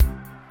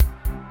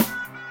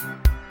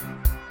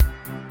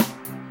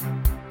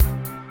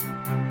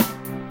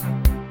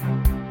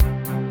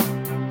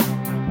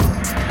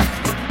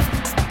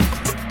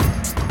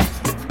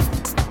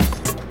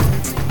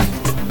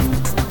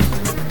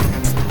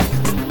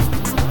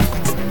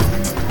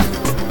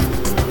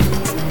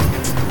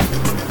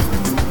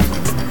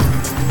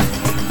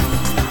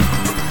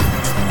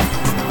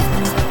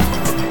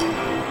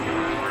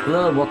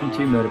and welcome to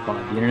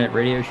Motopod, the internet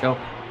radio show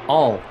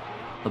all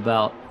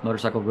about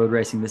motorcycle road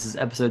racing. This is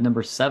episode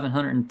number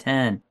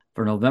 710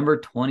 for November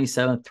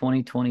 27th,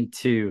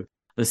 2022.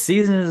 The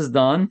season is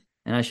done,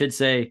 and I should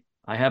say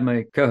I have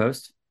my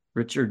co-host,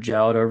 Richard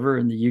Jowett, over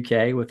in the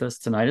UK with us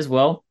tonight as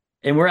well.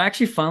 And we're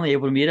actually finally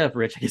able to meet up,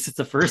 Rich. I guess it's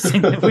the first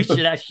thing that we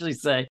should actually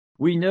say.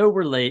 We know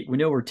we're late. We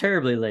know we're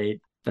terribly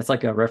late. That's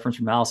like a reference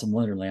from Alice in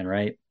Wonderland,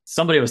 right?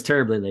 Somebody was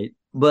terribly late.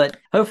 But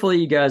hopefully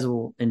you guys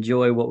will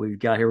enjoy what we've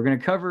got here. We're going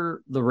to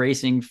cover the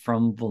racing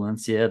from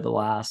Valencia, the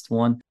last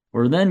one.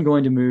 We're then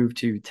going to move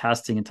to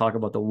testing and talk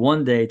about the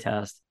one-day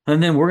test.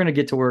 And then we're going to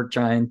get to work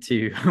trying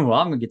to, well,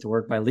 I'm going to get to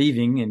work by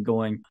leaving and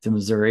going to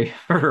Missouri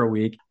for a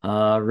week.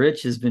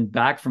 Rich has been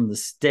back from the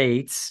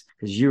States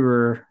because you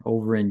were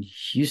over in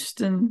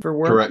Houston for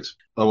work. Correct.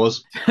 I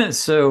was.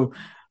 So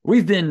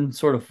we've been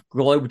sort of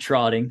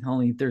globe-trotting,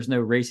 only there's no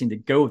racing to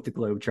go with the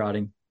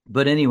globe-trotting.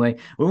 But anyway,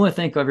 we want to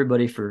thank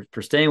everybody for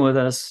staying with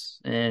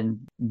us and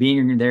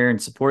being there and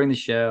supporting the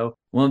show.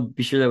 We want to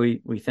be sure that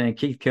we thank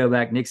Keith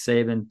Kovac, Nick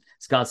Saban,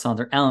 Scott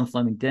Saunter, Alan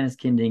Fleming, Dennis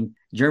Kinding,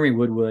 Jeremy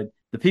Woodwood,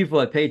 the people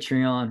at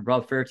Patreon,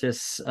 Rob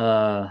Fairtis,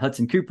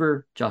 Hudson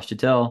Cooper, Josh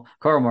Chattel,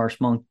 Carl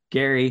Marshmonk,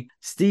 Gary,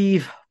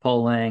 Steve,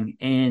 Paul Lang,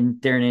 and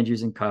Darren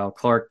Andrews and Kyle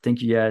Clark.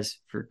 Thank you guys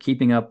for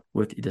keeping up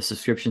with the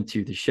subscription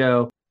to the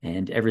show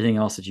and everything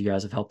else that you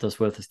guys have helped us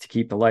with is to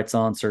keep the lights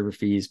on, server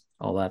fees,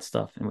 all that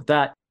stuff. And with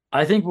that,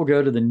 I think we'll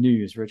go to the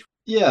news, Rich.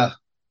 Yeah,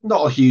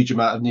 not a huge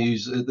amount of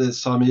news at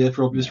this time of year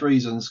for obvious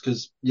reasons,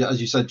 because, yeah, as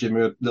you said, Jim,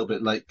 we're a little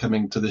bit late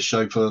coming to this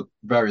show for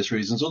various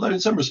reasons. Although in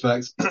some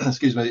respects,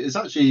 excuse me, it's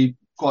actually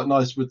quite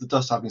nice with the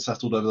dust having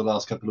settled over the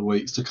last couple of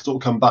weeks to sort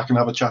of come back and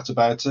have a chat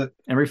about it.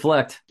 And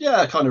reflect.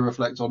 Yeah, kind of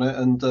reflect on it.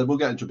 And we'll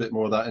get into a bit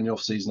more of that in the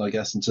off season, I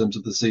guess, in terms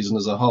of the season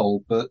as a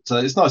whole. But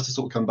it's nice to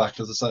sort of come back,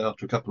 as I say,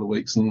 after a couple of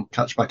weeks and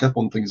catch back up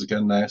on things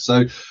again now.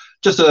 So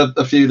just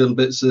a few little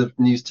bits of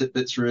news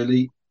tidbits,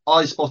 really.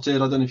 I spotted,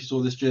 I don't know if you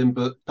saw this, Jim,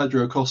 but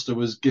Pedro Acosta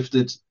was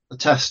gifted a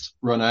test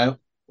run out,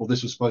 or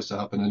this was supposed to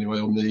happen anyway,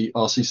 on the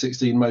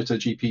RC16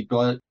 MotoGP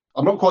bike.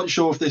 I'm not quite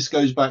sure if this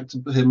goes back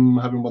to him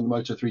having won the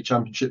Moto3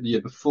 Championship the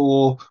year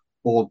before,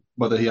 or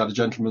whether he had a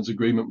gentleman's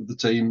agreement with the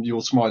team.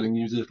 You're smiling,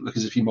 you look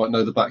as if you might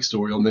know the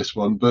backstory on this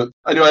one. But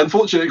anyway,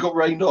 unfortunately, it got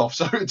rained off,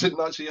 so it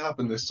didn't actually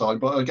happen this time,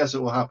 but I guess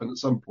it will happen at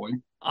some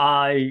point.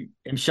 I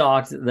am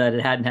shocked that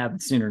it hadn't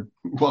happened sooner.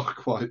 Well,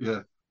 quite, yeah.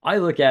 I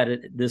look at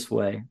it this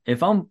way.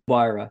 If I'm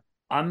Wyra,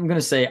 I'm going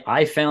to say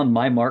I found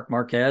my Marc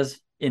Marquez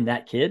in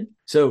that kid.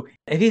 So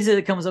if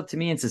he comes up to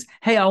me and says,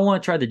 hey, I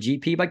want to try the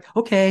GP bike.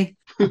 Okay.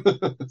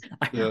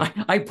 Yeah.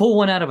 I pull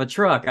one out of a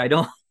truck. I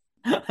don't,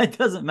 it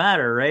doesn't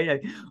matter,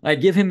 right? I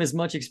give him as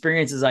much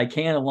experience as I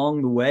can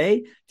along the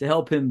way to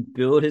help him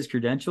build his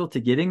credential to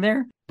getting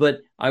there. But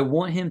I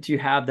want him to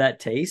have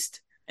that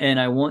taste and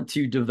I want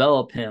to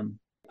develop him.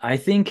 I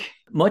think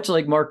much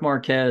like Marc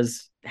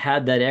Marquez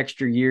had that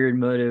extra year in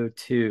Moto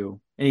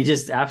 2 and he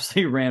just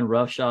absolutely ran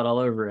roughshod all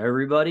over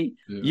everybody.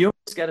 Yeah. You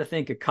almost got to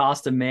think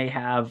Acosta may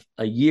have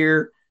a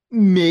year,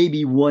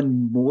 maybe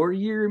one more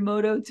year in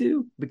Moto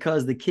 2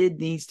 because the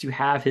kid needs to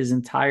have his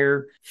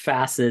entire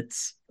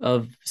facets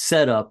of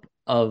setup,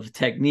 of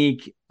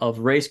technique, of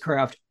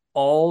racecraft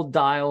all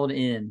dialed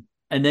in.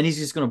 And then he's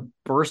just going to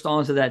burst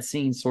onto that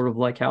scene, sort of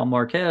like how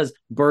Marquez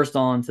burst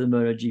onto the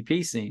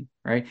MotoGP scene,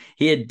 right?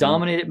 He had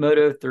dominated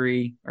Moto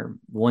 3 or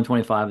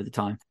 125 at the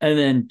time, and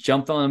then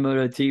jumped on a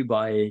Moto 2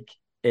 bike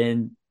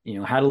and,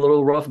 had a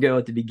little rough go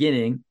at the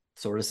beginning,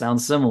 sort of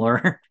sounds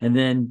similar, and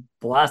then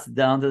blasted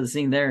down to the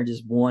scene there and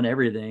just won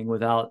everything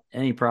without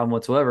any problem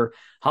whatsoever.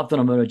 Hopped on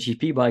a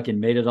MotoGP bike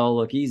and made it all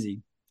look easy.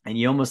 And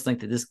you almost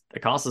think that this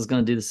Acosta is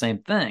going to do the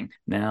same thing.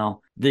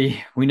 Now,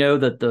 we know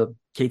that the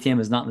KTM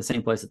is not in the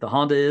same place that the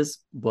Honda is,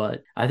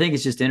 but I think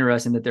it's just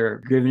interesting that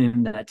they're giving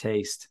him that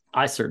taste.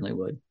 I certainly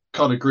would.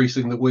 Kind of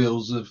greasing the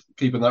wheels of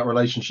keeping that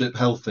relationship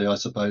healthy, I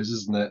suppose,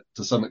 isn't it,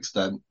 to some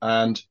extent?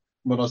 And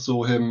when I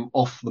saw him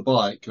off the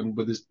bike and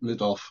with his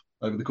lid off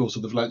over the course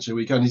of the Valencia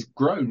weekend, he's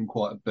grown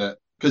quite a bit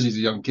because he's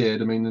a young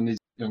kid. I mean, and these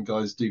young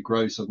guys do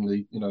grow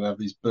suddenly, have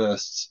these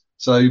bursts.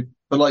 So,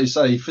 but like you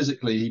say,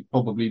 physically, he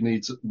probably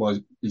needs, well,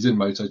 he's in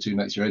Moto 2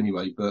 next year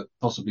anyway, but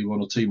possibly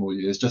 1 or 2 more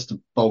years just to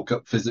bulk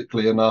up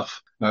physically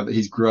enough now that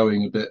he's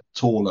growing a bit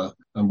taller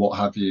and what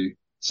have you.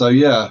 So,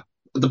 yeah,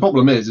 the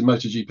problem is in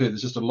MotoGP,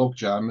 there's just a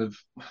logjam of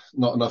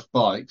not enough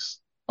bikes.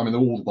 I mean,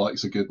 all the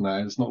bikes are good now.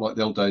 It's not like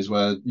the old days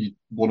where you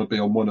want to be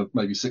on one of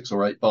maybe 6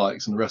 or 8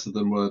 bikes and the rest of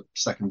them were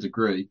second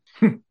degree.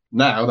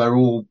 Now they're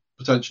all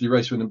potentially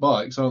race-winning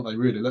bikes, aren't they,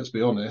 really? Let's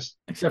be honest.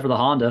 Except for the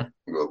Honda.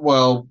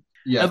 Well,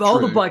 yeah, of all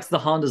the bikes, the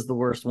Honda's the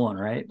worst one,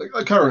 right?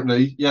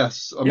 Currently,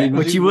 yes. I mean,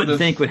 which you wouldn't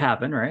think would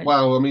happen, right?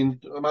 Well, I mean,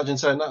 imagine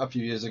saying that a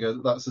few years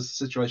ago, that's the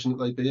situation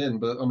that they'd be in.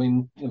 But I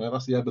mean,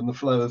 that's the ebb and the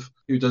flow of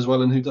who does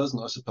well and who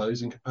doesn't, I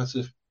suppose, in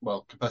competitive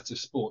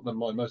sport, never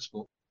mind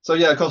motorsport. So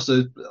yeah,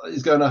 Costa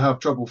is going to have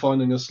trouble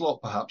finding a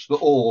slot, perhaps.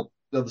 Or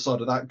the other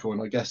side of that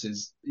coin, I guess,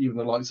 is even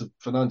the likes of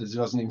Fernandez, who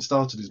hasn't even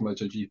started his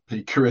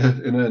MotoGP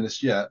career in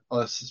earnest yet,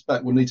 I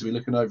suspect will need to be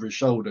looking over his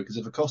shoulder, because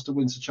if Acosta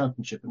wins the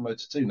championship in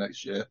Moto2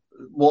 next year,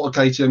 what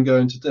are KTM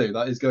going to do?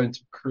 That is going to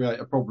create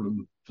a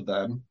problem for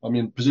them. I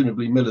mean,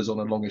 presumably Miller's on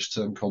a longish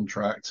term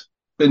contract.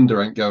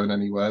 Binder ain't going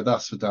anywhere,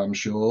 that's for damn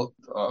sure.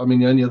 I mean,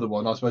 the only other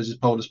one, I suppose, is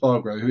Paul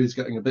Espargaro, who is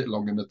getting a bit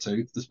long in the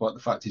tooth, despite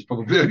the fact he's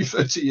probably only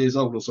 30 years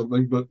old or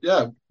something. But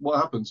yeah, what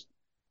happens?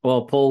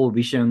 Well, Paul will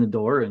be shown the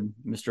door, and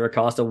Mr.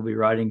 Acosta will be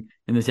riding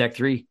in the Tech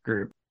 3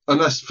 group.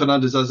 Unless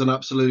Fernandez has an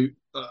absolute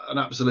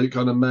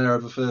kind of mare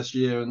of a first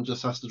year and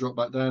just has to drop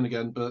back down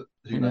again, but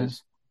who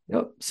knows?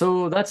 Yep.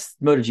 So that's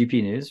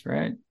MotoGP news,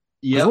 right?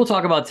 Because Yeah, we'll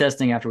talk about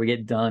testing after we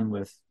get done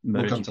with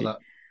we'll come to MotoGP. that.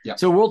 Yeah,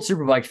 So World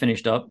Superbike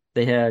finished up.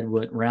 They had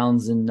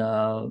rounds in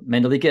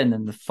Mandalika, and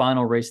then the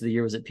final race of the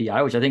year was at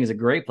PI, which I think is a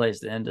great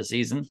place to end the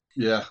season.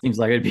 yeah. Seems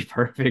like it'd be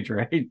perfect,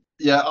 right?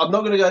 Yeah, I'm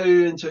not going to go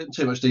into it in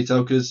too much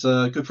detail because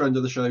a good friend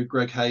of the show,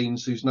 Greg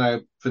Haynes, who's now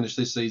finished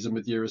this season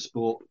with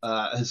Eurosport,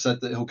 has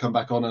said that he'll come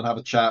back on and have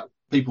a chat.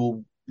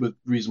 People with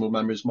reasonable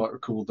memories might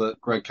recall that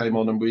Greg came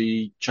on and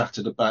we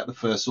chatted about the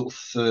first sort of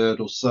third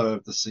or so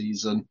of the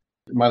season.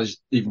 Managed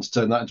even to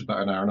turn that into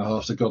about an hour and a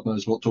half, so God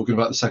knows what talking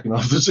about the second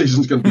half of the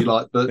season is going to be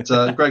like. But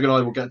Greg and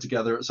I will get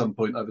together at some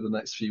point over the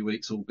next few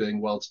weeks, all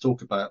being well, to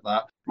talk about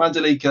that.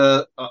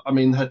 Mandalika, I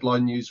mean,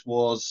 headline news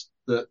was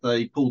that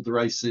they pulled the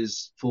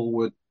races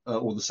forward,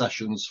 or the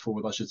sessions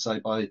forward, I should say,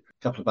 by a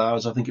couple of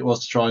hours, I think it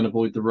was, to try and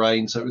avoid the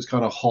rain. So it was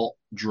kind of hot,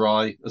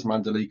 dry, as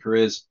Mandalika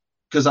is.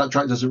 Because that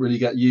track doesn't really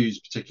get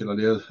used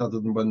particularly, other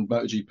than when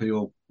MotoGP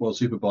or World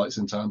Superbike's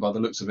in town, by the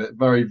looks of it.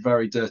 Very,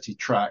 very dirty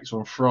track. So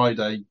on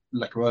Friday,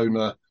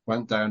 Lecuona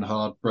went down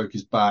hard, broke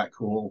his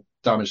back, or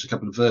damaged a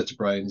couple of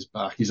vertebrae in his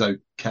back. He's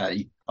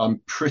okay.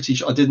 I'm pretty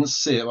sure, I didn't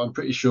see it, but I'm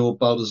pretty sure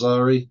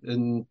Baldassari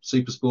in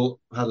Supersport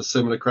had a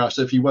similar crash.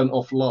 So if you went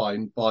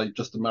offline by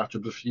just a matter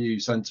of a few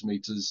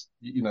centimetres,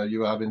 you know, you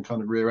were having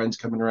kind of rear ends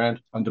coming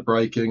around, under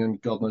braking and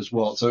God knows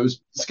what. So it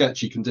was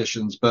sketchy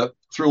conditions. But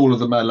through all of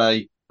the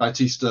melee,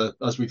 Bautista,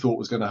 as we thought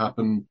was going to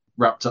happen,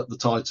 wrapped up the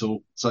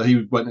title. So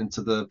he went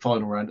into the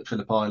final round at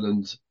Phillip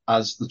Island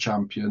as the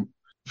champion.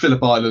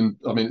 Phillip Island,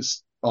 I mean,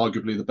 it's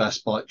arguably the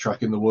best bike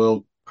track in the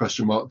world,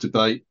 question mark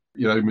debate.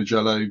 You know,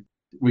 Mugello,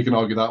 we can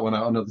argue that one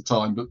out another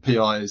time, but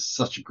PI is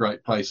such a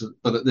great place.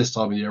 But at this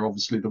time of year,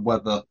 obviously the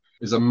weather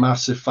is a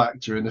massive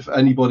factor. And if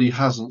anybody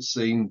hasn't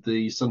seen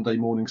the Sunday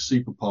morning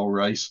Super Pole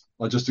race,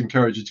 I just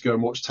encourage you to go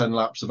and watch 10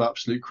 laps of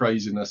absolute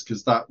craziness,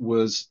 because that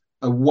was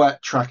a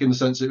wet track in the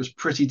sense it was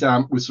pretty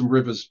damp with some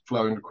rivers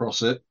flowing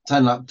across it.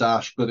 10-lap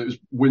dash, but it was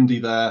windy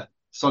there.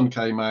 Sun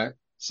came out.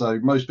 So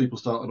most people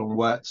started on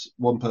wets.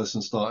 One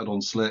person started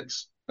on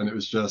slicks, and it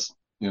was just,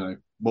 you know,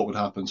 what would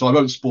happen. So I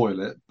won't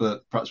spoil it,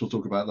 but perhaps we'll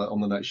talk about that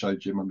on the next show,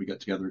 Jim, when we get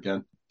together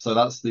again. So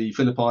that's the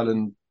Phillip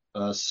Island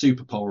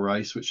Super Pole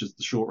race, which is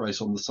the short race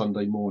on the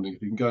Sunday morning.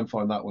 If you can go and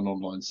find that one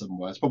online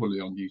somewhere, it's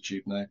probably on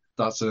YouTube now.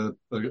 That's a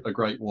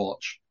great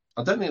watch.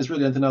 I don't think there's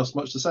really anything else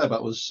much to say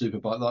about was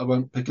Superbike that I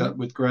won't pick up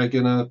with Greg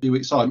in a few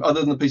weeks' time, other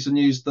than the piece of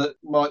news that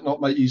might not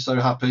make you so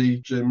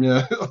happy, Jim.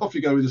 Yeah, off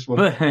you go with this one.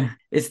 But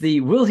it's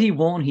the will he,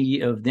 won't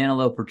he of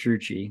Danilo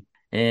Petrucci.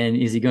 And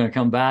is he going to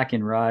come back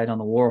and ride on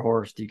the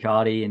Warhorse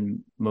Ducati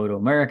in Moto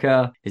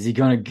America? Is he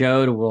going to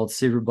go to World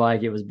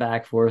Superbike? It was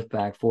back, forth,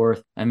 back,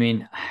 forth. I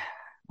mean,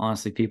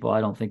 honestly, people, I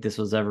don't think this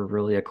was ever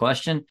really a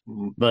question,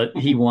 but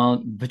he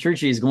won't.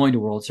 Petrucci is going to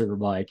World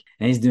Superbike,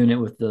 and he's doing it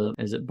with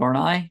is it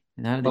Barney?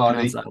 How did they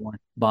pronounce that one?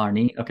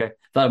 Barney. Okay.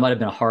 Thought it might have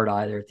been a hard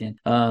I there at the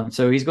end.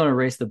 So he's going to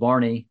race the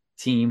Barney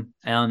team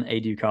on a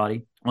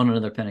Ducati on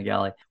another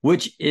Panigale,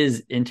 which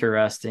is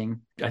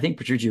interesting. I think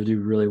Petrucci will do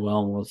really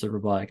well in World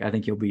Superbike. I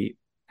think he'll be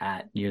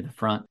at near the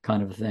front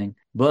kind of a thing.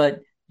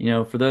 But, you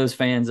know, for those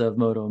fans of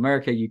Moto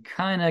America, you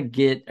kind of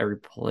get a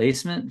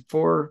replacement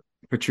for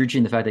Petrucci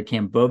and the fact that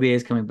Cam Beaubier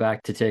is coming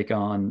back to take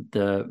on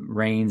the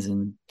reins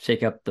and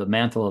take up the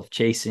mantle of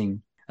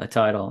chasing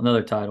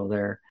another title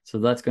there. So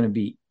that's going to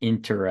be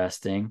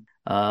interesting.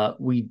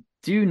 We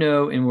do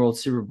know in World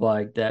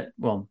Superbike that,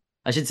 well,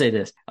 I should say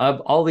this.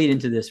 I'll lead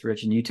into this,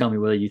 Rich, and you tell me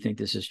whether you think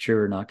this is true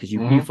or not, because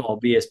you follow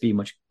BSB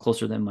much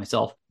closer than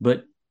myself.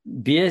 But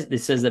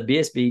it says that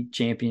BSB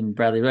champion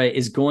Bradley Ray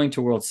is going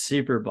to World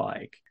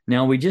Superbike.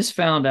 Now, we just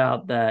found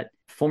out that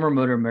former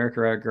Motor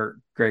America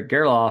Greg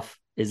Gerloff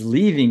was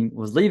leaving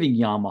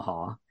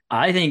Yamaha.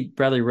 I think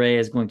Bradley Ray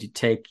is going to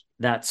take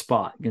that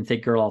spot, going to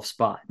take Gerloff's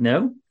spot.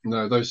 No,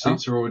 those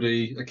seats are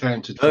already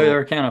accounted for. Oh,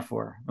 they're accounted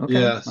for. Okay.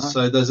 Yeah,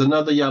 so there's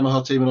another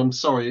Yamaha team, and I'm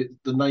sorry,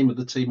 the name of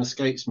the team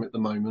escapes me at the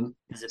moment.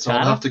 Is it so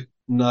I'll have to.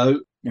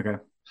 No. Okay.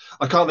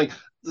 I can't think.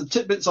 The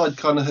tidbits I'd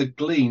kind of had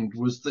gleaned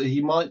was that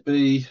he might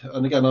be,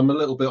 and again, I'm a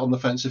little bit on the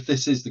fence if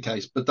this is the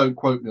case, but don't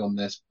quote me on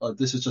this.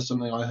 This is just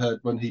something I heard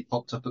when he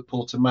popped up at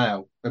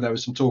Portimao, and there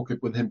was some talk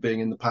with him being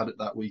in the paddock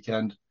that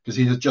weekend, because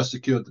he had just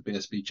secured the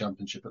BSB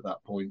championship at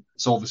that point.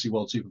 So obviously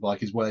World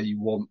Superbike is where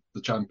you want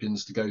the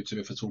champions to go to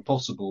if at all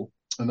possible.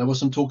 And there was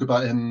some talk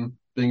about him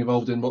being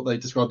involved in what they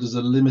described as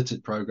a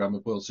limited program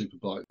of World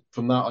Superbike.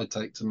 From that, I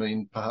take to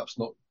mean perhaps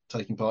not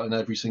taking part in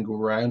every single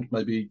round,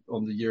 maybe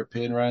on the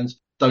European rounds.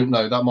 don't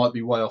know. That might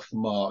be way off the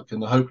mark,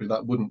 and hopefully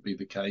that wouldn't be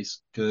the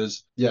case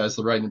because, yeah, as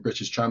the reigning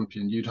British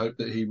champion, you'd hope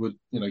that he would,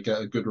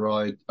 get a good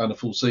ride and a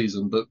full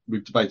season. But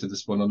we've debated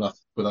this one enough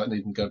without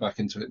needing to go back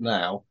into it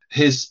now.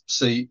 His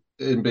seat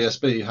in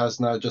BSB has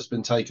now just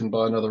been taken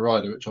by another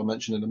rider, which I'll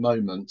mention in a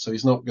moment. So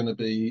he's not going to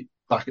be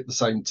back at the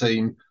same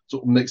team,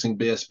 sort of mixing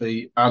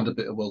BSB and a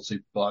bit of World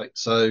Superbike.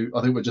 So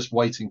I think we're just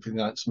waiting for the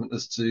announcement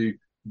as to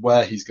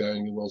where he's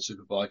going in World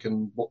Superbike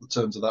and what the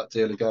terms of that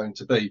deal are going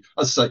to be.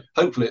 As I say,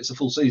 hopefully it's a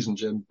full season,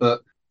 Jim,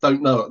 but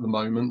don't know at the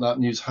moment. That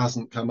news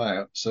hasn't come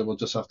out, so we'll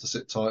just have to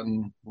sit tight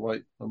and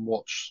wait and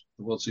watch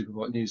the World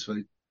Superbike news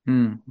feed.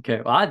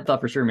 Okay. Well, I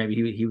thought for sure maybe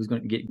he was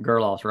going to get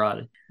Gerloff's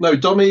riding. No,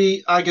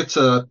 Domi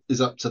Agata is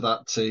up to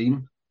that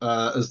team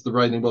as the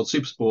reigning World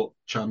Supersport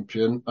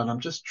champion, and I'm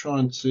just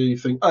trying to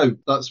think. Oh,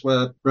 that's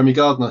where Remy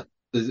Gardner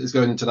is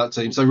going into that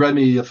team. So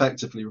Remy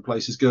effectively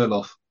replaces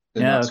Gerloff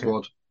in that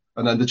squad.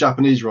 And then the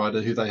Japanese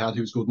rider who they had,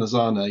 who was called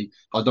Nazane,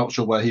 I'm not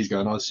sure where he's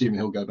going. I assume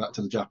he'll go back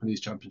to the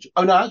Japanese championship.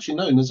 Oh, no, actually,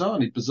 no,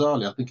 Nazane,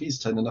 bizarrely, I think he's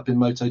turning up in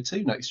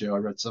Moto2 next year, I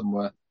read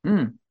somewhere.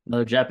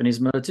 Another Japanese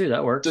Moto2,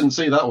 that works. Didn't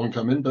see that one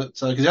coming, but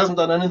because he hasn't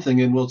done anything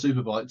in World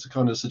Superbike to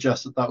kind of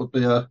suggest that would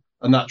be a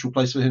natural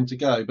place for him to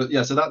go. But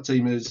yeah, so that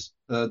team is,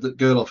 that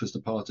Gerloff has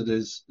departed,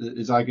 is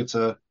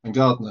Agata and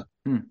Gardner.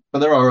 But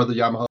there are other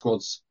Yamaha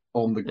squads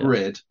on the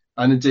grid.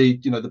 And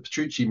indeed, the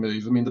Petrucci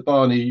move, I mean, the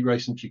Barney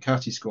Racing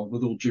Ducati squad,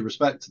 with all due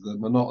respect to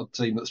them, are not a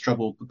team that's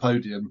troubled the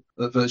podium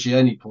at virtually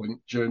any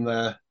point during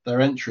their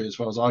entry, as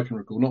far as I can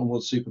recall. Not on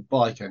World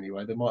Superbike,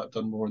 anyway. They might have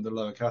done more in the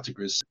lower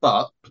categories.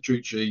 But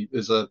Petrucci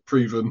is a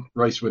proven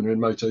race winner in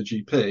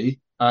MotoGP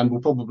and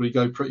will probably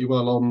go pretty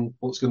well on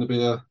what's going to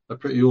be a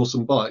pretty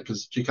awesome bike,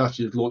 because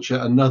Ducati have launched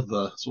yet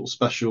another sort of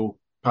special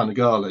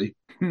Panigale,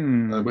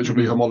 which will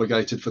be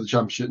homologated for the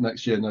championship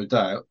next year, no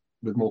doubt,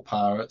 with more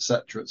power,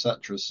 etc.,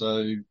 etc.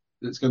 So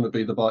it's going to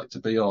be the bike to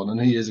be on,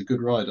 and he is a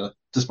good rider,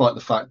 despite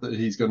the fact that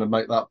he's going to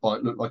make that bike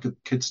look like a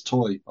kid's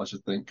toy, I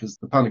should think, because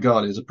the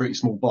Panigale is a pretty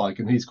small bike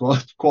and he's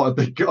quite a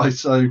big guy,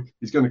 so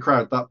he's going to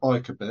crowd that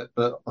bike a bit.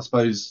 But I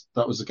suppose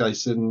that was the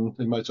case in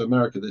Moto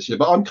America this year.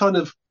 But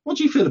what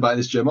do you feel about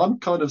this, Jim? I'm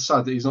kind of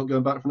sad that he's not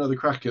going back for another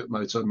crack at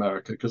Moto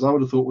America, because I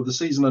would have thought with the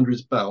season under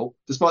his belt,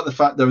 despite the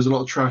fact there was a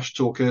lot of trash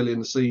talk early in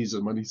the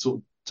season when he sort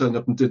of turned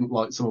up and didn't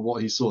like some of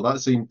what he saw, that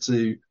seemed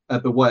to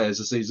ebb away as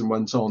the season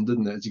went on,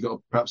 didn't it? As he got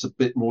perhaps a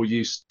bit more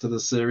used to the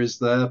series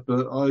there.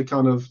 But it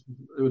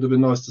would have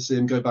been nice to see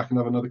him go back and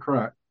have another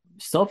crack.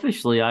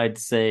 Selfishly, I'd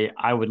say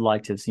I would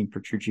like to have seen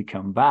Petrucci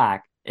come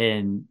back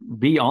and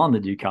be on the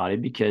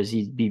Ducati, because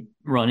he'd be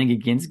running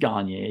against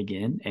Gagne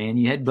again, and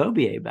you had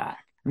Bobier back.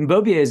 And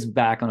Bobier is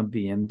back on a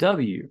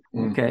BMW.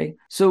 Okay.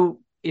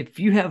 So if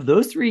you have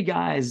those three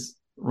guys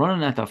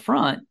running at the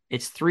front,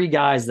 it's three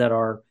guys that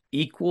are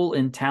equal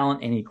in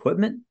talent and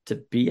equipment to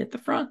be at the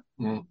front.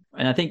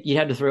 And I think you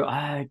had to throw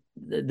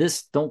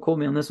don't quote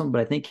me on this one,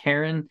 but I think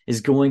Heron is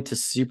going to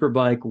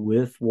Superbike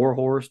with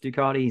Warhorse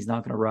Ducati. He's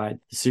not going to ride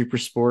the Super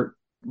Sport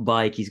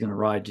bike. He's going to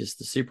ride just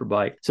the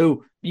Superbike.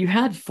 So you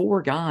had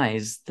four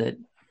guys that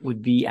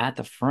would be at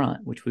the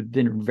front, which would have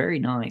been very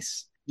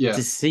nice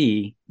to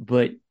see.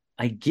 But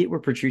I get where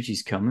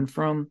Petrucci's coming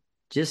from.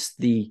 Just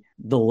the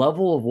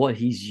level of what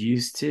he's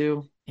used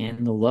to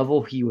and the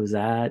level he was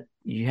at,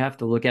 you have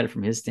to look at it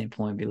from his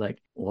standpoint and be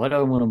like, why do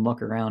I want to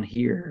muck around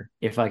here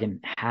if I can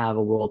have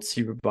a World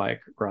Superbike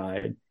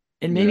ride?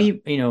 And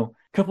maybe, a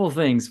couple of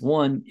things.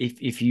 One,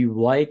 if you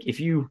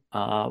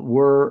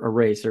were a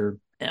racer,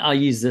 I'll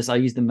use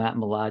the Matt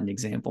Mladen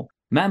example.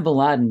 Matt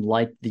Mladen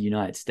liked the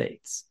United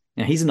States.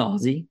 Now, he's an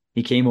Aussie.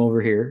 He came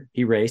over here.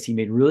 He raced. He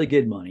made really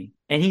good money.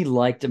 And he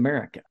liked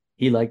America.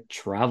 He liked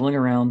traveling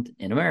around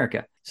in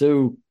America.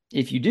 So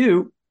if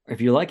you're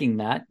liking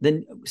that,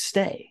 then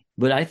stay.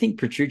 But I think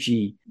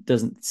Petrucci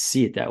doesn't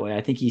see it that way.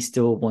 I think he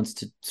still wants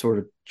to sort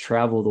of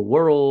travel the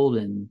world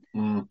and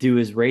do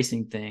his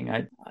racing thing.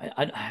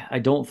 I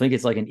don't think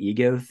it's like an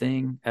ego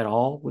thing at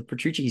all with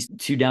Petrucci. He's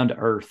too down to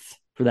earth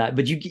for that.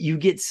 But you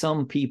get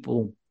some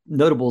people,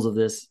 notables of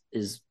this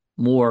is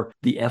more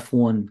the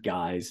F1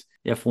 guys,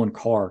 the F1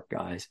 car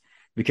guys,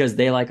 because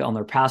they like on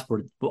their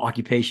passport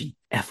occupation,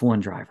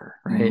 F1 driver,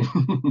 right?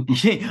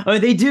 I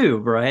mean, they do,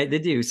 right? They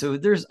do. So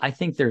I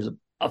think there's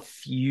a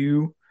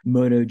few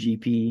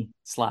MotoGP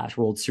 /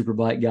 World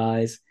Superbike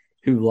guys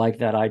who like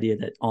that idea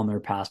that on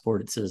their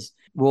passport it says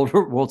World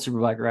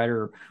Superbike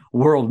rider or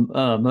World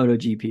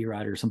MotoGP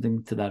rider,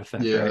 something to that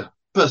effect. Yeah. Right?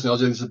 Personally, I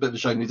think it's a bit of a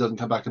shame he doesn't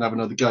come back and have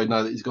another go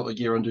now that he's got a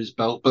year under his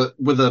belt. But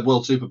with a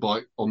World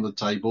Superbike on the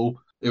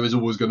table, it was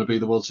always going to be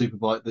the World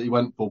Superbike that he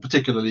went for,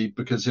 particularly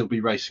because he'll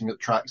be racing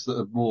at tracks that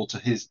are more to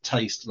his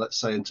taste, let's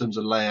say, in terms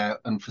of layout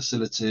and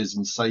facilities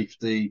and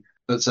safety,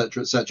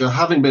 etc., etc.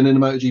 Having been in a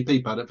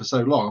MotoGP paddock for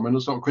so long, I mean,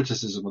 it's not a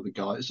criticism of the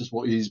guy; it's just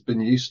what he's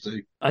been used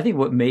to. I think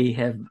what may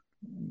have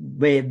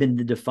been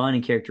the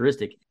defining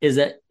characteristic is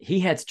that he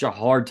had such a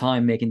hard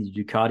time making the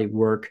Ducati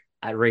work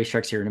at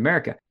racetracks here in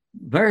America.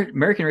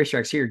 American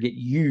racetracks here get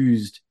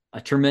used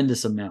a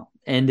tremendous amount,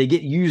 and they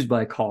get used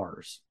by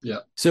cars. Yeah.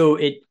 So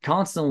it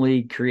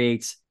constantly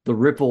creates the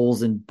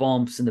ripples and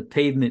bumps and the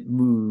pavement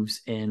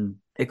moves and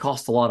it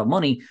costs a lot of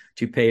money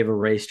to pave a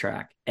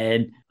racetrack.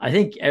 And I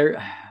think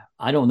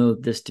I don't know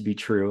this to be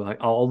true.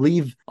 I'll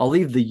leave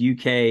the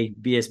UK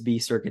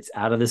BSB circuits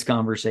out of this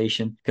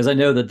conversation because I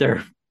know that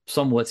they're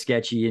somewhat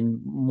sketchy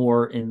and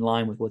more in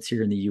line with what's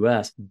here in the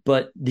US.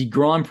 But the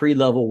Grand Prix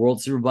level, World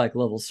Superbike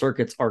level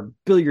circuits are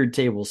billiard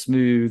table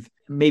smooth,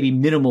 maybe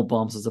minimal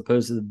bumps as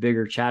opposed to the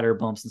bigger chatter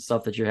bumps and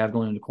stuff that you have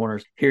going into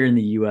corners here in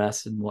the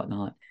US and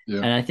whatnot. Yeah.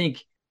 And I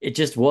think it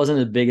just wasn't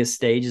the biggest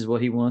stage as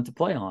what he wanted to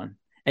play on.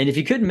 And if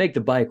you couldn't make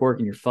the bike work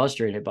and you're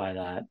frustrated by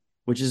that,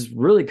 which is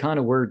really kind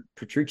of where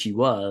Petrucci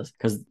was,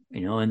 because,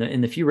 you know,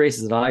 in the few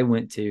races that I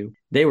went to,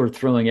 they were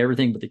throwing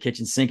everything but the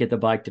kitchen sink at the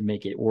bike to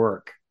make it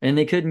work, and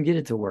they couldn't get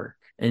it to work.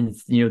 And,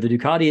 you know, the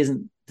Ducati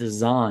isn't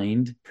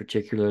designed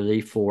particularly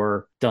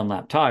for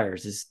Dunlop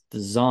tires. It's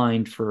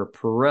designed for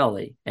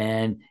Pirelli,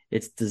 and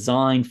it's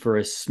designed for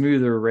a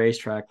smoother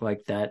racetrack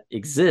like that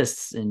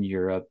exists in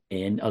Europe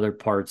and other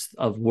parts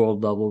of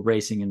world level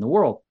racing in the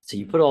world. So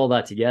you put all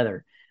that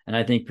together, and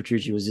I think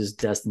Petrucci was just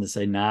destined to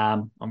say,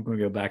 nah, I'm going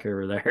to go back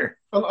over there.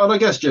 And I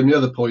guess, Jim, the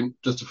other point,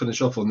 just to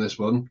finish off on this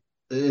one,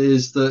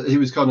 is that he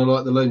was kind of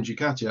like the lone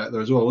Ducati out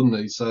there as well, wasn't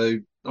he? So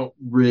not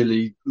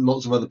really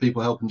lots of other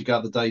people helping to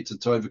gather data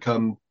to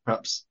overcome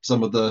perhaps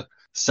some of the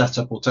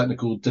setup or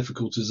technical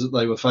difficulties that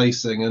they were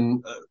facing.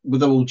 And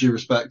with all due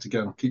respect,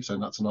 again, I keep saying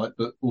that tonight,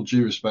 but all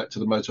due respect to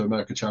the Moto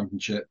America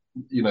Championship,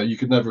 you know, you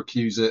could never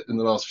accuse it in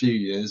the last few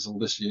years or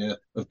this year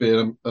of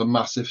being a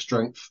massive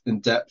strength in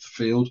depth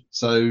field.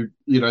 So,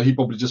 you know, he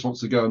probably just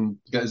wants to go and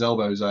get his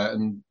elbows out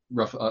and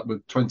rough it up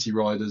with 20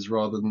 riders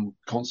rather than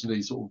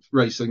constantly sort of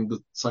racing the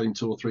same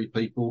 2 or 3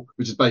 people,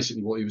 which is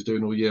basically what he was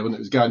doing all year when it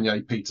was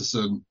Gagne,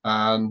 Peterson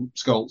and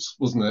Scholz,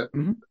 wasn't it?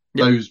 Mm-hmm.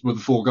 Yep. Those were the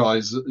 4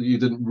 guys that you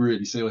didn't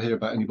really see or hear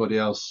about anybody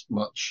else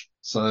much.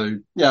 So,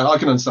 yeah, I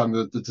can understand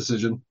the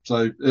decision.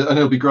 So, and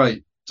it'll be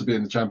great to be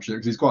in the championship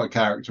because he's quite a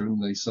character,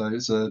 isn't he? So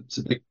it's a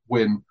big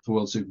win for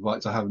World Superbike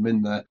to have him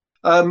in there.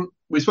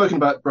 We've spoken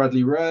about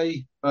Bradley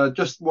Ray.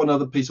 Just one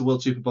other piece of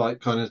World Superbike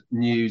kind of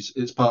news.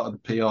 It's part of the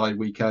PI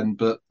weekend,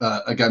 but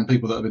again,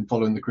 people that have been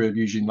following the career of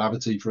Eugene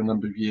Lavity for a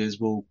number of years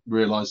will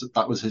realise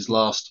that was his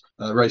last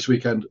race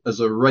weekend as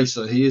a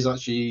racer. He is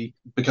actually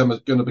going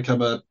to become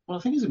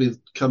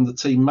the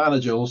team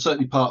manager, or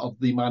certainly part of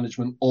the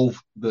management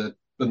of the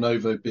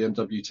Novo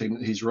BMW team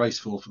that he's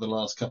raced for the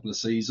last couple of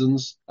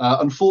seasons.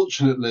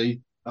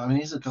 Unfortunately, I mean,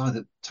 he's a guy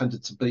that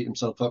tended to beat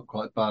himself up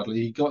quite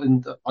badly. He got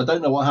in, I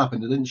don't know what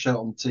happened. It didn't show it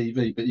on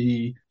TV, but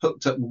he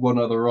hooked up with one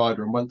other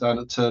rider and went down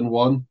at turn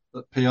 1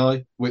 at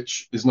PI,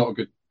 which is not a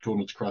good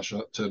corner to crash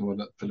at, turn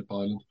 1 at Phillip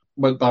Island.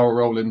 Went barrel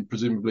rolling,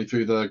 presumably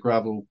through the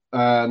gravel,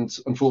 and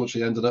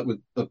unfortunately ended up with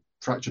a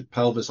fractured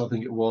pelvis, I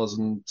think it was,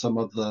 and some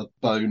other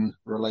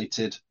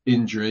bone-related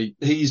injury.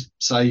 He's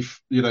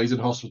safe. You know, he's in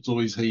hospital.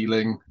 He's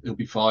healing. He'll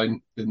be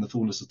fine in the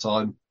fullness of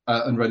time.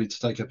 And ready to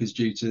take up his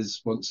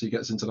duties once he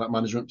gets into that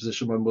management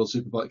position when World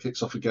Superbike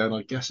kicks off again.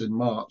 I guess in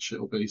March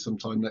it'll be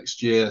sometime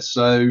next year.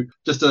 So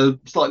just a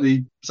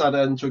slightly sad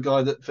end to a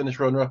guy that finished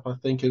runner-up, I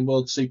think, in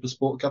World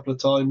Supersport a couple of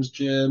times,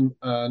 Jim,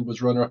 and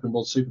was runner-up in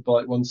World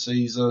Superbike one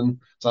season.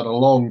 He's had a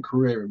long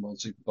career in World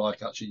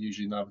Superbike, actually,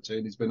 Eugene Lavity,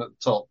 and he's been at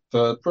the top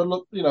for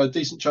a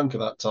decent chunk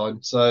of that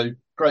time. So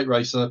great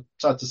racer.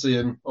 Sad to see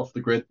him off the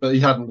grid, but he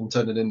hadn't been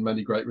turning in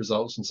many great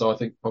results, and so I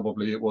think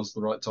probably it was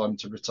the right time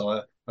to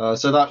retire.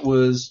 So that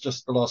was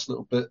just the last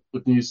little bit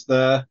of news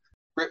there.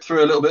 Rip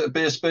through a little bit of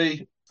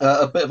BSB.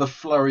 A bit of a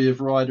flurry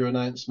of rider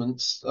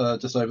announcements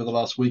just over the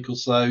last week or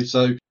so.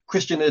 So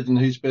Christian Idden,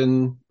 who's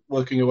been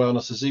working away on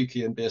a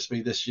Suzuki in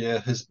BSB this year,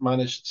 has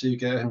managed to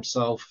get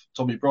himself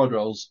Tommy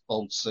Bridewell's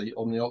old seat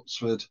on the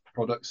Oxford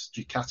Products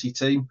Ducati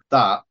team.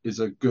 That is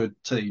a good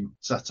team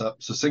setup.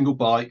 It's a single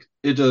bike.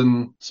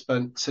 Idden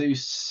spent 2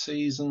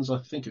 seasons, I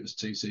think it was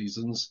 2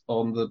 seasons,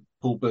 on the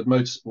Paul Bird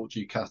Motorsport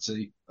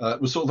Ducati.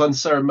 Was sort of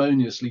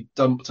unceremoniously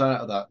dumped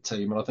out of that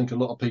team, and I think a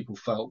lot of people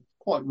felt,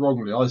 quite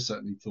wrongly, I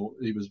certainly thought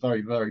he was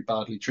very, very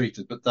badly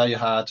treated. But they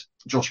had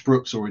Josh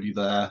Brooks already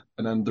there,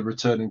 and then the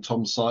returning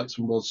Tom Sykes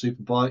from World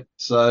Superbike.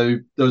 So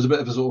there was a bit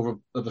of a sort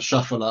of a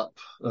shuffle up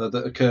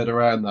that occurred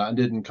around that, and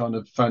Idden kind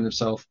of found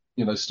himself,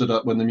 stood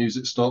up when the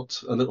music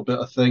stopped a little bit,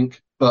 I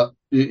think. But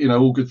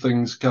all good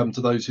things come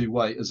to those who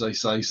wait, as they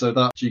say. So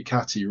that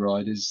Ducati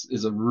ride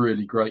is a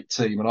really great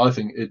team, and I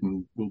think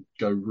Idden will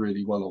go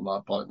really well on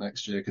that bike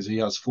next year because he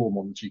has form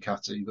on the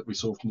Ducati that we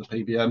saw from the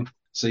PBM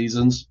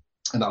seasons.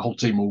 And that whole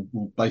team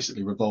will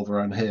basically revolve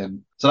around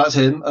him. So that's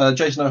him.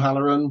 Jason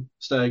O'Halloran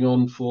staying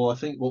on for, I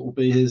think, what will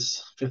be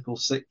his 5th or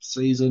 6th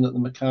season at the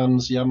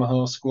McCann's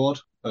Yamaha squad.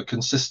 A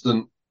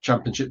consistent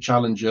championship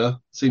challenger.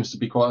 Seems to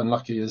be quite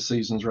unlucky as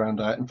seasons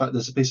round out. In fact,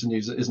 there's a piece of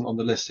news that isn't on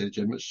the list here,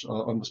 Jim, which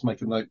I must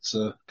make a note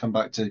to come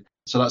back to.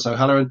 So that's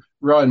O'Halloran.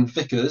 Ryan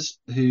Vickers,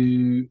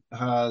 who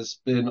has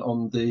been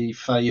on the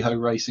Feiho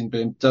Racing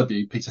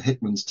BMW, Peter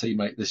Hickman's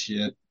teammate this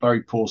year.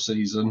 Very poor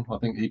season. I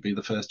think he'd be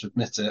the first to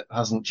admit it.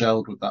 Hasn't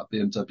gelled with that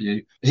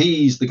BMW.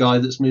 He's the guy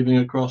that's moving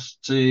across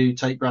to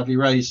take Bradley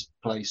Ray's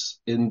place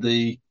in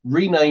the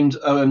renamed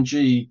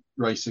OMG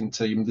racing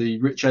team, the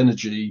Rich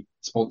Energy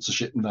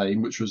sponsorship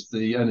name, which was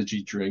the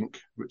energy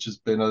drink, which has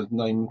been a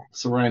name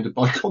surrounded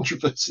by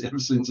controversy ever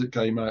since it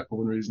came out for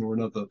one reason or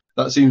another.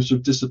 That seems to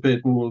have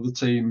disappeared from all of the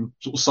team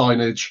sort of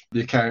signage,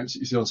 the accounts that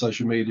you see on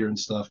social media and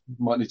stuff.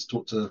 Might need to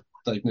talk to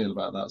Dave Neal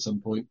about that at some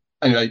point.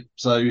 Anyway,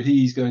 so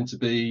he's going to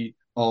be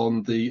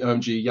on the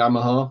OMG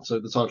Yamaha, so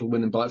the title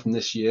winning bike from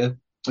this year.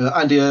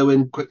 Andy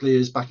Irwin quickly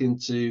is back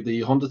into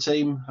the Honda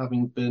team,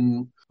 having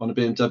been on a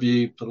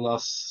BMW for the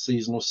last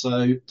season or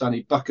so.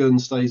 Danny Buchan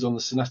stays on the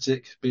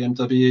Cinetic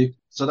BMW.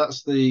 So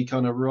that's the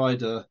kind of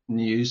rider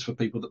news for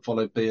people that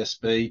follow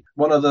BSB.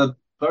 One other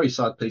very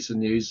sad piece of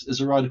news is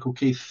a rider called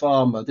Keith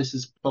Farmer. This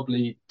is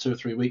probably 2 or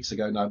 3 weeks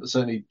ago now, but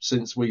certainly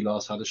since we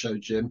last had a show,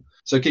 Jim.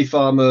 So Keith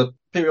Farmer,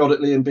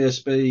 periodically in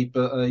BSB,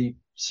 but a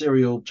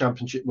serial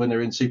championship winner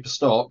in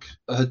Superstock,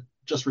 had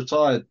just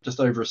retired just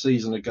over a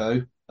season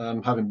ago,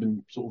 having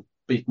been sort of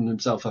beaten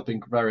himself up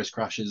in various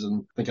crashes,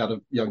 and I think had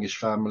a youngish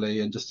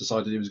family, and just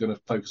decided he was going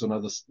to focus on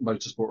other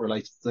motorsport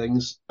related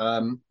things.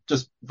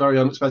 Just very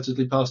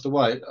unexpectedly passed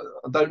away.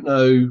 I don't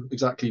know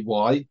exactly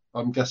why.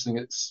 I'm guessing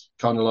it's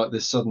kind of like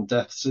this sudden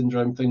death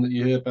syndrome thing that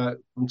you hear about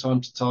from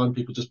time to time.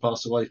 People just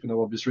pass away for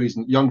no obvious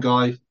reason. Young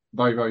guy,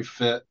 very, very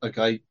fit.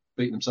 Okay,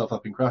 beaten himself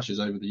up in crashes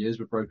over the years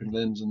with broken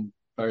limbs and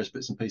various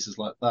bits and pieces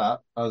like that,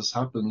 as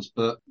happens,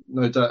 but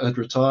no doubt had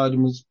retired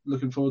and was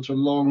looking forward to a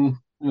long,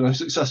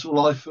 successful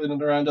life in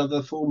and around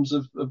other forms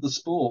of the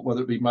sport,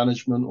 whether it be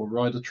management or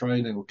rider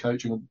training or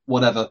coaching or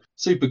whatever.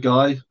 Super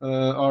guy,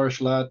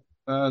 Irish lad,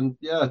 and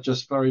yeah,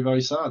 just very,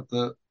 very sad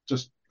that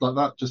just like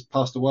that just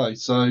passed away.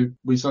 So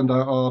we send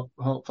out our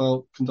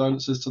heartfelt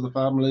condolences to the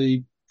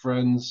family,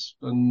 friends,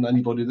 and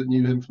anybody that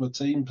knew him from a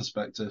team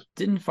perspective.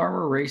 Didn't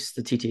Farmer race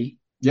the TT?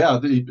 Yeah,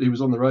 he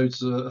was on the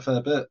roads a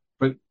fair bit.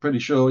 Pretty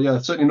sure, yeah.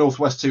 Certainly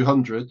Northwest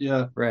 200,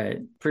 yeah.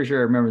 Right. Pretty sure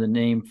I remember the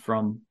name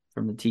from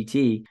the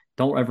TT.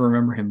 Don't ever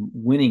remember him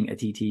winning a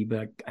TT,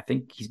 but I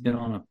think he's been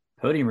on a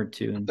podium or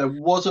two. And there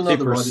was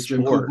another rider,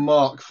 Jim, called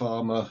Mark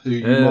Farmer, who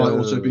you might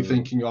also be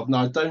thinking of.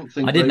 Now, I don't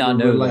think they were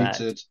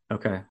related. That.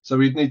 Okay. So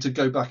we'd need to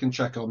go back and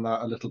check on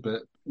that a little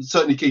bit.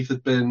 Certainly Keith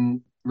had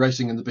been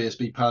racing in the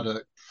BSB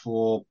paddock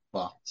for,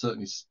 well,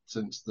 certainly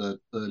since the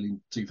early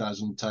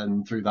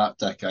 2010 through that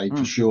decade,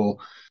 for sure.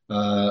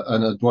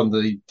 And had won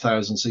the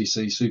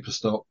 1000cc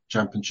Superstock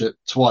Championship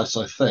twice,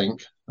 I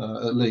think,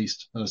 at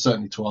least,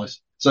 certainly twice.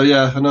 So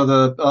yeah,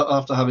 another,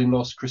 after having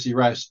lost Chrissy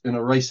Rouse in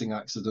a racing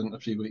accident a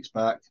few weeks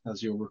back,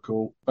 as you'll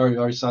recall, very,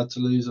 very sad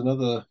to lose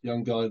another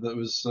young guy that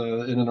was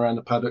in and around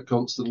the paddock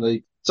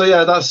constantly. So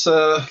yeah, that's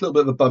a little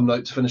bit of a bum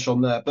note to finish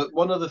on there. But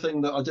one other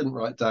thing that I didn't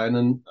write down,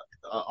 and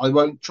I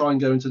won't try and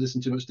go into this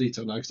in too much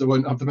detail now because I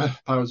won't have the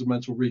powers of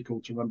mental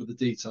recall to remember the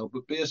detail,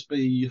 but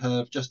BSB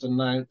have just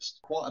announced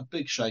quite a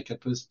big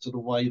shake-up as to the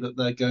way that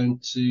they're going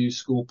to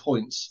score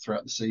points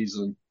throughout the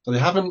season. So they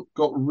haven't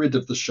got rid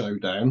of the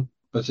showdown,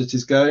 but it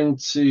is going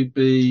to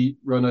be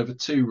run over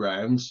 2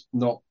 rounds,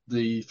 not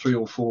the 3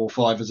 or 4 or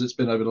 5 as it's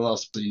been over the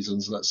last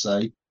seasons, let's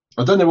say.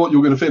 I don't know what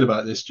you're going to feel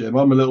about this, Jim.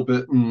 I'm a little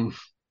bit...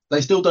 They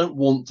still don't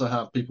want to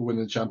have people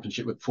winning the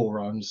championship with 4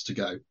 rounds to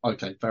go.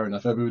 Okay, fair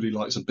enough. Everybody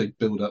likes a big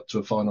build-up to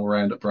a final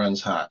round at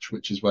Brands Hatch,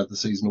 which is where the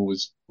season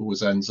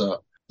always ends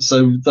up.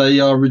 So they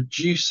are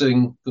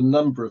reducing the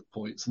number of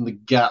points and the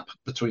gap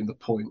between the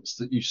points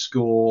that you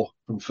score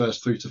from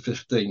first through to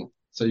 15th.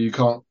 So you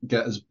can't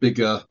get as big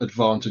a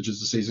advantage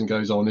as the season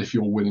goes on if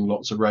you're winning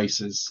lots of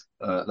races,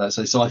 let's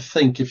say. So I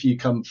think if you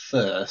come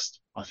first,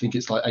 I think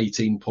it's like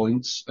 18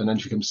 points. And then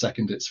if you come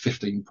second, it's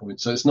 15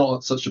 points. So it's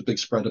not such a big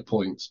spread of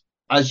points.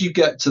 As you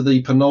get to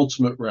the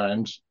penultimate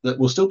round, that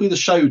will still be the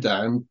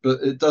showdown,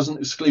 but it doesn't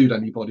exclude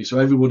anybody. So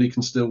everybody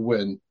can still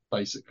win,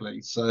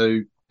 basically.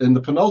 So in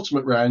the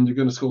penultimate round, you're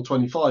going to score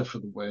 25 for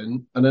the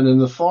win. And then in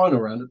the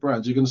final round at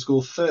Brands, you're going to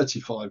score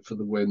 35 for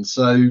the win.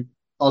 So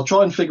I'll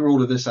try and figure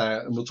all of this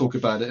out, and we'll talk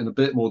about it in a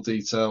bit more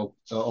detail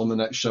on the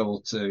next show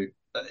or two.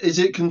 Is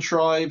it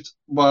contrived?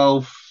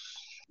 Well,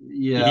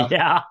 yeah.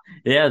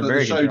 Yeah. But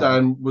the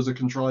showdown was a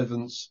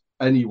contrivance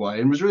anyway,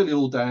 and was really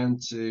all down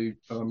to,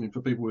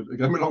 for people with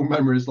again long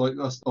memories like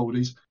us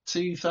oldies,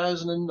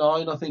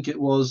 2009, I think it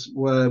was,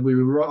 where we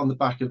were right on the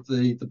back of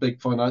the big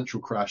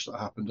financial crash that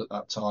happened at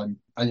that time,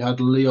 and you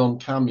had Leon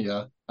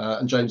Camier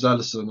and James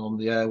Ellison on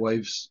the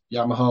Airwaves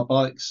Yamaha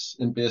bikes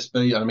in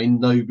BSB. I mean,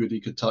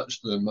 nobody could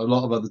touch them. A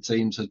lot of other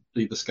teams had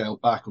either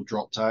scaled back or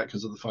dropped out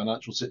because of the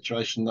financial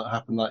situation that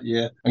happened that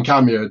year. And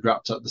Camier had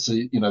wrapped up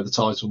the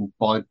title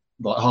by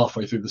like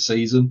halfway through the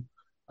season.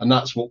 And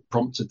that's what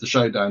prompted the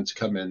showdown to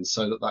come in,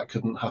 so that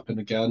couldn't happen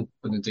again.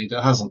 And indeed,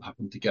 it hasn't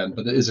happened again,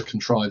 but it is a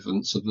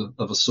contrivance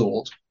of a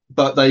sort.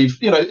 But they've,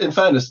 in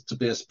fairness to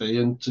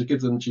BSB and to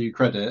give them due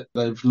credit,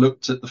 they've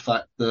looked at the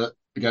fact that,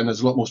 again,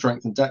 there's a lot more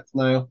strength and depth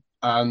now.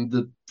 And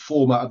the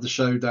format of the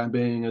showdown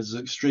being as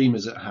extreme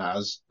as it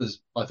has,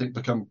 I think,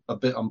 become a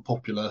bit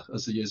unpopular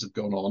as the years have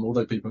gone on,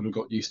 although people have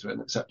got used to it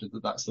and accepted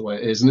that that's the way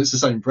it is. And it's the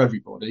same for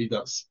everybody.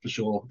 That's for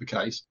sure the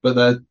case. But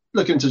they're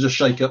looking to just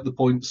shake up the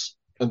points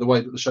and the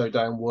way that the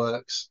showdown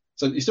works,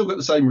 So you still got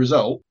the same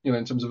result,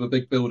 in terms of a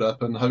big build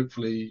up and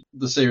hopefully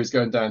the series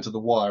going down to the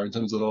wire in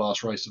terms of the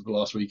last race of the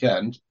last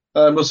weekend.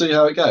 We'll see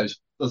how it goes.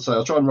 Let's say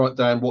I'll try and write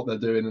down what they're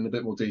doing in a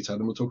bit more detail,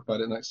 and we'll talk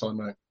about it next time,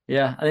 mate.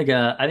 Yeah,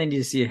 I need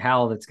to see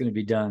how that's going to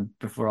be done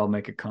before I'll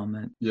make a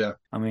comment. Yeah.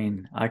 I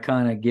mean, I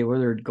kind of get where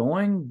they're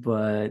going,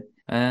 but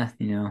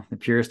the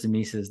purist in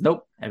me says,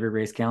 nope, every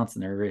race counts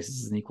and every race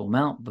is an equal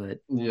amount. But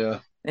yeah,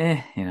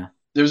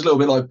 It was a little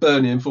bit like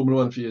Bernie in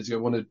Formula One a few years ago,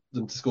 wanted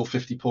them to score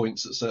 50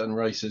 points at certain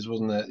races,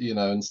 wasn't it?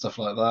 And stuff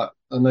like that.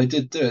 And they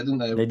did do it, didn't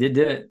they? They did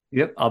do it.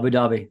 Yep, Abu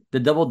Dhabi, the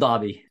double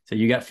Dhabi. So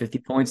you got 50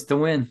 points to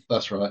win.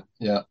 That's right.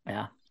 Yeah.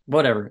 Yeah.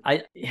 Whatever.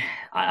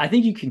 I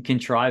think you can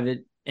contrive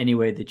it any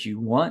way that you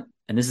want.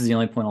 And this is the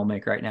only point I'll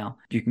make right now.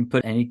 You can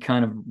put any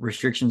kind of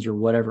restrictions or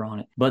whatever on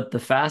it. But the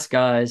fast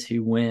guys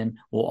who win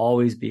will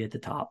always be at the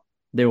top.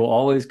 They will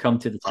always come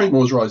to the top. Cream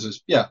always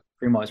rises. Yeah.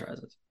 Cream always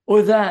rises.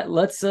 With that,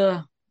 let's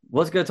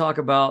go talk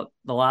about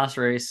the last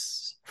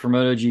race for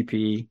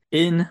MotoGP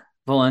in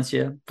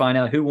Valencia, find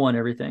out who won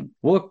everything.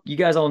 Well, you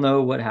guys all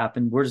know what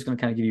happened. We're just going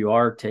to kind of give you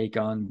our take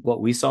on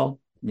what we saw,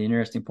 the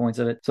interesting points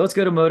of it. So let's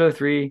go to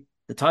Moto3.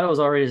 The title was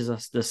already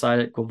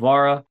decided.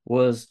 Guevara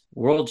was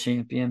world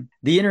champion.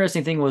 The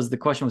interesting thing was the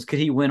question was, could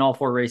he win all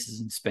 4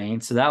 races in Spain?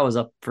 So that was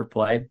up for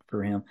play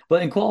for him.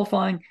 But in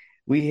qualifying,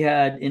 we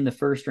had in the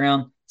first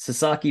round,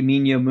 Sasaki,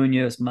 Mino,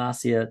 Munoz,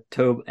 Masia,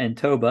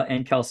 Toba,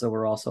 and Kelso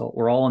were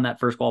all in that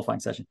first qualifying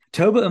session.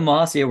 Toba and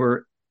Masia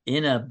were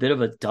in a bit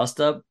of a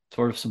dust-up.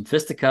 Sort of some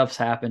fisticuffs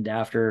happened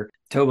after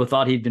Toba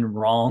thought he'd been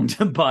wronged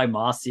by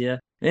Masia.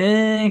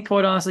 And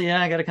quite honestly,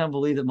 I got to kind of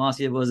believe that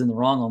Masia was in the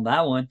wrong on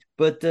that one.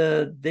 But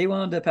they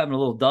wound up having a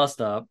little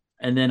dust-up.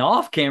 And then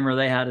off camera,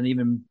 they had an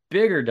even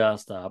bigger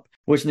dust-up,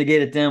 which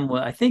negated them.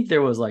 I think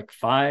there was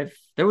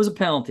there was a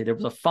penalty. There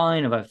was a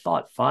fine of, I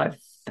thought,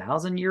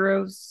 5,000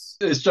 euros.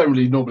 It's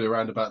generally normally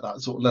around about that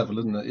sort of level,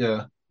 isn't it?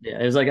 Yeah. Yeah,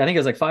 I think it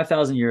was like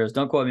 5,000 euros.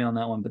 Don't quote me on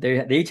that one, but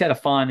they each had a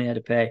fine they had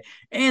to pay,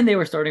 and they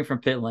were starting from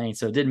pit lane,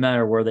 so it didn't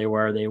matter where they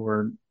were. They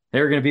were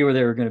going to be where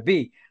they were going to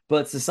be.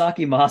 But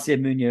Sasaki, Masia,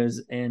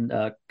 Munoz, and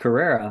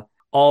Carrera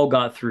all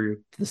got through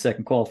to the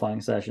second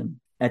qualifying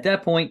session. At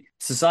that point,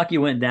 Sasaki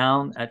went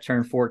down at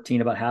turn 14,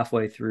 about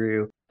halfway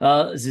through.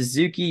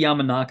 Suzuki,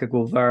 Yamanaka,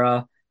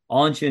 Guevara,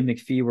 Anshu and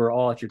McPhee were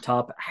all at your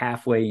top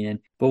halfway in.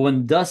 But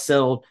when dust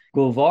settled,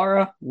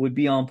 Guevara would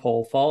be on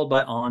pole, followed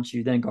by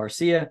Anshu, then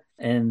Garcia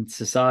and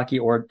Sasaki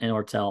and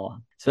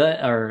Ortella.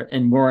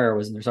 And Moreira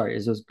was in there. Sorry,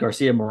 it was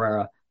Garcia,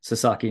 Moreira,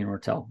 Sasaki, and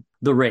Ortella.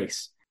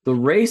 The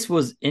race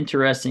was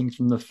interesting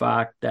from the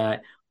fact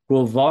that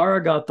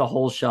Guevara got the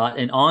whole shot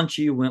and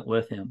Anshu went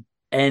with him.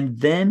 And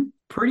then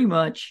pretty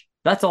much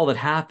that's all that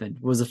happened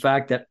was the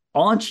fact that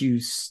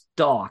Anshu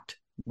stalked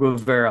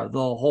Guevara the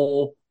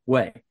whole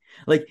way.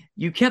 Like,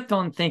 you kept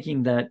on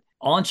thinking that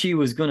Anshu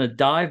was going to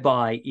dive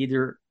by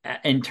either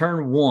in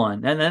turn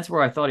 1, and that's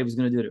where I thought he was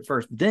going to do it at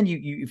first. But then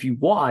if you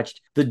watched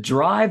the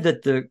drive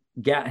that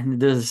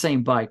there's the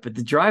same bike, but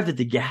the drive that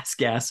the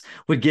gas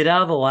would get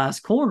out of the last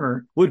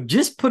corner would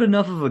just put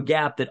enough of a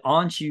gap that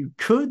Anshu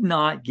could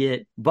not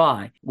get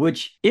by,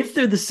 which if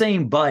they're the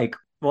same bike,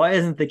 why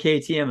isn't the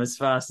KTM as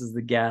fast as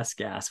the gas?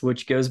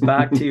 Which goes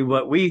back to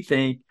what we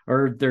think,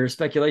 or their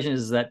speculation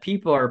is that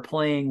people are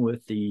playing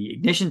with the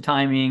ignition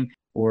timing,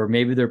 or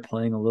maybe they're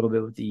playing a little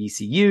bit with the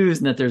ECUs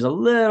and that there's a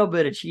little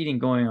bit of cheating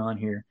going on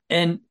here.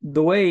 And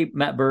the way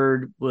Matt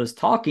Bird was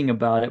talking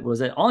about it was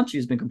that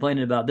Anshu's been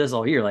complaining about this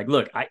all year. Like,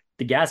 look,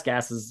 the gas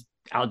has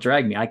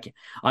outdragged me.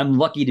 I'm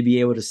lucky to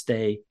be able to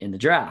stay in the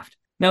draft.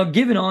 Now,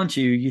 given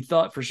Anshu, you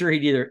thought for sure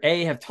he'd either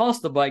A, have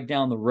tossed the bike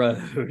down the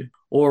road,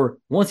 or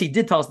once he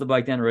did toss the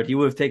bike down the road, he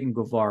would have taken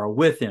Guevara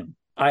with him.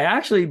 I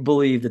actually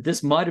believe that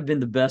this might have been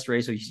the best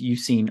race you've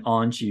seen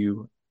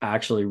Anshu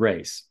actually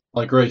race.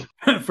 I agree.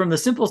 From the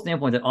simple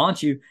standpoint that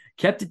Anshu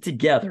kept it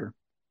together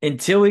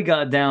until he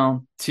got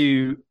down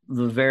to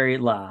the very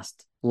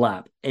last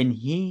lap. And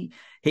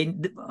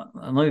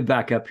let me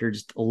back up here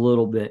just a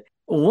little bit.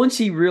 Once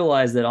he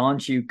realized that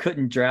Anshu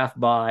couldn't draft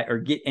by or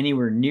get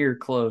anywhere near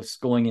close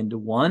going into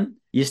 1,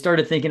 you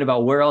started thinking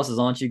about where else is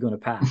Anshu going to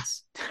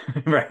pass.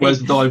 Right?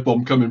 Where's the dive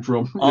bomb coming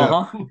from?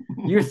 Uh-huh.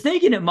 You're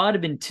thinking it might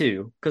have been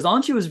 2 because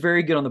Anshu was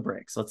very good on the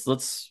brakes.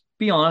 Let's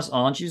be honest.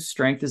 Anshu's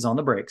strength is on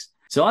the brakes.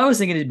 So I was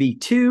thinking it'd be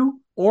 2,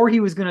 or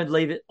he was going to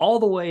leave it all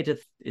the way to,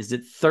 is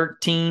it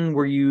 13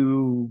 where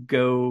you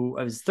go?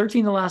 Was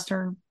 13 the last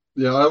turn?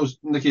 Yeah, I was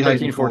Nicky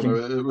Hayden. 14.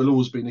 It will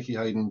always be Nicky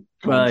Hayden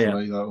coming for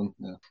me, that one.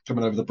 Yeah,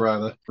 coming over the brow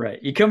there. Right.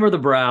 You come over the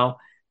brow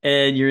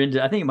and you're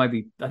into, I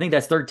think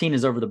that's 13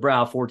 is over the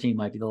brow. 14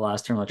 might be the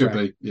last turn on the track.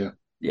 Could be, yeah.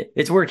 Yeah,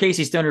 it's where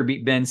Casey Stoner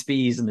beat Ben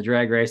Spies in the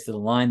drag race to the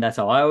line. That's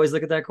how I always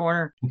look at that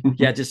corner.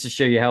 Yeah, just to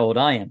show you how old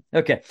I am.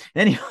 Okay.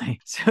 Anyway,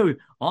 so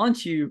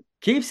Anshu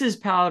keeps his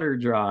powder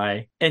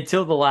dry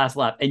until the last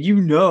lap, and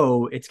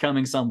it's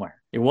coming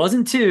somewhere. It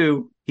wasn't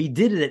 2. He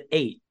did it at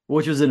 8,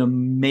 which was an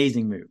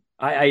amazing move.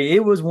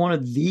 It was one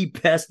of the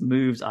best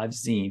moves I've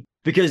seen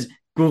because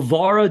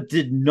Guevara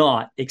did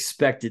not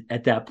expect it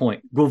at that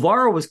point.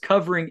 Guevara was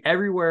covering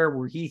everywhere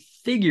where he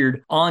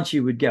figured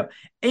Anshu would go.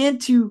 And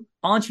to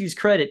Anshu's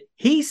credit,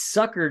 he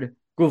suckered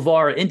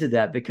Guevara into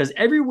that, because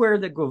everywhere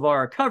that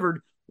Guevara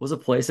covered was a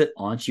place that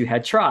Anshu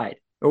had tried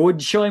or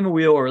would show him a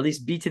wheel, or at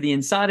least be to the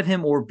inside of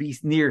him or be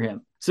near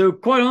him. So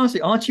quite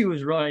honestly, Anshu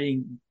was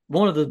riding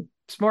one of the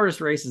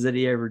smartest races that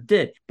he ever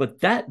did.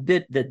 But that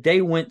bit that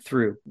they went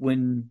through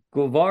when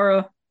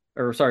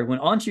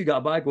Anshu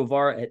got by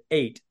Guevara at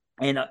 8,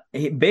 and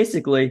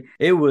basically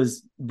it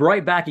was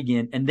right back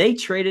again, and they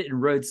traded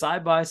and rode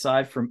side by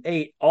side from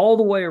 8 all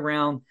the way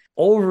around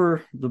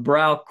over the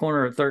brow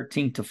corner at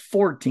 13 to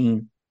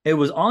 14. It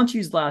was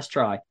Anshu's last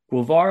try.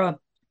 Guevara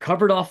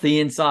covered off the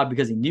inside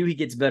because he knew he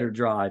gets better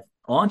drive.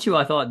 Anshu,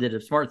 I thought, did a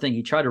smart thing.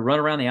 He tried to run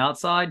around the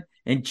outside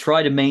and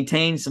try to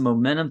maintain some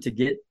momentum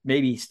to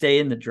maybe stay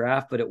in the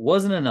draft, but it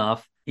wasn't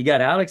enough. He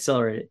got out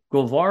accelerated.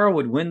 Guevara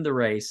would win the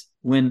race,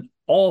 win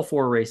all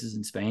 4 races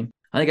in Spain.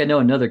 I think I know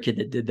another kid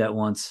that did that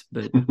once,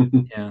 but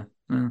yeah.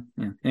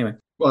 Anyway.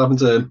 What happened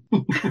to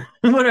him?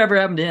 Whatever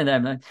happened to him? I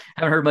haven't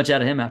heard much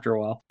out of him after a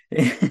while.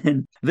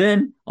 And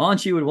then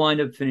Anshu would wind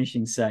up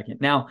finishing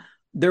second. Now,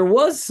 there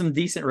was some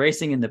decent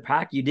racing in the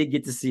pack. You did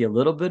get to see a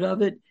little bit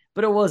of it,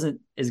 but it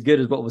wasn't as good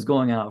as what was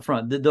going on out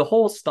front. The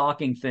whole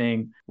stalking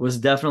thing was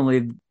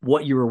definitely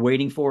what you were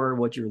waiting for,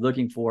 what you were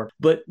looking for.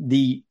 But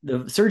the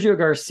Sergio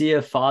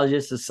Garcia,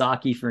 Foggia,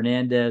 Sasaki,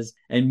 Fernandez,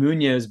 and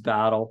Munoz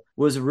battle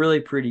was really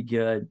pretty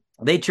good.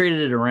 They traded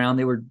it around.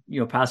 They were,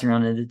 passing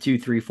around into 2,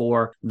 3,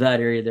 4,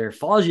 that area there.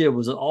 Foggia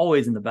was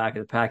always in the back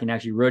of the pack and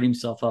actually rode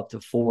himself up to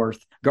 4th.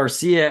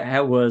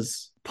 Garcia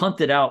was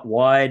punted out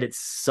wide at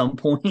some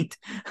point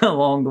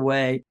along the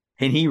way,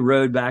 and he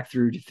rode back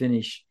through to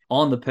finish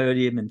on the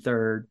podium in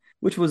 3rd,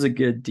 which was a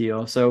good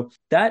deal. So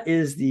there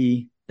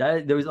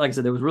was, like I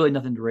said, there was really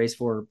nothing to race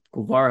for.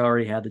 Guevara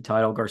already had the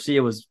title.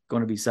 Garcia was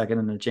going to be second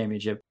in the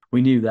championship.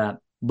 We knew that.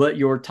 But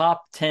your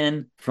top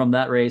 10 from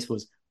that race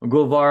was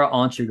Guevara,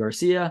 Anshu,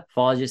 Garcia,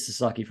 Foggia,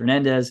 Sasaki,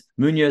 Fernandez,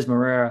 Munoz,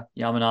 Moreira,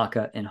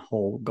 Yamanaka, and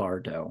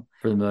Holgado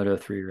for the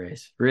Moto3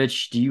 race.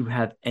 Rich, do you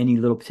have any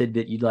little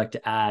tidbit you'd like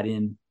to add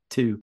in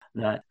to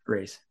that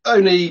race?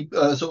 Only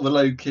sort of a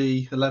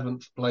low-key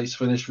 11th place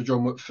finish for John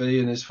McPhee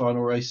in his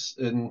final race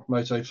in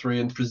Moto3,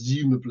 and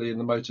presumably in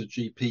the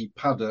MotoGP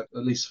paddock,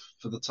 at least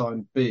for the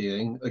time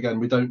being. Again,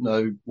 we don't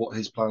know what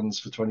his plans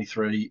for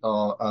 23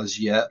 are as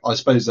yet. I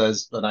suppose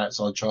there's an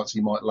outside chance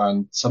he might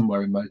land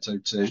somewhere in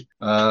Moto2,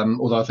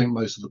 although I think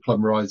most of the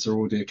plum rides are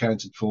already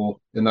accounted for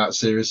in that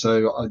series.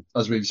 So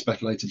as we've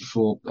speculated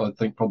before, I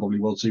think probably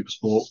World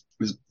Supersport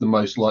is the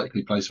most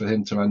likely place for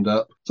him to end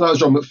up. So that was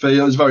John McPhee.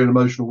 It was a very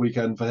emotional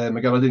weekend for him.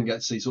 Again, I didn't get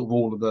to see sort of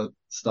all of the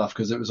stuff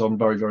because it was on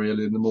very, very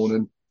early in the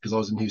morning because I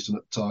was in Houston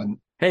at the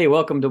time. Hey,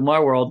 welcome to my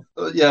world.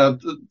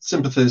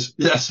 Sympathies.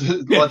 Yes,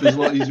 life is a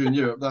lot easier in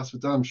Europe, that's for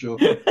damn sure.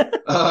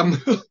 I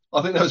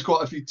think there was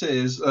quite a few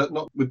tears,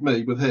 not with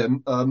me, with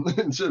him,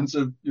 in terms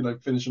of,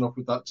 finishing off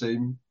with that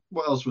team.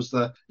 What else was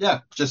there?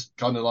 Yeah, just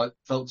kind of like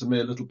felt to me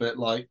a little bit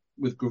like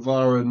with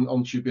Guevara and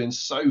Anshu being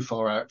so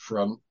far out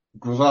front.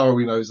 Guevara,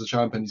 we know, is the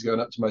champion. He's going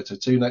up to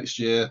Moto2 next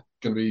year.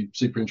 Going to be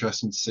super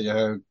interesting to see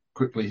how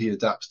quickly he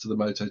adapts to the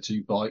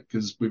Moto2 bike,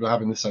 because we were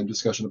having the same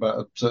discussion about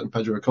a certain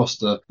Pedro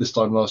Acosta this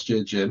time last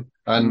year, Jim.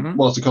 And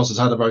whilst Acosta's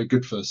had a very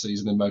good first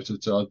season in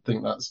Moto2, I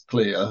think that's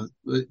clear.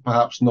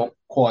 Perhaps not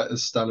quite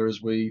as stellar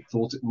as we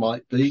thought it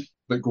might be.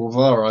 But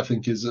Guevara, I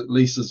think, is at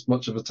least as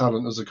much of a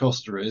talent as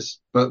Acosta is.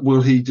 But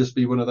will he just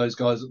be one of those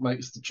guys that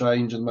makes the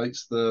change and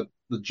makes the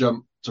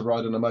jump to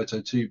ride on a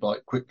Moto2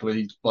 bike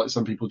quickly? Like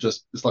some people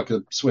just, it's like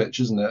a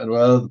switch, isn't it? And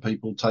where other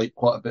people take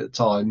quite a bit of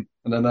time.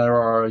 And then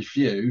there are a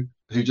few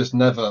who just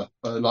never,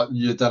 like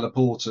your Della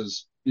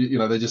Porters,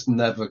 they just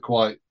never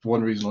quite, for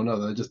one reason or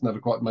another, they just never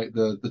quite make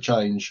the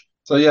change.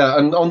 So yeah,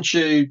 and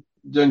Anshu,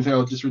 the only thing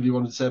I just really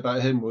wanted to say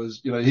about him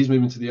was, he's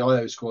moving to the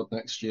IO squad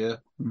next year.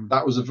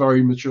 That was a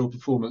very mature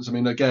performance. I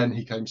mean, again,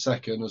 he came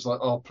second. I was like,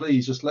 oh,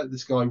 please just let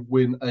this guy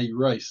win a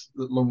race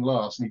at long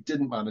last. And he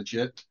didn't manage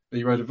it. But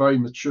he rode a very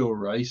mature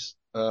race.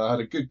 Had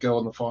a good go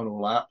on the final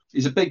lap.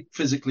 He's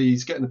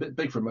he's getting a bit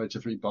big for a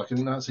Moto3 bike. I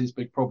think that's his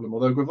big problem.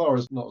 Although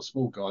Guevara's not a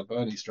small guy by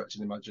any stretch of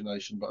the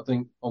imagination, but I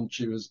think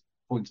Anshu has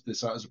pointed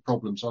this out as a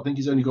problem. So I think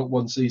he's only got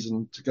one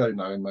season to go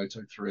now in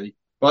Moto3.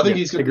 But I think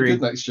he's going to be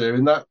good next year.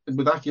 In that,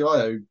 with Aki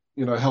Ayo,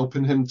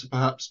 helping him to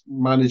perhaps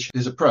manage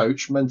his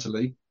approach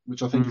mentally,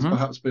 which I think has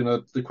perhaps been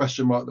the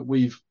question mark that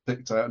we've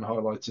picked out and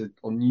highlighted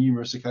on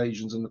numerous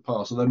occasions in the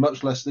past, although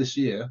much less this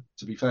year,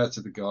 to be fair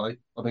to the guy.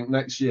 I think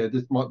next year,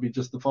 this might be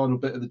just the final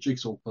bit of the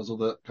jigsaw puzzle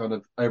that kind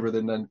of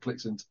everything then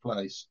clicks into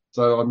place.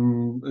 So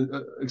I'm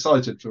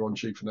excited for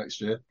Anshu for next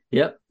year.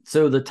 Yep.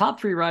 So the top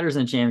 3 riders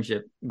in the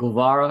championship,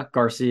 Guevara,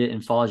 Garcia,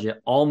 and Foggia,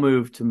 all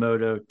moved to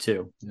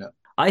Moto2. Yeah.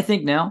 I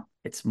think now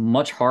it's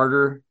much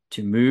harder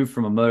to move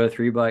from a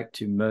Moto3 bike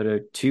to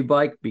Moto2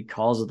 bike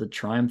because of the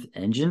Triumph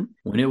engine.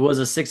 When it was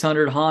a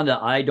 600 Honda,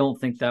 I don't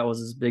think that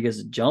was as big as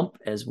a jump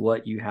as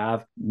what you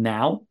have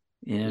now.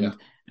 And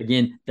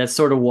again, that's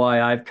sort of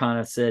why I've kind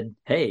of said,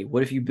 hey,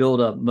 what if you build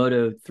a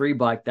Moto3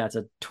 bike that's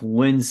a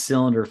twin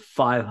cylinder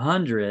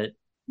 500,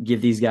 give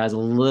these guys a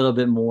little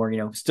bit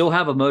more, still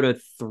have a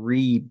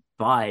Moto3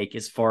 bike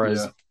as far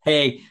as,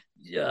 hey,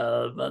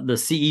 the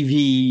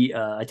CEV,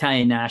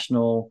 Italian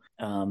National,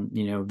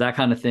 that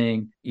kind of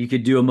thing. You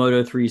could do a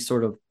Moto3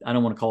 sort of, I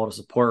don't want to call it a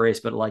support race,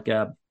 but like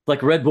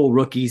Red Bull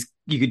rookies,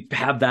 you could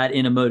have that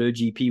in a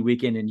MotoGP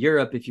weekend in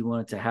Europe. If you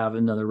wanted to have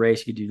another race,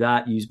 you could do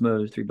that, use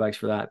Moto3 bikes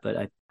for that. But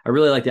I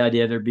really like the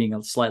idea of there being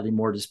a slightly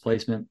more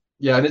displacement.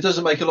 Yeah, and it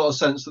doesn't make a lot of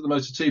sense that the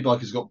Moto2 bike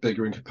has got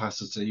bigger in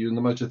capacity and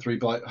the Moto3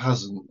 bike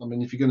hasn't. I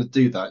mean, if you're going to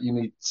do that, you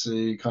need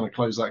to kind of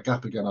close that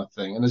gap again, I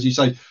think. And as you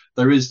say,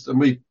 there is, and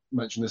we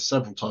mentioned this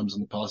several times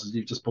in the past, as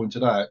you've just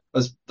pointed out,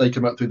 as they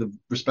come up through the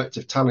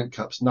respective talent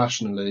cups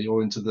nationally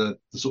or into the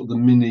sort of the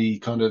mini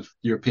kind of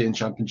European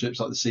championships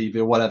like the CV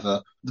or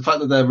whatever, the fact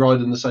that they're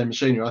riding the same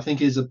machinery, I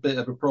think is a bit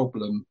of a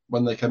problem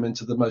when they come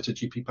into the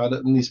MotoGP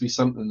paddock. There needs to be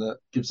something that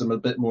gives them a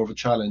bit more of a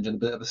challenge and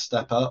a bit of a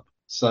step up.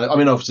 So, I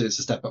mean, obviously, it's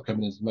a step up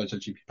coming into the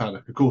MotoGP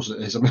paddock. Of course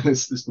it is. I mean,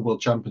 it's the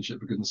World Championship,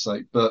 for goodness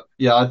sake. But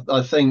yeah,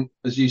 I think,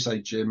 as you say,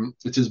 Jim,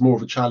 it is more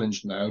of a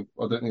challenge now.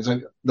 I don't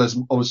think there's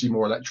obviously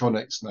more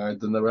electronics now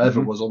than there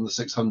ever was on the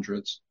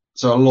 600s.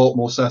 So a lot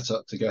more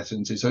setup to get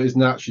into. So it's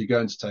naturally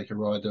going to take a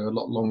rider a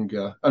lot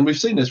longer. And we've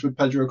seen this with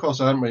Pedro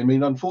Acosta, haven't we? I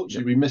mean,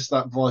 unfortunately, we missed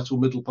that vital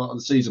middle part of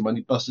the season when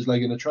he busted his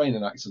leg in a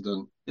training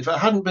accident. If it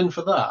hadn't been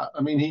for that, I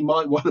mean, he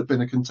might well have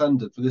been a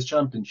contender for this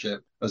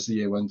championship as the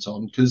year went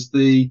on, because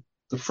the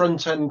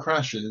front end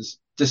crashes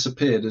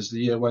disappeared as the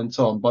year went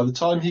on. By the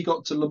time he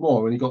got to Le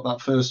Mans, when he got that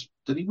first,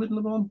 did he win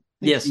Le Mans?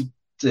 Yes, he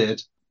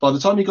did. By the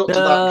time he got to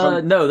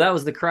that, no, that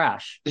was the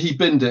crash. He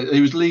binned it. He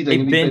was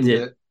leading and he binned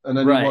it, and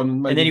then he won.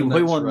 And then he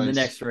won the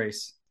next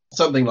race.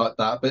 Something like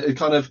that. But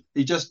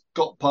he just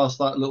got past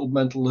that little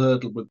mental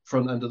hurdle with the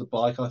front end of the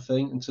bike, I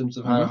think, in terms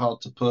of how hard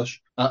to push,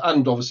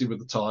 and obviously with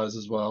the tyres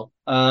as well.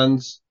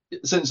 And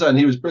since then,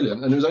 he was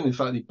brilliant. And it was only the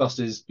fact that he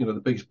busted his, the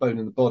biggest bone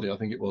in the body, I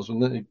think it was,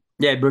 wasn't it?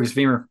 Yeah, broke his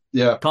femur.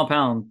 Yeah.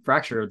 Compound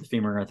fracture of the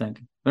femur, I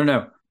think.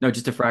 No,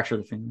 just a fracture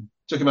of the femur.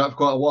 Took him out for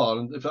quite a while.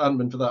 And if it hadn't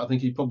been for that, I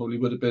think he probably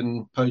would have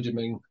been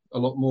podiuming a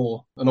lot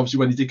more. And obviously,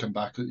 when he did come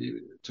back,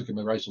 it took him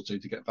a race or two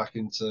to get back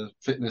into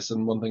fitness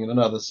and one thing and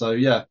another. So,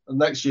 yeah, and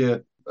next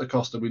year,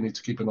 Acosta, we need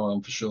to keep an eye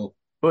on for sure.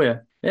 Oh, yeah.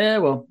 Yeah,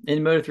 well, in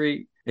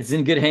Moto3, it's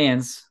in good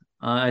hands.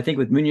 I think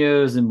with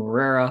Munoz and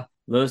Morera,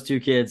 those two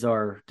kids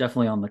are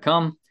definitely on the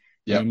come.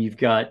 Yep. And you've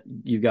got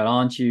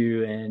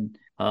Anchu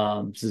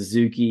and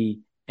Suzuki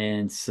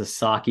and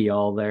Sasaki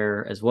all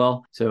there as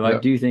well. So yep. I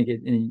do think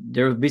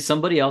there will be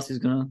somebody else who's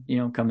going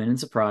to, come in and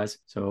surprise.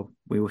 So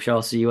we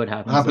shall see what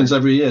happens. It happens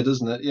every year,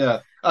 doesn't it? Yeah.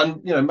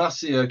 And,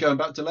 Massia going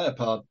back to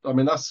Leopard, I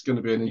mean, that's going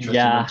to be an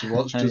interesting one to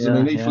watch because,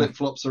 he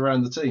flip-flops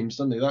around the teams,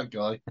 doesn't he, that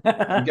guy?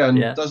 Again,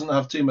 doesn't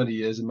have too many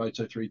years in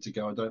Moto3 to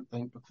go, I don't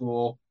think,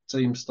 before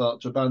teams start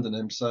to abandon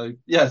him. So,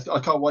 yeah, I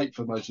can't wait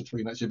for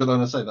Moto3 next year, but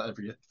then I say that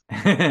every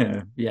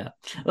year. Yeah.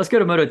 Let's go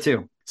to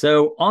Moto2.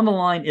 So on the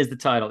line is the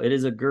title. It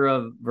is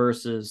Agura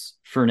versus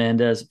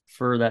Fernandez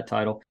for that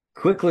title.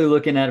 Quickly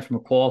looking at it from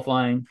a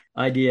qualifying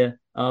idea,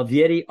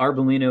 Vietti,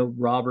 Arbolino,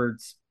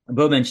 Roberts,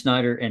 Bowman,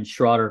 Schneider, and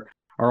Schroeder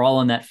are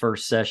all in that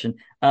first session.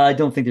 I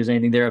don't think there's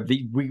anything there.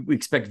 We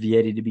expect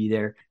Vietti to be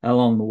there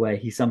along the way.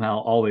 He somehow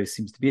always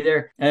seems to be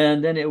there.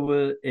 And then it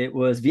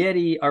was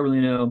Vietti,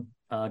 Arbolino,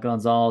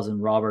 Gonzalez,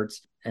 and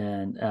Roberts.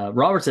 And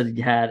Roberts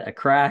had a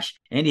crash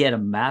and he had a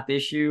map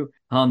issue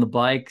on the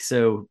bike.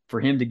 So for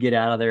him to get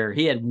out of there,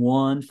 he had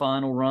one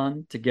final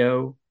run to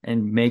go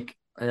and make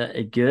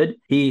it good.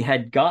 He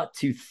had got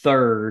to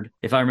third,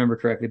 if I remember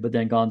correctly, but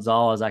then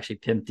Gonzalez actually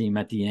pimped him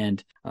at the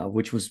end,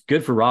 which was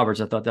good for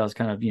Roberts. I thought that was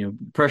kind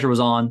of, pressure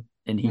was on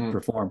and he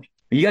performed.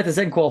 You got the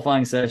second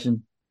qualifying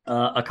session.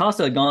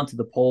 Acosta had gone to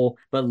the pole,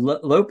 but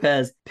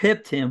Lopez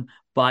pipped him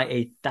by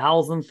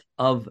 1,000th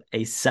of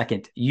a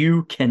second.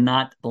 You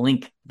cannot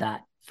blink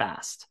that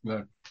fast,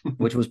 no.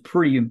 Which was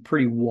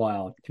pretty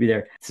wild to be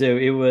there. So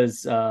it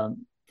was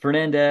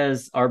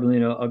Fernandez,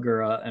 Arbolino,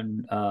 Agura,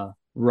 and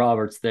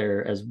Roberts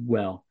there as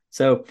well.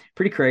 So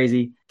pretty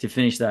crazy to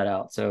finish that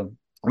out. So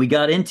we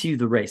got into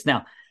the race.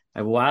 Now,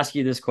 I will ask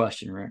you this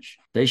question, Rich.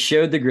 They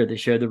showed the grid. They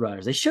showed the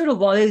riders. They showed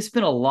they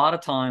spent a lot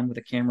of time with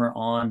the camera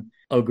on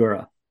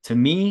Agura. To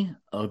me,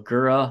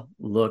 Agura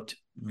looked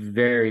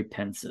very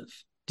pensive.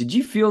 Did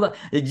you feel that?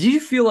 Did you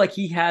feel like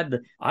he had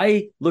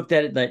I looked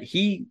at it that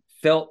he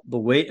felt the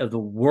weight of the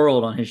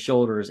world on his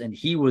shoulders and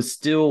he was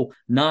still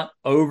not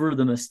over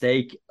the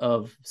mistake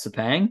of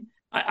Sepang?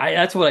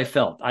 That's what I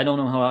felt. I don't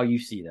know how you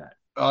see that.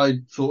 I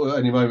thought at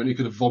any moment he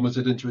could have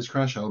vomited into his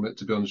crash helmet,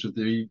 to be honest with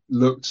you. He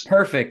looked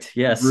perfect.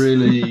 Yes.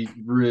 Really,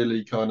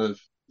 really kind of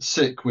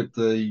sick with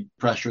the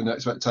pressure and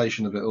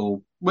expectation of it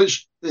all,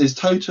 which is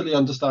totally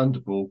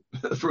understandable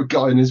for a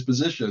guy in his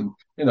position,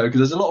 because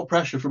there's a lot of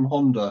pressure from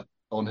Honda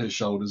on his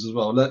shoulders as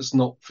well. Let's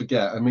not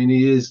forget. I mean,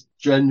 he is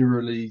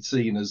generally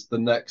seen as the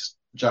next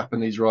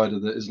Japanese rider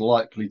that is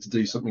likely to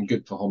do something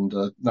good for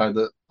Honda. Now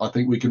that I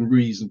think we can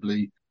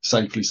reasonably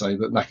safely say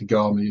that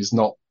Nakagami is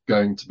not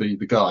going to be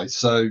the guy.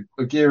 So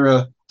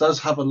Agura does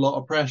have a lot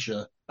of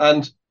pressure.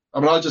 And I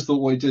mean, I just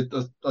thought what he did,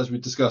 as we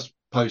discussed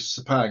post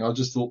Sepang, I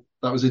just thought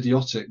that was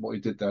idiotic what he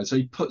did there. So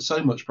he put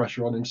so much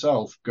pressure on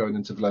himself going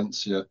into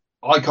Valencia.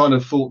 I kind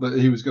of thought that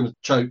he was going to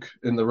choke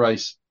in the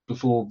race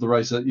before the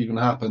race even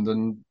happened.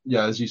 And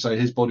yeah, as you say,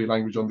 his body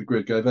language on the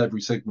grid gave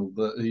every signal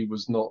that he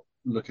was not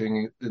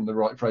looking in the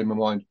right frame of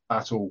mind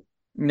at all.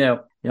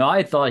 No,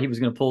 I thought he was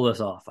going to pull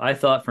this off. I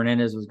thought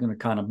Fernandez was going to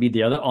kind of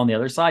be on the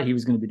other side. He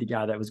was going to be the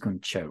guy that was going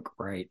to choke,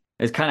 right?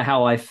 It's kind of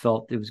how I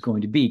felt it was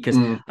going to be, because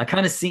I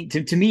kind of see,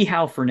 to me,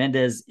 how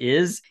Fernandez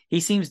is. He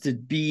seems to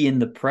be in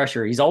the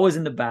pressure. He's always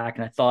in the back,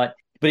 and I thought,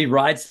 but he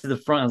rides to the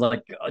front. I was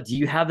like, do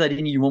you have that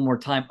in you one more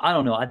time? I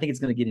don't know. I think it's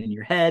going to get in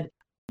your head.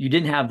 You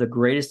didn't have the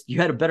greatest. You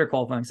had a better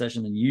qualifying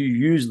session than you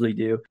usually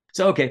do.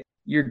 So, okay,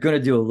 you're going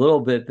to do a little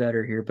bit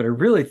better here. But I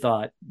really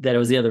thought that it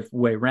was the other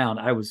way around.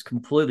 I was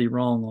completely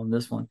wrong on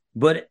this one.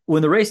 But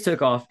when the race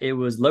took off, it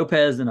was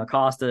Lopez and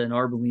Acosta and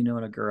Arbolino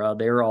and Aguirre.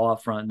 They were all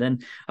out front. Then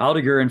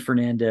Aldeguer and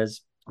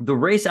Fernandez. The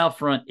race out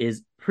front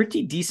is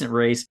pretty decent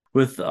race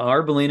with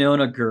Arbolino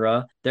and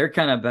Aguirre. They're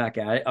kind of back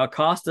at it.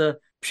 Acosta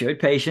showed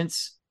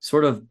patience,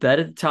 sort of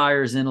bedded the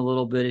tires in a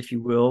little bit, if you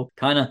will,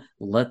 kind of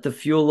let the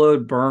fuel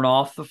load burn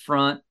off the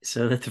front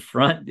so that the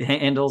front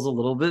handles a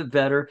little bit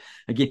better.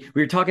 Again,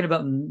 we were talking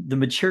about the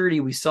maturity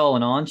we saw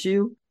in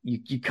Anju.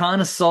 You kind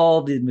of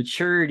saw the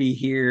maturity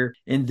here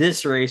in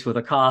this race with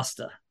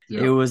Acosta.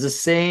 Yeah. It was the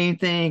same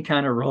thing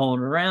kind of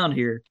rolling around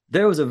here.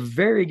 There was a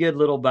very good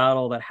little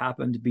battle that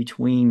happened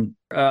between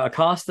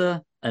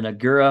Acosta and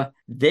Aguirre.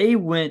 They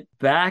went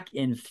back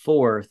and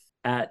forth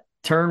at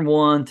turn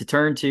 1 to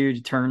turn 2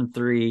 to turn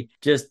 3,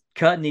 just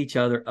cutting each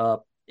other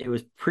up. It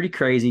was pretty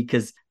crazy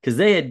because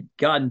they had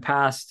gotten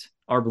past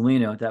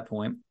Arbolino at that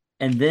point.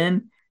 And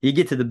then you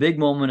get to the big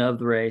moment of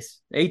the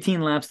race,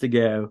 18 laps to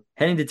go,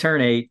 heading to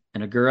turn 8,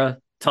 and Aguirre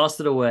tossed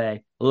it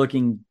away,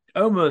 looking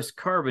almost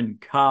carbon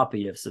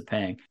copy of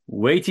Sepang.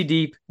 Way too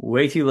deep,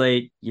 way too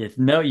late. You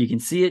can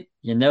see it.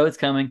 You know it's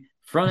coming.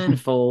 Front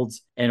end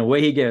folds, and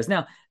away he goes.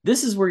 Now,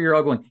 this is where you're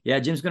all going, yeah,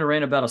 Jim's going to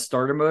rant about a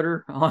starter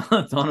motor on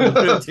a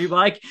Moto2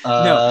 bike.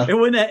 No, it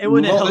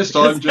wouldn't not this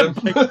time, Jim.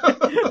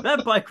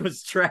 That bike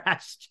was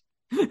trashed.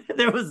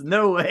 There was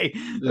no way.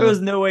 There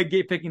was no way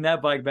picking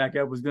that bike back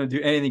up was going to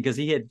do anything, because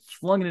he had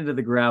flung it into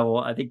the gravel.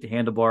 I think the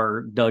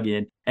handlebar dug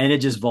in, and it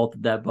just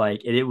vaulted that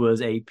bike. And it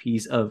was a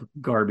piece of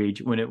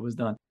garbage when it was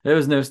done. There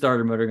was no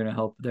starter motor going to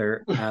help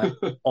there at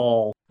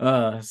all.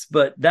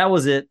 But that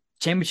was it.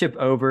 Championship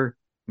over.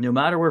 No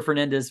matter where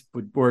Fernandez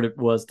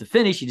was to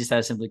finish, he just had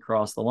to simply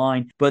cross the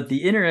line. But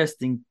the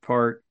interesting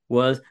part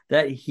was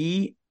that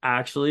he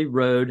actually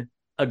rode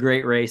a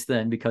great race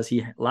then, because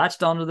he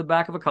latched onto the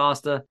back of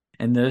Acosta,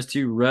 and those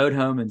two rode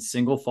home in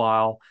single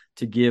file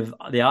to give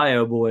the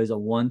IO boys a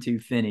 1-2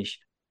 finish.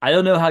 I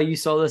don't know how you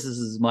saw this. This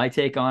is my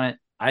take on it.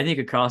 I think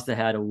Acosta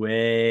had a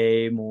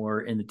way more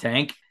in the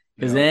tank,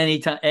 because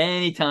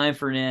anytime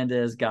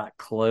Fernandez got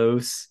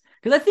close,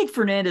 because I think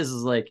Fernandez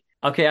is like,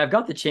 okay, I've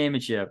got the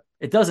championship.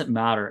 It doesn't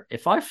matter.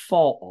 If I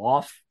fall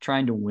off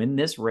trying to win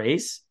this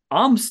race,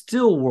 I'm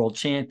still world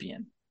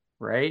champion,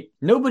 right?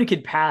 Nobody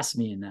could pass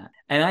me in that.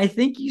 And I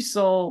think you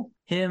saw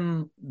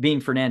him, being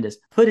Fernandez,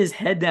 put his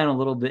head down a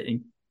little bit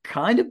and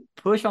kind of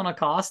push on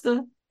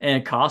Acosta,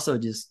 and Acosta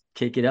just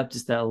kick it up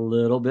just that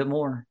little bit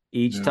more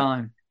each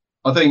time.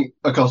 I think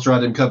Acosta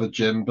had him covered,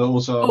 Jim, but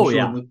also I'm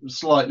sure that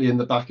slightly in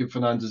the back of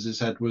Fernandez's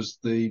head was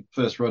the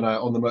first run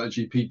out on the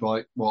MotoGP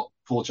bike,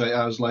 48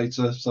 hours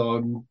later. So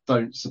I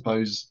don't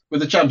suppose, with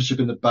the championship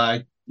in the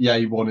bag,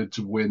 he wanted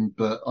to win,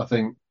 but I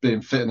think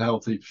being fit and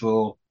healthy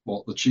for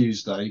the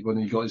Tuesday when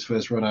he got his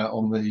first run out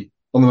on the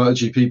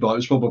MotoGP bike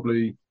was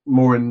probably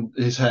more in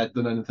his head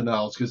than anything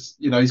else, because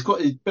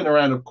he's been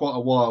around quite a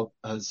while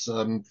as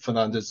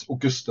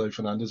Augusto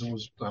Fernandez. I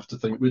always have to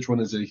think, which one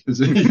is he? Is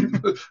he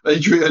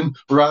Adrian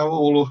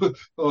Raul?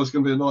 It's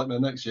going to be a nightmare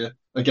next year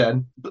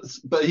again.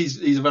 But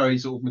he's a very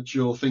sort of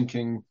mature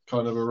thinking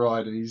kind of a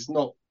rider. He's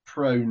not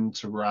prone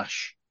to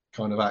rash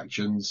kind of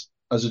actions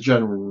as a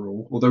general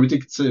rule, although we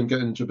did see him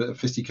getting into a bit of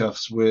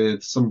fisticuffs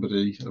with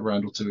somebody a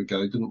round or two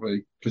ago, didn't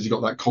we? Because he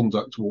got that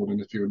conduct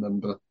warning, if you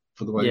remember,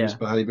 for the way he was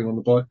behaving on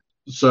the bike.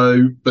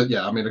 So, but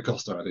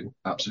Acosta had him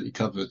absolutely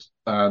covered.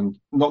 And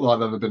not that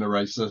I've ever been a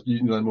racer,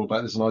 you know more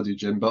about this than I do,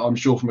 Jim, but I'm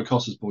sure from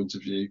Acosta's point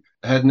of view,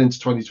 heading into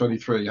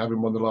 2023,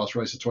 having won the last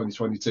race of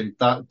 2022,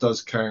 that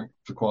does count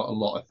for quite a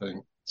lot, I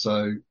think.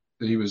 So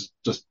he was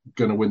just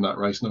going to win that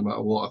race no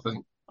matter what, I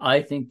think.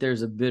 I think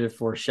there's a bit of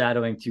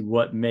foreshadowing to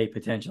what may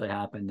potentially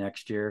happen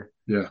next year.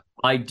 Yeah.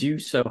 I do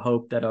so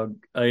hope that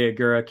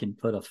Aguirre can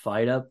put a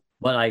fight up,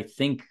 but I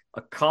think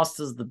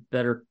Acosta's the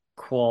better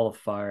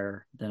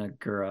qualifier than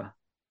Aguirre,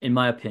 in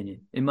my opinion.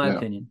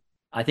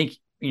 I think,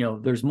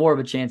 there's more of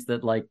a chance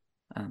that, let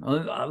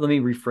me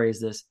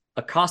rephrase this.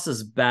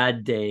 Acosta's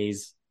bad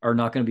days are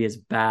not going to be as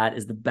bad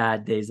as the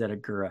bad days that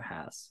Aguirre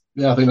has.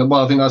 Yeah, I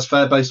think that's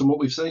fair based on what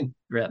we've seen.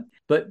 Yeah.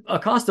 But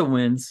Acosta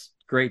wins.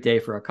 Great day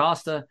for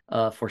Acosta,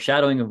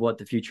 foreshadowing of what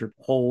the future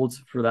holds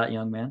for that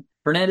young man.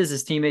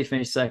 Fernandez's teammate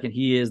finished second.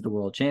 He is the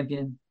world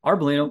champion.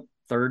 Arbolino,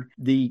 third.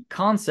 The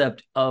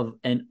concept of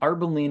an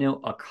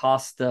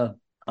Arbolino-Acosta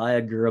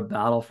Aguirre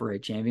battle for a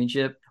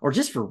championship, or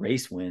just for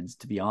race wins,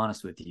 to be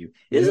honest with you,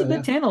 is a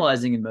bit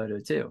tantalizing in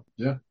Moto2.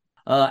 Yeah.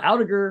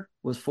 Aldiger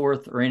was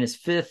fourth, Arenas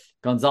fifth,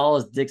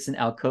 Gonzalez, Dixon,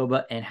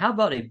 Alcoba, and how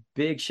about a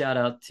big shout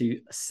out to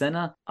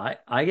Senna?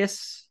 I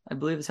guess I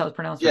believe is how it's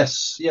pronounced. Right?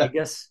 Yes, yeah. I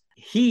guess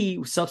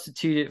he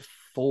substituted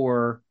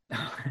for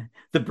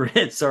the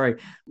Brit. Sorry,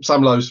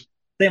 Sam Lowes.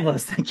 Sam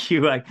Lowe's. Thank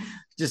you. I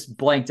just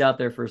blanked out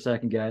there for a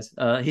second, guys.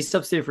 He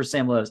substituted for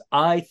Sam Lowe's.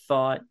 I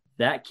thought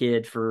that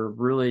kid for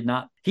really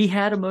not. He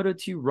had a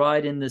Moto2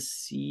 ride in the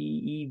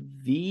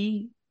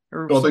CEV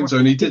or I think somewhere. so.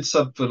 And he did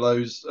sub for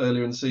Lowe's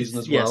earlier in the season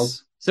as well.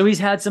 Yes. So he's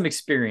had some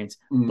experience,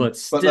 but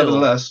still,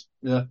 nevertheless,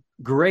 yeah,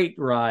 great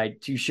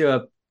ride to show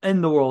up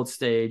in the world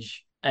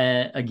stage.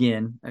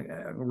 Again,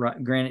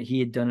 granted, he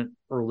had done it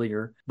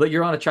earlier, but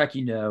you're on a track,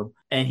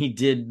 and he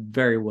did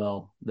very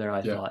well there,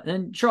 I thought.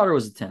 And Trotter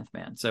was the 10th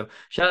man. So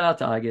shout out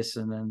to Igus.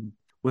 And then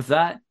with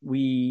that,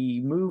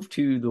 we move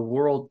to the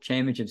World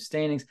Championship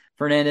standings.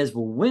 Fernandez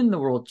will win the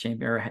World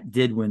Championship, or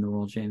did win the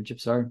World Championship,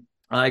 sorry.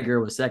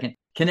 Iger was second.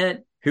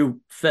 Canet,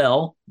 who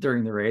fell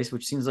during the race,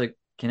 which seems like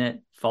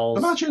Canet falls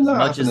Imagine that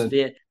much as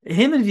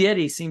him and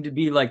Vietti seem to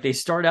be like they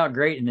start out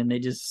great and then they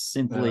just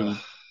simply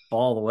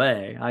fall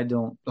away. I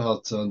don't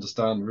hard to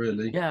understand,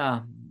 really. Yeah,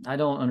 I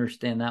don't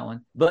understand that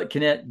one. But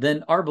Canet,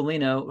 then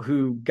Arbolino,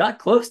 who got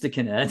close to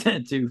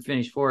Canet to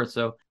finish fourth.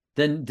 So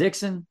then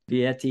Dixon,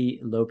 Vietti,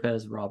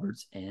 Lopez,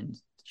 Roberts, and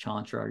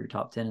Chantra are your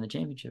top 10 in the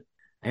championship.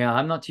 Yeah,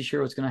 I'm not too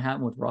sure what's going to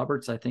happen with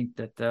Roberts. I think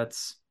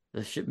that's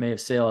the ship may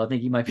have sailed. I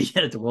think he might be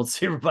headed to World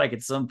Superbike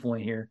at some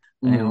point here,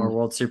 or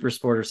World Super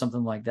Sport or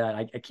something like that.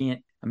 I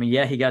can't. I mean,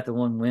 yeah, he got the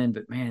one win,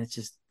 but man, it's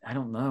just I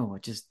don't know.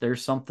 It just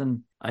there's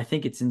something. I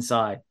think it's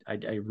inside.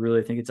 I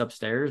really think it's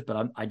upstairs,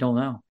 but I don't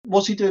know.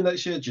 What's he doing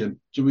next year,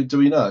 Jim? Do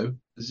we know?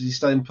 Is he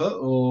staying put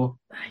or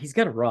he's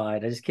got a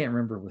ride? I just can't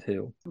remember with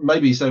who.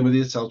 Maybe he's staying with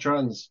the Ital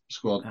Trans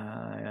squad.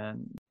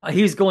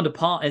 He's going to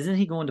Pons. Isn't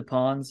he going to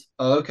Pons?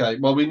 Oh, okay.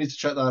 Well, we need to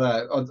check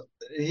that out.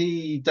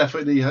 He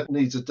definitely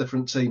needs a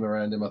different team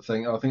around him. I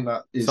think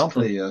that is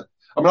clear.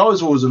 I mean, I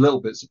was always a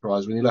little bit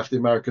surprised when he left the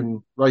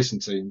American racing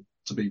team,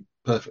 to be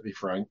perfectly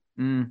frank.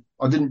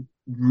 I didn't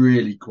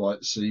really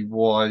quite see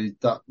why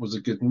that was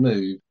a good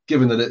move,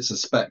 given that it's a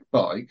spec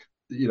bike.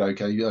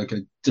 Okay,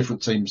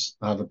 different teams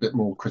have a bit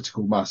more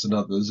critical mass than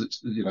others.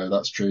 It's,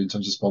 that's true in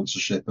terms of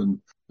sponsorship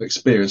and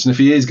experience. And if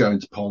he is going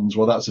to Pons,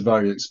 well, that's a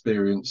very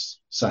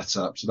experienced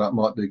setup, so that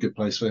might be a good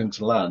place for him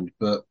to land.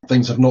 But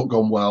things have not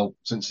gone well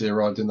since he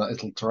arrived in that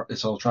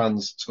Ital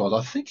Trans squad.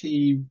 I think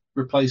he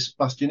replaced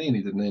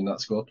Bastianini, didn't he, in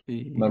that squad?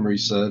 Memory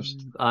serves.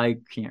 I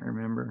can't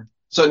remember.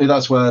 Certainly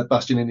that's where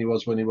Bastianini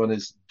was when he won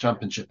his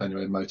championship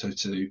anyway in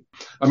Moto2.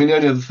 I mean, the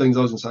only other things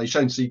I was going to say,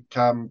 shame to see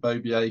Cam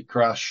Bobier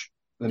crash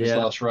in his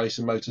last race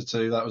in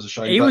Moto2. That was a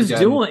shame. He was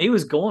going for it. He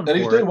was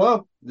doing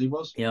well. He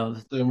was.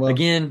 Doing well.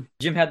 Again,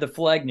 Jim had the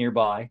flag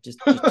nearby, just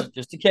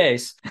in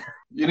case.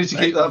 You need to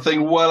keep that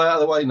thing well out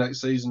of the way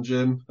next season,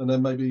 Jim, and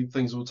then maybe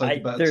things will take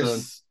a better turn.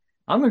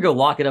 I'm going to go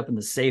lock it up in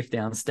the safe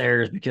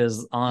downstairs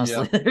because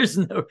honestly, there's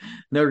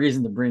no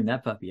reason to bring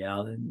that puppy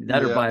out.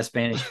 That or buy a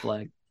Spanish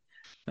flag.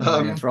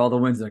 For all the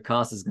wins that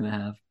Acosta's going to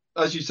have.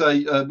 As you say,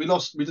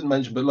 we didn't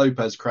mention, but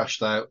Lopez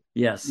crashed out.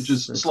 Yes. Which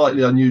is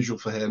slightly unusual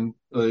for him.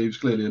 He was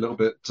clearly a little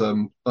bit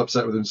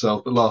upset with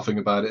himself, but laughing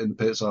about it in the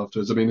pits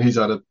afterwards. I mean, he's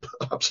had an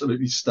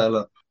absolutely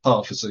stellar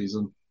half a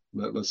season,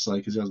 let's say,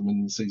 because he hasn't been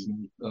in the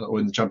season or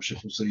in the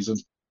championship season.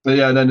 But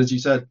yeah, and then as you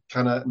said,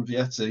 Canet and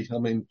Vietti, I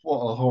mean, what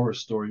a horror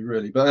story,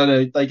 really.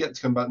 But they get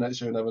to come back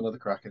next year and have another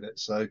crack at it.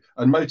 So,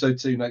 and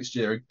Moto2 next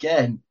year,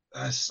 again,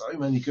 there's so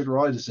many good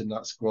riders in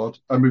that squad.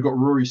 And we've got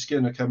Rory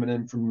Skinner coming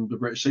in from the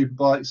British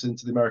Superbikes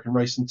into the American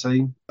racing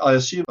team. I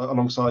assume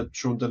alongside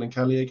Sean Dillon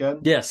Kelly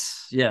again.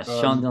 Yes.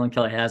 Sean Dillon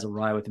Kelly has a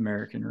ride with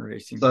American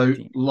racing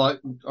team.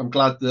 I'm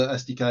glad that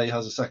SDK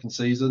has a second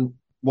season.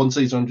 One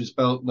season under his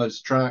belt,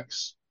 knows the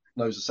tracks,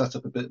 knows the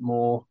setup a bit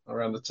more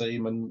around the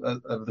team and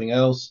everything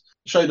else.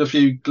 Showed a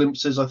few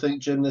glimpses, I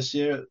think, Jim, this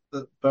year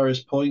at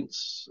various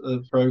points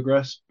of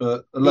progress,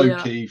 but a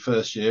low-key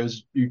first year,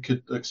 as you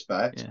could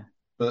expect. Yeah.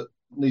 But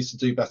needs to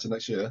do better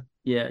next year.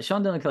 Yeah,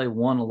 Sean Dillon Kelly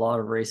won a lot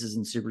of races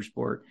in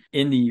Supersport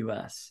in the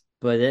U.S.,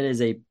 but that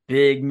is a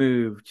big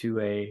move to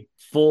a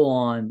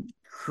full-on,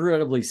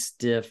 incredibly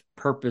stiff,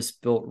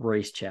 purpose-built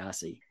race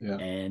chassis. Yeah.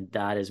 And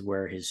that is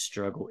where his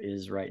struggle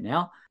is right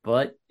now.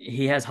 But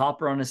he has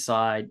Hopper on his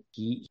side.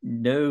 He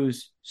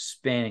knows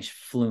Spanish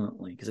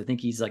fluently because I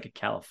think he's like a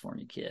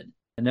California kid.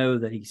 I know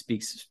that he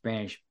speaks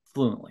Spanish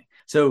fluently.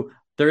 So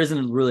there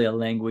isn't really a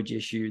language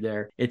issue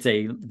there. It's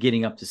a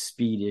getting up to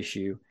speed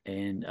issue.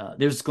 And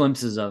there's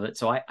glimpses of it.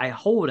 So I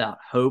hold out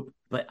hope,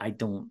 but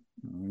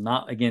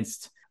not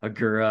against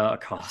Agura,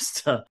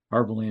 Acosta,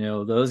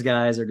 Arbolino. Those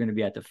guys are going to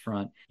be at the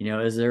front.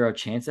 Is there a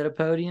chance at a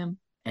podium?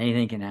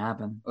 Anything can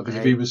happen. I think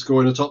if he was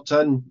scoring a top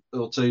 10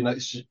 or 2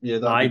 next year,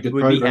 that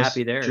would be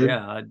happy there.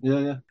 Jim.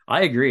 Yeah.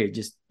 I agree.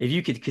 Just if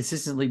you could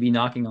consistently be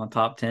knocking on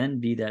top 10,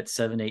 be that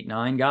 7, 8,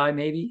 9 guy,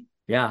 maybe.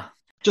 Yeah.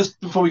 Just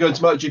before we go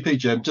into MotoGP,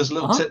 Jim, just a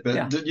little tidbit.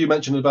 Yeah. You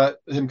mentioned about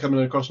him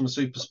coming across from a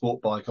super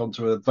sport bike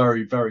onto a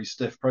very, very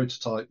stiff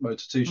prototype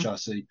Moto2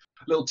 chassis.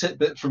 A little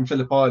tidbit from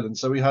Phillip Island.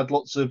 So we had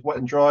lots of wet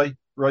and dry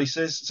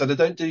races. So they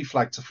don't do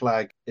flag to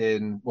flag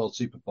in World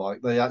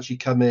Superbike. They actually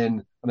come in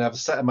and they have a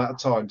set amount of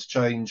time to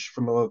change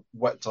from a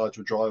wet tyre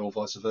to a dry or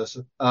vice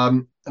versa.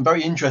 And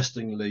very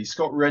interestingly,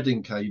 Scott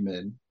Redding came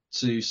in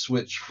to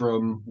switch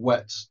from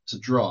wet to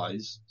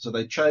dries. So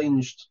they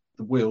changed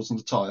the wheels and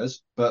the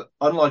tyres. But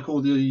unlike all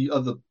the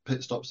other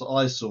pit stops that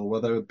I saw where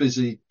they were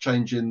busy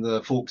changing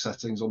the fork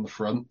settings on the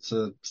front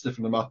to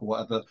stiffen them up or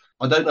whatever,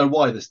 I don't know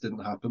why this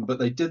didn't happen, but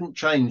they didn't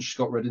change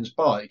Scott Redding's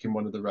bike in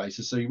one of the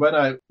races. So he went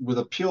out with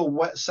a pure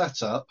wet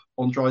setup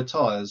on dry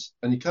tyres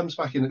and he comes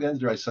back in at the end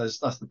of the race and says,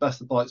 that's the best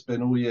the bike's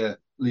been all year.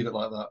 Leave it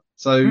like that.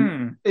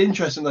 So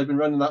interesting, they've been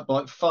running that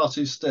bike far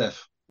too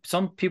stiff.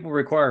 Some people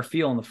require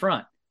feel on the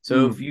front.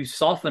 So if you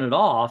soften it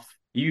off,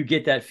 you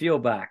get that feel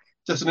back.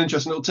 Just an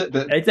interesting little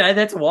tidbit.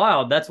 That's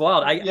wild. That's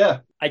wild.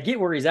 I get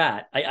where he's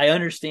at. I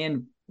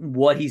understand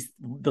what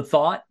the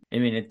thought. I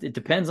mean, it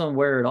depends on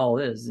where it all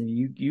is. And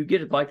you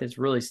get a bike that's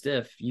really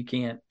stiff, you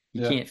can't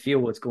feel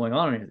what's going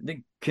on in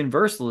it.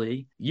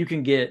 Conversely, you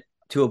can get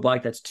to a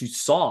bike that's too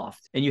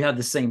soft and you have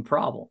the same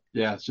problem.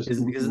 Yeah, it's just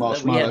because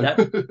marshmallow.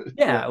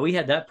 we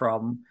had that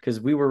problem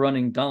because we were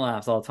running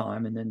Dunlops all the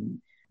time, and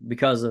then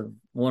because of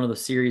one of the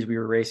series we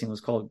were racing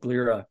was called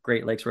GLERA,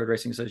 Great Lakes Road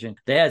Racing Association.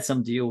 They had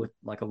some deal with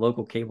like a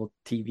local cable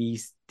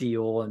TV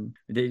deal, and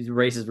the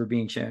races were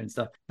being shown and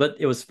stuff. But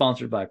it was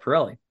sponsored by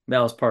Pirelli. That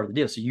was part of the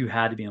deal. So you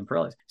had to be on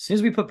Pirellis. As soon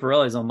as we put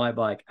Pirellis on my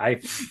bike,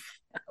 I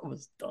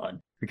was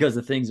done because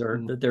the things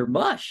they're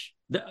mush.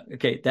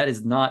 Okay, that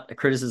is not a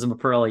criticism of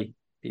Pirelli,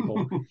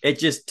 people. It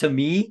just, to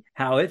me,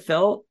 how it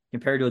felt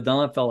compared to a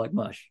Dunlop felt like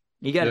mush.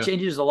 You got to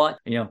change it a lot.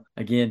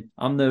 Again,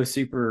 I'm no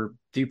super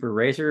duper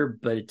racer,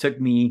 but it took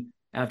me,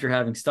 after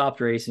having stopped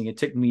racing, it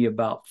took me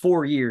about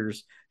 4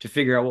 years to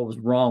figure out what was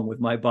wrong with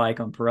my bike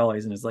on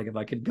Pirellis. And it's like, if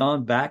I could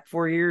gone back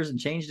 4 years and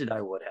changed it,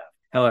 I would have.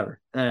 However,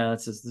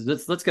 let's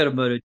go to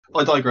Moto.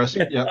 I digress.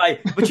 Yeah.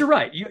 But you're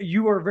right.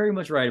 You are very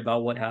much right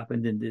about what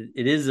happened. And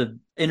it is an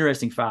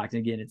interesting fact.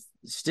 And again, it's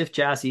stiff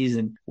chassis,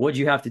 and what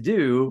you have to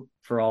do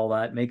for all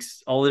that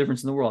makes all the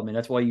difference in the world. I mean,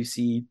 that's why you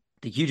see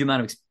the huge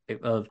amount of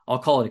I'll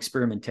call it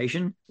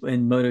experimentation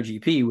in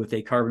MotoGP with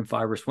a carbon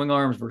fiber swing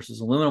arms versus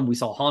aluminum. We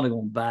saw Honda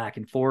going back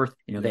and forth.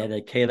 They had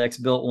a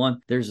KLX built one.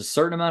 There's a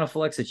certain amount of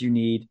flex that you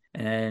need,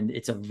 and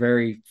it's a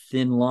very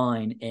thin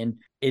line, and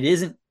it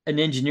isn't an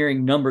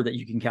engineering number that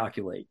you can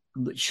calculate.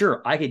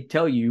 Sure, I could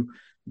tell you,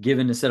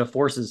 given a set of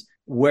forces,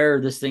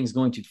 where this thing's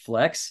going to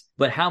flex,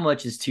 but how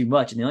much is too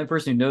much? And the only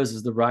person who knows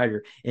is the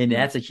rider, and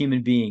that's a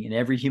human being, and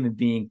every human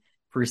being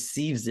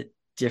perceives it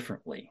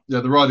differently. Yeah,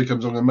 the rider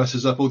comes on and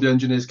messes up all the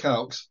engineers'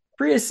 calcs.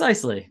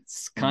 Precisely.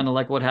 It's kind of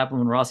like what happened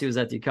when Rossi was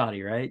at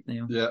Ducati, right?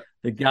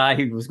 The guy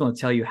who was going to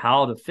tell you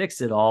how to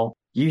fix it all,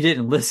 you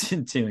didn't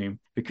listen to him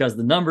because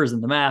the numbers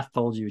and the math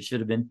told you it should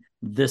have been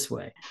this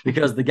way.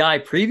 Because the guy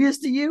previous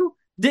to you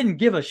didn't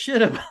give a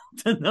shit about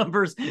the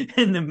numbers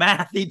and the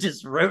math. He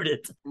just wrote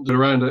it.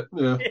 Around it,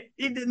 yeah.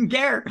 He didn't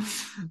care.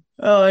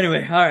 Oh,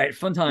 anyway. All right.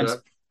 Fun times.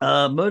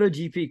 Yeah.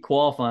 MotoGP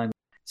qualifying.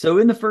 So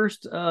in the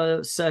first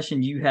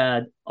session, you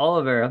had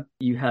Oliveira,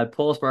 you had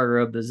Pol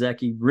Espargaro,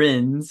 Bezzecchi,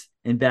 Rins,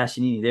 and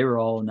Bastianini. They were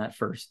all in that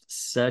first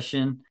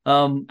session.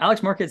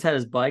 Alex Marquez had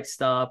his bike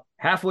stop.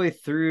 Halfway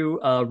through,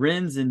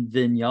 Rins and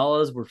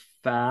Vinales were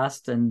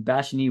fast, and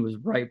Bastianini was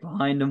right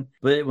behind him.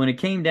 But when it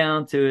came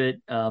down to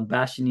it,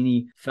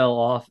 Bastianini fell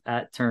off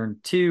at turn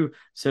 2.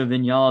 So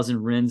Vinales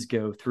and Rins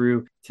go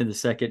through to the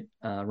second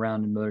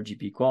round in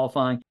MotoGP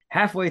qualifying.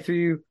 Halfway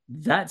through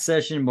that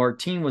session,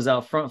 Martin was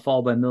out front,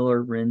 followed by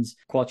Miller, Rins,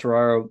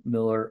 Quartararo,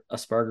 Miller,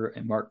 Espargaro,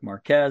 and Marc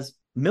Marquez.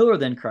 Miller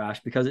then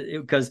crashed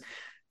because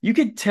you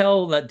could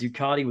tell that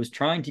Ducati was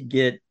trying to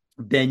get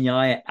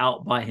Bagnaia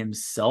out by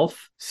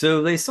himself.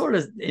 So they sort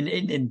of,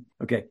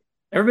 okay,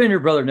 everybody and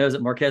your brother knows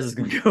that Marquez is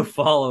going to go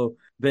follow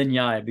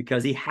Bagnaia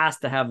because he has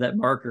to have that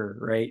marker,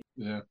 right?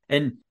 Yeah.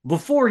 And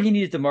before he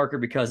needed the marker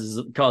because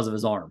of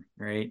his arm,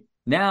 right?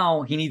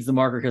 Now he needs the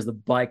marker because the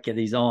bike that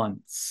he's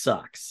on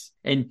sucks.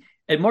 And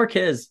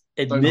Marquez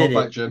admitted, don't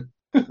hold back, Jim.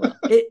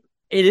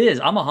 it is.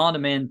 I'm a Honda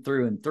man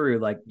through and through.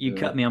 Like, you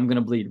cut me, I'm going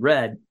to bleed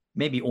red.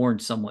 Maybe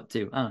orange somewhat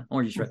too. I don't know,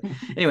 orange is red.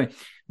 Anyway,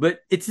 but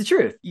it's the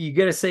truth. You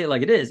got to say it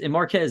like it is. And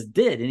Marquez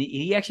did. And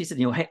he actually said,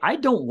 hey, I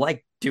don't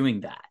like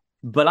doing that,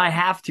 but I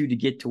have to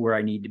get to where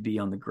I need to be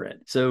on the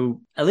grid.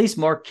 So at least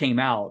Mark came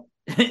out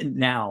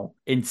now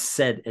and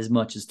said as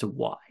much as to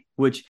why,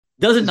 which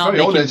doesn't not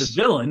make him the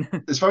villain.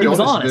 It's very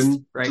honest of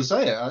him to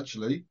say it,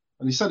 actually.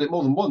 And he said it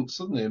more than once,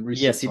 didn't he, in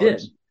recent Yes, he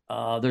times?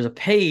 did. There's a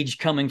page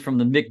coming from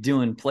the Mick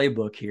Doohan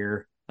playbook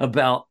here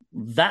about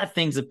that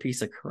thing's a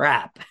piece of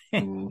crap.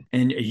 And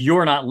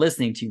you're not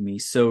listening to me.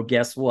 So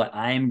guess what?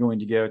 I am going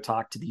to go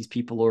talk to these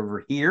people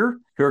over here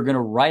who are going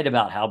to write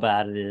about how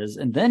bad it is.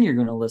 And then you're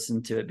going to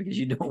listen to it because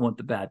you don't want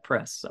the bad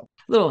press. So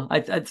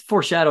it's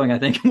foreshadowing, I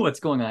think, what's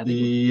going on.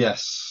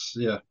 Yes.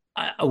 Yeah.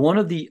 One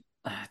of the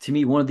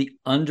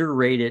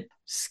underrated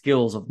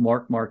skills of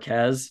Marc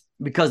Marquez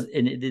because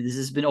this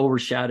has been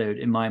overshadowed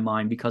in my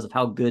mind because of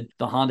how good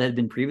the Honda had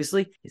been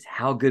previously, is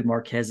how good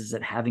Marquez is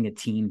at having a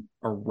team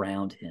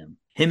around him.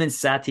 Him and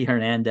Sati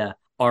Hernandez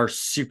are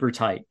super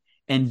tight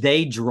and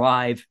they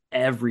drive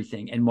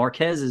everything. And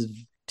Marquez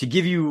is, to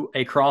give you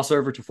a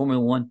crossover to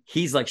Formula One,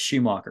 he's like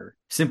Schumacher,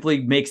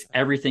 simply makes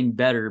everything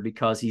better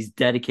because he's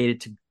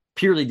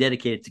purely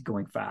dedicated to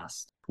going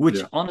fast.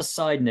 Which, on a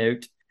side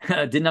note,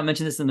 did not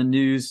mention this in the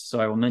news, so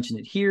I will mention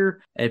it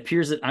here. It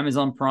appears that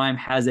Amazon Prime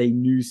has a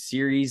new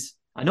series.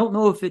 I don't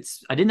know if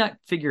I did not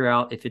figure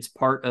out if it's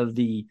part of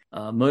the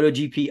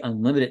MotoGP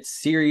Unlimited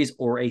series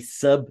or a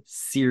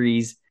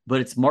sub-series,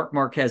 but it's Marc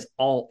Marquez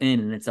All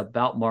In, and it's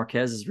about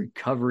Marquez's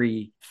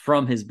recovery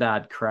from his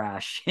bad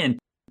crash. And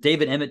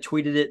David Emmett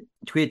tweeted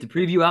the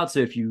preview out, so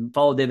if you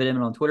follow David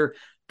Emmett on Twitter,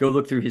 go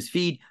look through his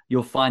feed.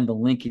 You'll find the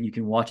link and you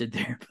can watch it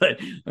there. But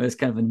it's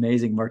kind of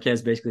amazing.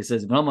 Marquez basically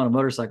says, when I'm on a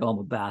motorcycle, I'm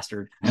a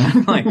bastard. And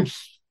I'm like,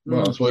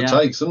 well, that's what it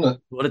takes, isn't it?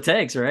 What it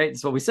takes, right?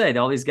 That's what we say.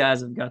 All these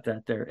guys have got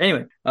that there.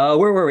 Anyway, where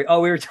were we?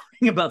 Oh, we were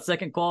talking about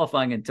second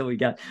qualifying until we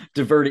got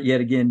diverted yet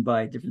again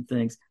by different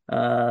things.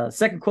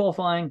 Second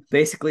qualifying,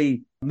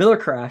 basically Miller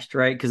crashed,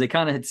 right? Because they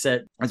kind of had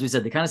set, as we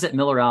said, they kind of set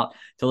Miller out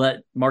to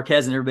let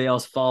Marquez and everybody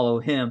else follow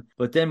him.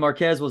 But then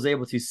Marquez was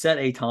able to set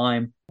a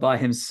time by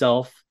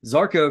himself.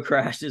 Zarco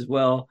crashed as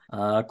well.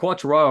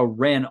 Quartararo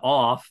ran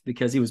off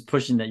because he was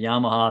pushing the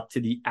Yamaha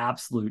to the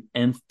absolute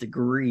nth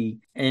degree.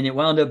 And it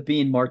wound up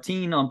being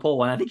Martin on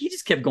pole. And I think he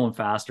just kept going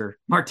faster.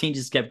 Martin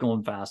just kept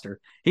going faster.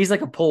 He's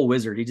like a pole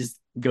wizard. He just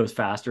goes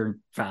faster and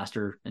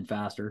faster and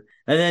faster.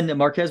 And then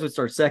Marquez would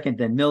start second,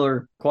 then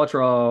Miller,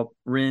 Quartararo,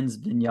 Rins,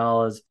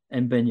 Vinales,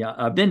 and Bender,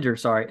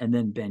 and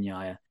then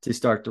Bagnaia to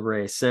start the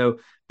race. So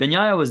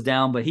Bagnaia was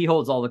down, but he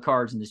holds all the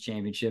cards in this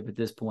championship at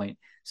this point.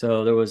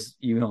 So there was,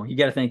 you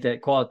got to think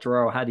that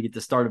Quartararo had to get the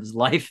start of his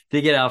life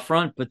to get out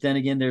front. But then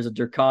again, there's a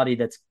Ducati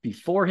that's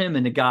before him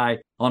and a guy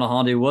on a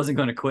Honda who wasn't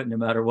going to quit no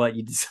matter what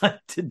you decide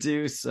to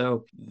do.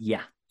 So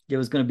yeah, it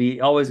was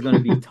always going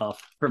to be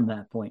tough from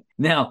that point.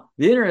 Now,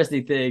 the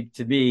interesting thing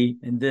to me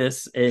in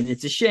this, and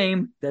it's a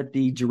shame that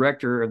the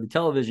director of the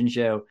television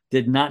show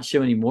did not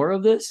show any more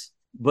of this,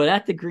 but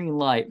at the green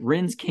light,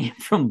 Rins came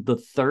from the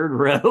third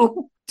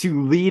row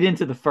to lead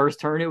into the first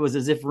turn. It was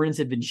as if Rins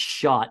had been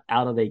shot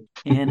out of a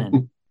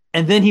cannon.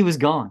 And then he was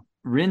gone.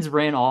 Rins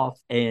ran off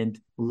and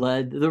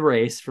led the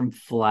race from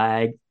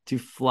flag to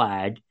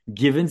flag,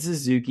 giving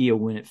Suzuki a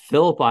win at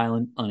Phillip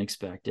Island,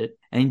 unexpected,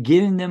 and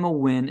giving them a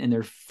win in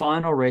their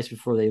final race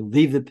before they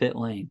leave the pit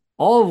lane.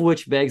 All of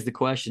which begs the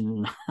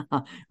question,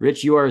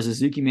 Rich, you are a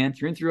Suzuki man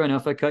through and through. I know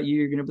if I cut you,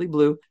 you're going to bleed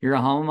blue. You're a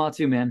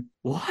Hamamatsu man.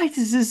 Why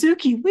is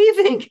Suzuki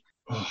leaving?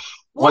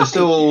 I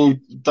still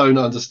don't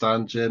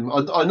understand, Jim.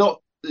 I'm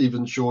not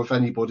even sure if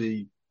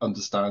anybody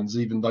understands,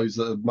 even those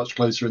that are much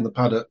closer in the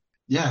paddock.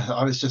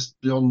 Yeah, it's just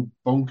beyond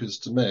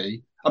bonkers to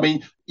me. I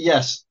mean,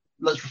 yes,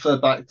 let's refer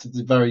back to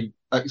the very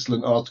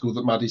excellent article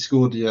that Maddie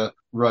Scordia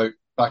wrote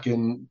back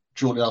in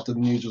shortly after the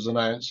news was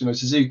announced.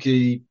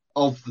 Suzuki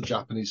of the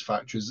Japanese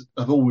factories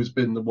have always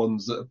been the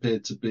ones that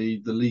appeared to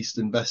be the least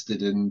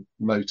invested in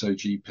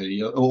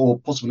MotoGP or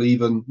possibly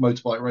even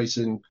motorbike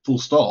racing full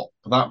stop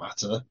for that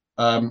matter.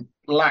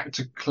 Lacked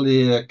a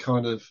clear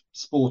kind of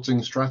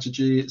sporting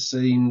strategy, it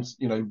seems,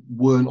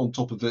 weren't on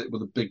top of it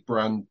with a big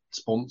brand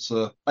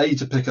sponsor,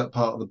 to pick up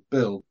part of the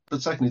bill,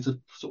 but secondly, to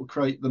sort of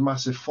create the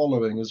massive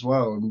following as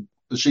well. And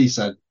as she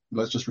said,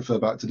 let's just refer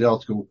back to the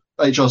article,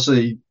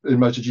 HRC in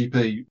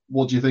MotoGP,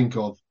 what do you think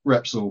of?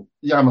 Repsol,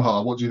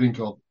 Yamaha, what do you think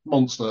of?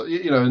 Monster,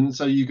 and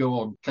so you go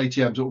on,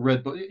 KTM, sort of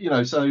Red Bull,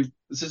 so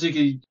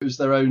Suzuki is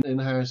their own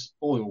in-house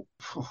oil.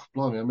 Oh,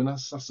 blimey, I mean,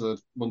 that's a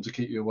one to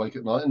keep you awake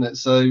at night, isn't it?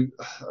 So,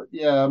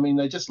 yeah, I mean,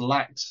 they just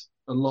lacked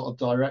a lot of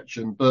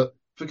direction. But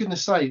for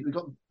goodness sake, they've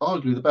got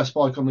arguably the best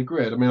bike on the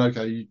grid. I mean,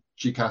 okay,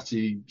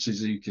 Ducati,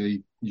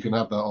 Suzuki, you can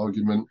have that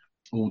argument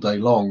all day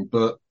long.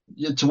 But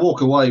to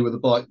walk away with a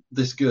bike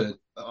this good,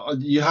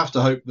 you have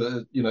to hope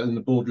that, in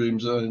the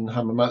boardrooms in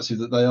Hamamatsu,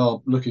 that they are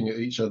looking at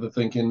each other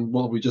thinking,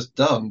 what have we just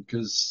done?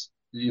 Because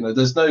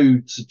there's no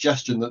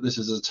suggestion that this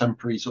is a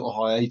temporary sort of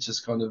hiatus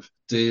kind of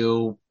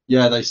deal.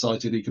 Yeah, they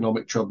cited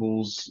economic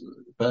troubles,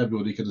 but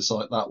everybody could have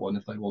cited that one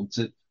if they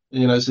wanted.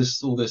 It's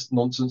just all this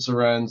nonsense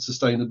around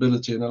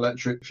sustainability and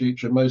electric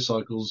future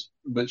motorcycles,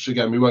 which,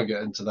 again, we won't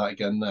get into that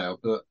again now.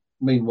 But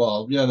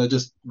meanwhile, yeah, they're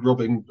just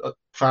robbing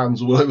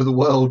fans all over the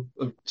world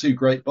of two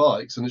great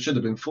bikes, and it should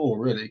have been four,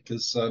 really,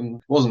 because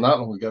it wasn't that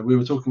long ago we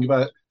were talking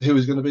about who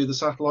was going to be the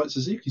satellite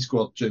Suzuki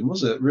squad, Jim,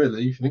 was it,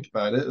 really? If you think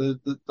about it,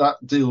 that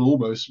deal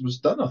almost was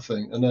done, I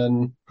think, and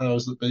then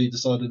powers that be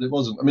decided it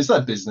wasn't. I mean, it's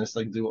their business,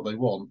 they can do what they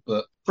want,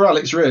 but for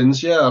Alex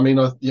Rins, yeah, I mean,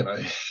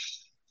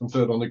 from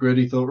third on the grid,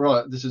 he thought,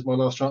 right, this is my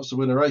last chance to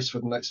win a race for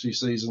the next few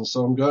seasons,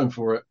 so I'm going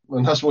for it.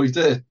 And that's what he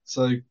did.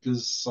 So,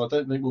 because I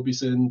don't think we'll be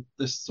seeing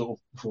this sort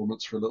of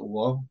performance for a little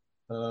while,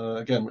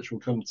 again, which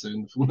we'll come to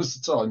in the fullness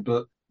of time.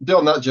 But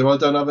beyond that, Jim, I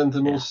don't have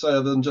anything more to say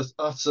other than just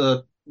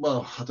utter,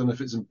 well, I don't know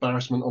if it's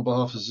embarrassment on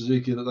behalf of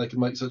Suzuki that they can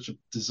make such a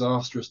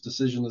disastrous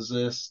decision as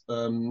this.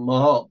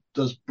 My heart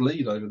does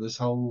bleed over this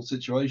whole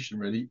situation,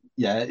 really.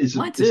 Yeah,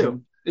 Mine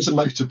too. it's a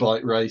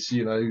motorbike race,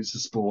 it's a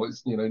sport.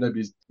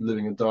 Nobody's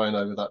living and dying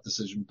over that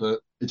decision, but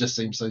it just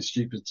seems so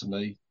stupid to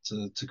me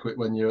to quit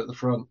when you're at the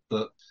front.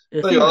 But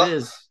The there you thing of it are.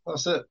 is,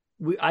 That's it.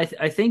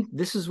 I think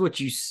this is what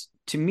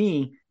to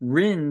me,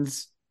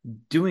 Rins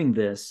doing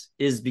this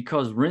is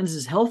because Rins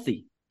is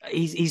healthy.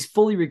 He's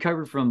fully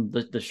recovered from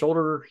the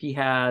shoulder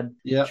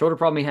Yeah. shoulder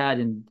problem he had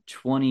in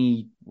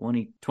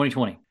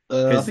 2020. I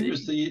Because think it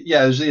was the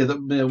year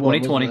that Mir won,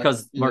 2020, wasn't it?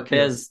 because Yeah.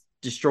 Marquez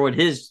destroyed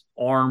his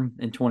arm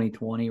in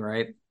 2020,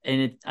 right?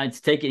 And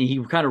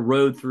he kind of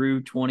rode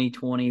through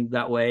 2020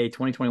 that way.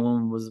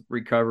 2021 was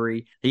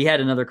recovery. He had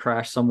another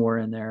crash somewhere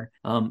in there.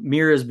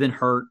 Mir has been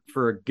hurt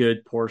for a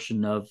good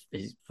portion of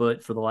his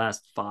foot for the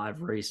last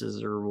 5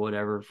 races or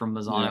whatever from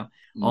Yeah. Misano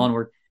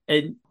onward.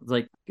 And it's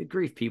like, good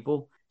grief,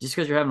 people. Just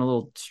because you're having a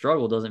little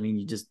struggle doesn't mean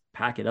you just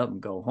pack it up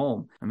and go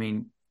home. I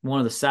mean, one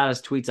of the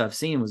saddest tweets I've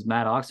seen was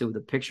Matt Oxley with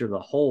a picture of the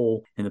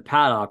hole in the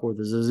paddock where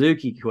the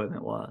Suzuki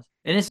equipment was.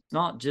 And it's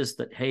not just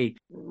that, hey,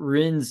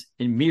 Rins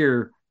and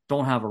Mir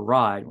don't have a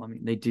ride. Well, I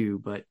mean, they do,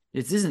 but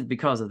it isn't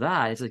because of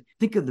that. It's like,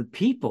 think of the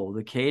people,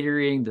 the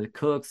catering, the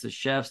cooks, the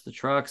chefs, the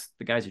trucks,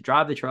 the guys who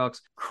drive the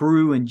trucks,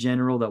 crew in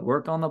general that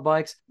work on the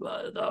bikes,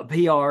 the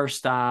PR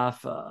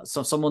staff,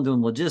 someone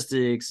doing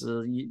logistics.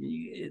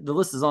 The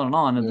list is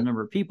on of the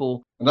number of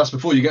people. And that's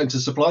before you get into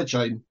supply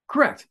chain.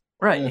 Correct.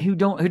 Right. Yeah. Who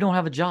don't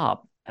have a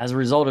job as a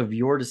result of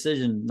your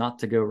decision not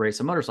to go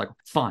race a motorcycle.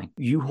 Fine.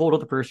 You hold up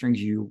the purse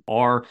strings. You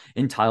are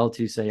entitled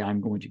to say,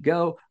 I'm going to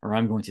go or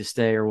I'm going to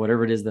stay or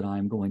whatever it is that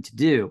I'm going to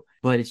do.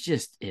 But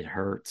it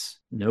hurts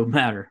no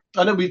matter.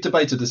 I know we've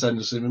debated this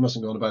endlessly. We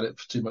mustn't go on about it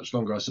for too much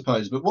longer, I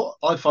suppose. But what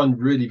I find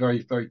really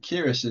very, very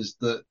curious is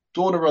that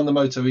Dorna run the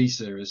Moto E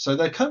series. So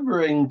they're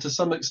covering to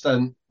some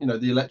extent,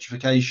 the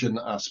electrification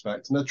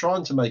aspect, and they're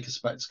trying to make a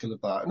spectacle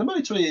of that. And the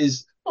Moto E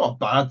is not a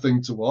bad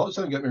thing to watch.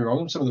 Don't get me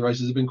wrong. Some of the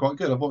races have been quite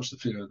good. I've watched a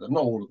few of them,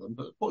 not all of them,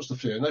 but I've watched a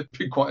few, and they've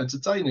been quite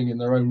entertaining in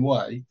their own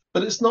way.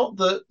 But it's not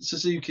that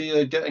Suzuki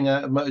are getting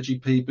out of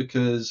MotoGP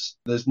because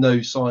there's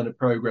no sign of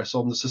progress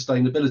on the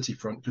sustainability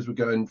front, because we're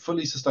going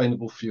fully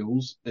sustainable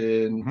fuels I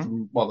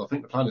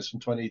think the plan is from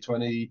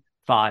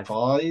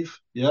 2025.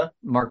 Yeah.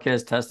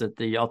 Marquez tested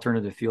the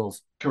alternative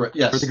fuels. Correct.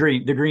 Yes. Or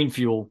the green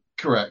fuel.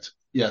 Correct.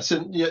 Yeah, so,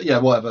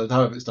 whatever.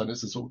 However it's done,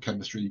 it's a sort of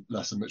chemistry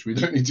lesson which we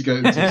don't need to go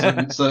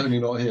into. Certainly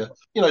not here.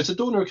 So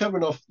Dorna are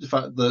covering off the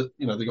fact that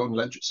they got an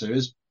electric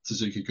series.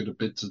 Suzuki could have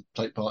bid to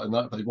take part in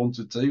that if they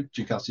wanted to.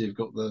 Ducati have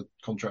got the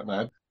contract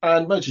now,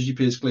 and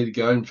MotoGP is clearly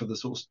going for the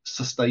sort of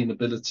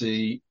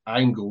sustainability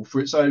angle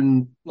for its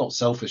own, not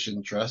selfish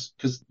interest,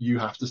 because you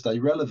have to stay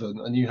relevant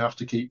and you have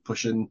to keep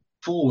pushing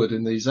forward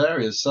in these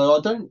areas. So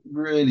I don't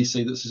really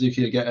see that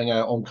Suzuki are getting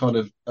out on kind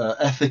of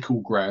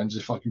ethical grounds,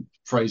 if I can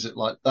phrase it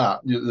like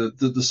that.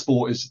 The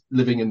sport is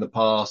living in the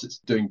past, it's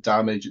doing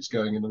damage, it's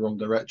going in the wrong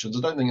directions.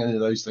 I don't think any of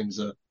those things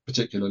are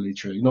particularly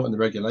true, not in the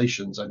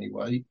regulations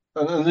anyway.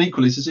 And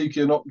equally,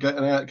 Suzuki are not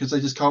getting out because they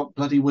just can't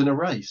bloody win a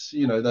race.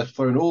 They're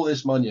throwing all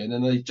this money in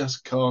and they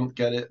just can't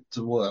get it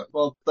to work.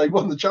 Well, they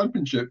won the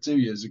championship 2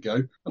 years ago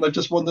and they've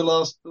just won the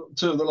last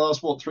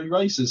 3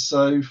 races.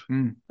 So,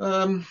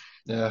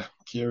 yeah,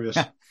 curious.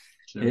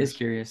 It is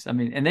curious. I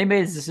mean, and they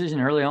made this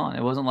decision early on.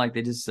 It wasn't like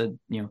they just said,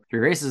 3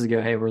 races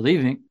ago, hey, we're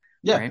leaving.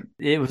 Yeah. Right?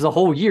 It was a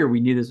whole year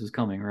we knew this was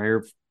coming, right?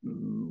 Or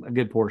a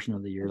good portion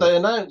of the year. They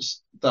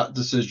announced that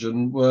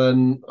decision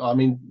when,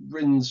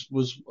 Rins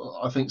was,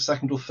 I think,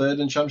 second or third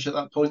in championship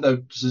at that point.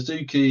 Though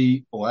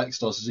Suzuki or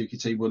X-Star Suzuki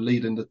team were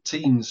leading the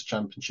teams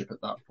championship at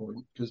that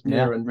point because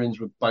Mir and Rins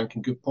were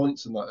banking good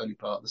points in that early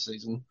part of the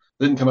season.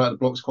 They didn't come out of the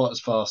blocks quite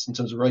as fast in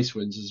terms of race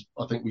wins as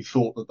I think we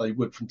thought that they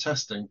would from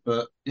testing.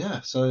 But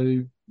yeah,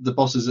 so the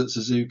bosses at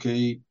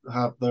Suzuki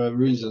have their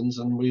reasons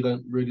and we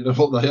don't really know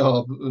what they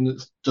are. And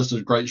it's just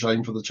a great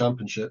shame for the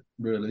championship,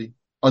 really.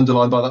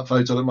 Underlined by that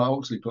photo that Matt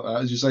Oxley put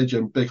out. As you say,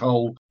 Jim, big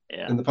hole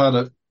in the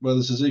paddock where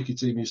the Suzuki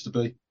team used to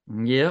be.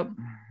 Yep.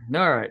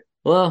 All right.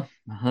 Well,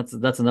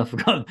 that's enough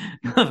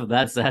of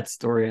that sad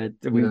story.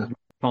 We've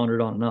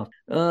pondered on enough.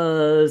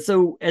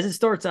 So as it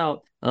starts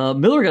out,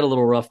 Miller got a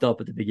little roughed up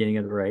at the beginning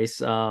of the race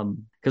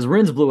because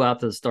Rins blew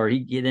out to the start.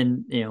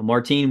 Then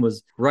Martin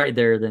was right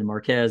there. Then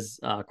Marquez,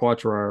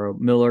 Quartararo,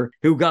 Miller,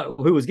 who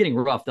was getting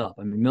roughed up.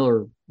 I mean,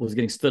 Miller was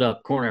getting stood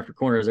up corner after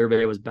corner as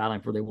everybody was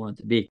battling for where they wanted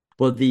to be.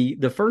 But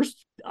the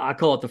first, I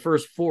call it the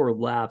first 4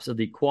 laps of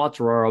the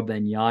Quartararo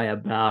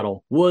Bagnaia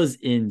battle was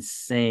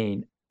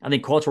insane. I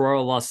think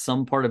Quartararo lost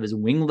some part of his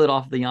winglet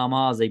off the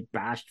Yamaha as they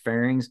bashed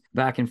fairings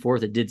back and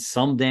forth. It did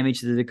some damage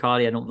to the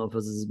Ducati. I don't know if it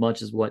was as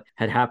much as what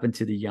had happened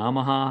to the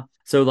Yamaha.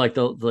 So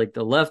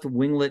the left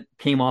winglet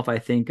came off, I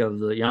think, of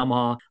the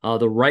Yamaha.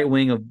 The right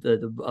wing of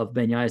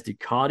Bagnaia's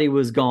Ducati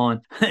was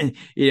gone.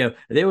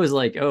 They was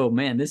like, oh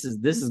man, this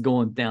is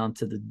going down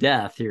to the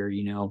death here,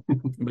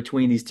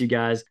 between these two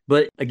guys.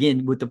 But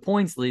again, with the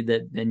points lead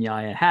that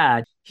Bagnaia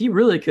had, he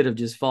really could have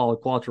just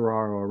followed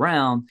Quartararo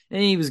around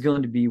and he was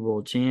going to be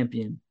world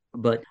champion.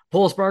 But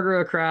Pol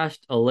Espargaro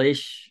crashed.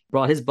 Aleix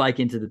brought his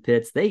bike into the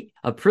pits.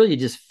 Aprilia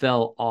just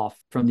fell off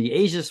from the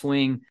Asia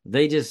swing.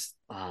 They just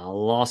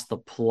lost the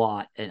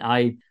plot. And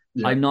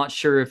I'm not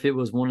sure if it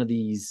was one of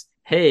these,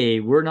 hey,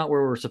 we're not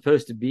where we're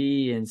supposed to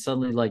be, and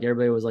suddenly like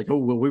everybody was like, oh,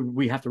 well,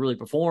 we have to really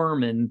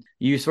perform, and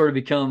you sort of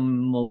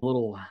become a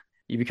little.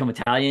 You become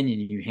Italian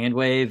and you hand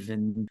wave,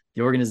 and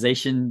the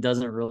organization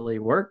doesn't really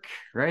work,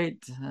 right?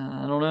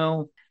 I don't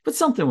know, but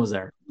something was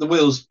there. The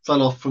wheels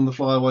fell off from the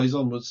flyaways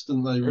onwards,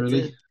 didn't they? It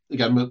Really? did.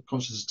 Again, we're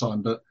conscious of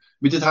time, but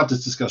we did have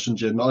this discussion,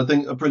 Jim. I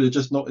think Aprilia are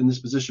just not in this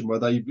position where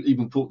they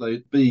even thought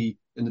they'd be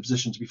in the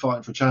position to be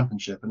fighting for a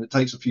championship, and it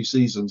takes a few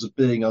seasons of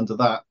being under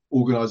that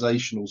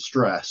organisational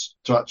stress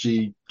to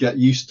actually get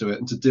used to it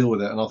and to deal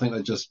with it. And I think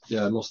they just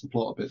lost the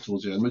plot a bit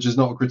towards the end, which is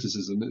not a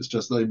criticism. It's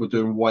just they were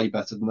doing way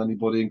better than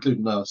anybody,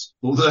 including us,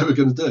 thought they were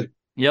going to do.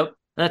 Yep,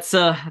 that's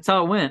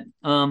how it went.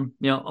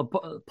 A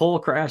pole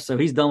crash, so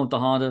he's done with the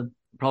Honda.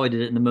 Probably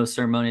did it in the most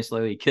ceremonious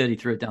way he could. He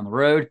threw it down the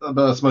road. But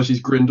that's most he's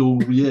grinned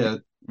all year.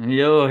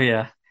 Oh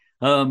yeah.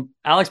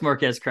 Alex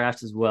Marquez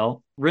crashed as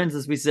well. Rins,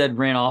 as we said,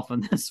 ran off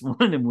on this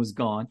one and was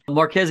gone.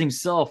 Marquez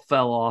himself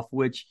fell off,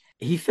 which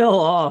he fell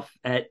off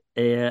at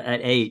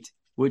 8,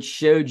 which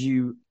showed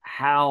you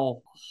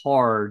how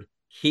hard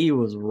he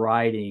was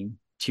riding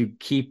to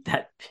keep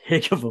that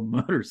big of a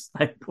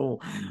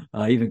motorcycle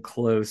even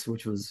close,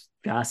 which was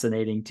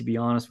fascinating, to be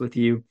honest with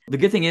you. The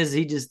good thing is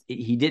I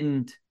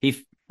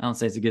don't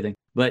say it's a good thing,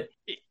 but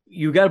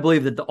you got to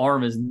believe that the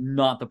arm is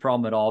not the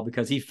problem at all,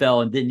 because he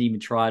fell and didn't even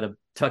try to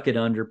tuck it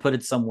under, put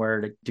it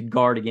somewhere to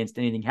guard against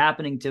anything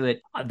happening to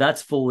it.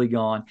 That's fully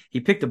gone.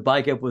 He picked a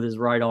bike up with his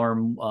right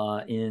arm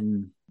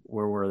in,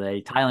 where were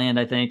they? Thailand,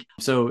 I think.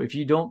 So if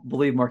you don't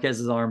believe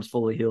Marquez's arm's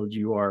fully healed,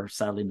 you are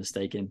sadly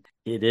mistaken.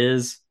 It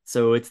is.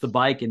 So it's the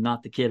bike and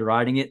not the kid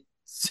riding it.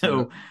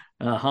 So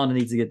Honda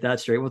needs to get that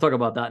straight. We'll talk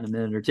about that in a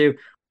minute or two.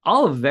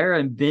 Oliveira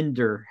and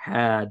Binder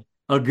had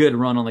a good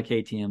run on the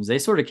KTMs. They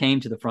sort of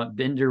came to the front.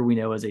 Binder, we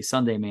know, as a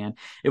Sunday man.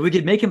 If we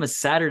could make him a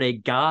Saturday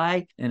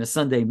guy and a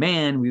Sunday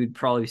man, we would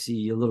probably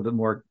see a little bit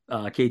more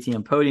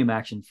KTM podium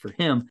action for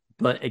him.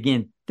 But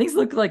again, things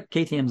look like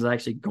KTM's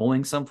actually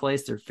going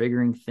someplace. They're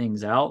figuring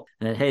things out.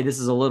 And hey, this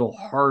is a little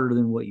harder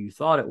than what you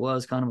thought it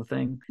was, kind of a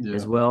thing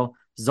as well.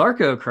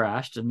 Zarco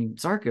crashed. I mean,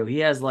 Zarco, he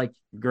has like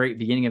great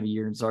beginning of a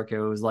year, and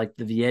Zarco is like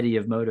the Vietti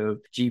of Moto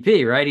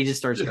GP, right? He just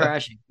starts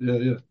crashing.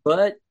 Yeah.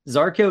 But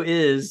Zarco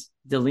is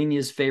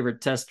Delinia's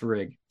favorite test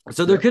rig.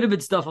 So there could have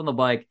been stuff on the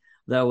bike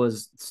that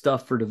was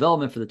stuff for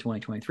development for the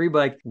 2023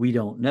 bike. We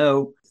don't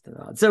know.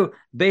 So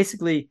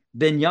basically,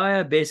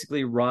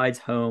 Bagnaia rides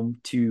home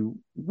to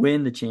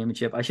win the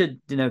championship. I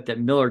should denote that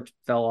Miller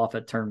fell off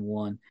at turn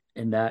 1,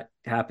 and that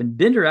happened.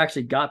 Binder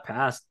actually got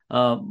past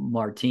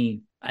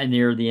Martin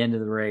near the end of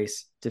the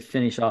race to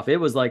finish off. It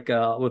was like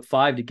with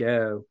 2 to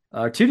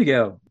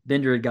go,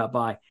 Binder had got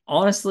by.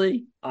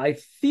 Honestly, I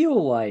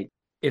feel like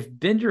if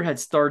Binder had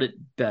started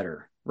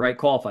better, right,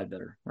 qualified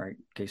better, right,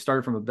 okay,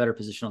 started from a better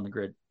position on the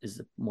grid is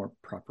the more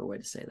proper way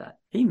to say that,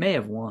 he may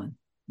have won.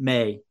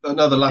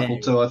 Another lap or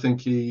two, I think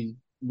he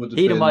would have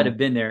been. He might have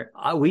been there.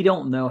 We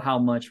don't know how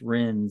much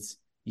Rins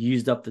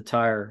used up the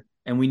tire,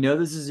 and we know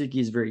the Suzuki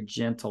is very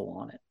gentle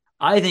on it.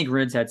 I think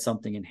Rins had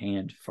something in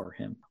hand for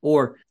him,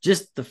 or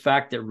just the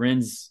fact that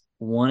Rins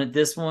wanted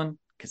this one,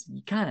 because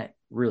you kind of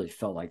really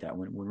felt like that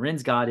when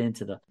Rins got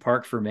into the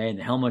Parc Fermé and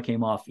the helmet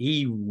came off,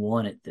 he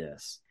wanted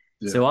this.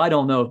 Yeah. So I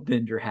don't know if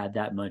Binder had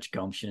that much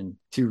gumption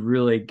to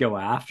really go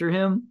after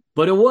him,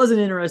 but it was an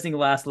interesting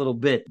last little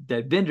bit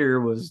that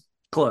Binder was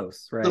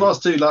close, right? The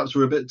last 2 laps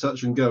were a bit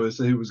touch and go as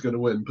to who was going to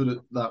win, put it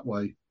that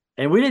way.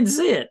 And we didn't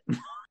see it.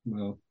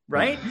 Well,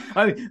 right?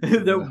 I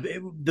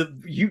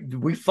mean,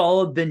 we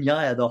followed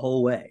Bagnaia the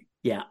whole way.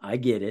 Yeah, I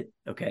get it.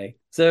 Okay.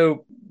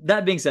 So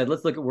that being said,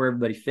 let's look at where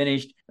everybody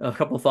finished. A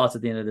couple of thoughts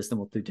at the end of this, then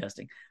we'll do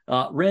testing.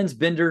 Rins,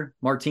 Binder,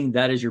 Martin,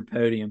 that is your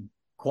podium.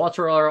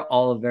 Quartararo,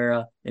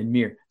 Oliveira, and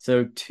Mir.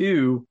 So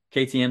 2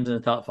 KTMs in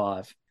the top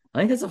 5. I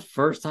think that's the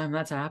first time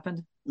that's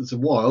happened. It's a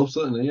while,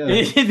 certainly, yeah.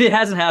 If it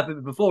hasn't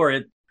happened before,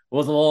 it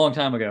was a long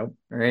time ago,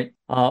 right?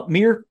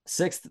 Mir,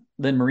 6th,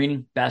 then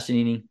Marini,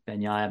 Bastianini,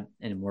 Bagnaia,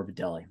 and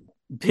Morbidelli.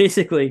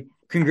 Basically,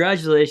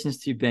 congratulations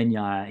to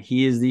Bagnaia.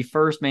 He is the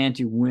first man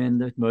to win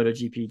the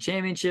MotoGP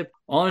championship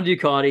on a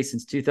Ducati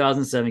since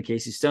 2007.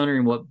 Casey Stoner,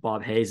 and what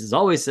Bob Hayes has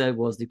always said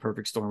was the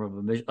perfect storm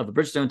of a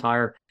Bridgestone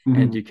tire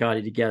and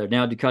Ducati together.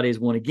 Now Ducati has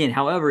won again.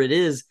 However, it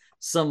is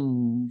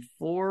some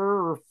 4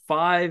 or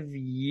 5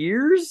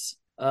 years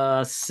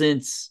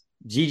since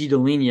Gigi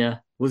Dall'Igna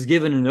was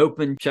given an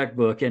open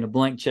checkbook and a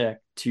blank check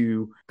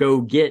to go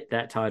get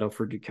that title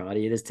for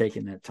Ducati. It has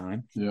taken that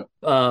time. Yeah.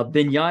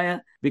 Bagnaia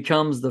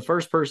becomes the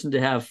first person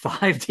to have 5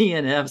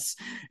 DNFs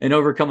and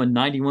overcome a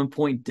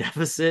 91-point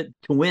deficit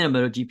to win a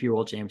MotoGP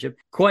World Championship.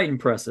 Quite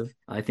impressive.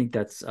 I think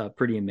that's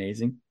pretty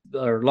amazing.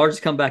 Our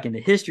largest comeback in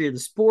the history of the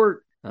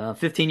sport,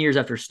 15 years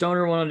after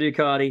Stoner won on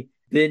Ducati.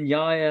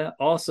 Bagnaia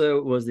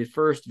also was the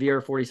first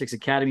VR46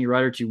 Academy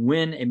rider to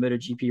win a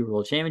MotoGP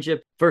World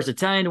Championship. First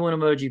Italian to win a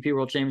MotoGP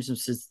World Championship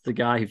since the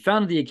guy who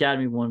founded the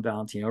Academy won,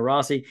 Valentino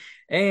Rossi.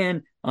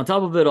 And on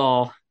top of it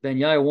all,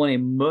 Bagnaia won a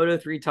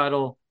Moto3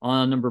 title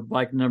on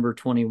bike number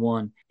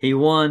 21. He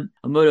won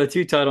a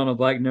Moto2 title on a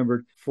bike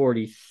number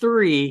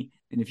 43.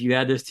 And if you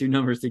add those two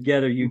numbers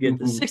together, you get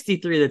the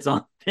 63 that's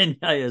on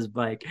Penya's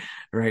bike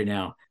right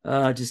now.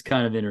 Just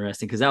kind of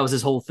interesting because that was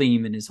his whole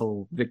theme and his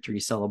whole victory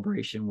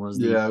celebration was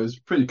it was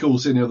pretty cool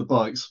seeing the other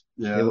bikes.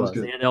 Yeah, it that was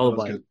good. the all the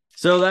bike. Good.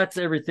 So that's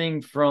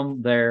everything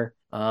from there.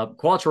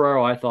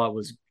 Quartararo, I thought,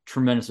 was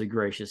tremendously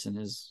gracious in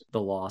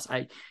the loss.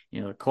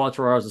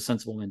 Quartararo is a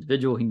sensible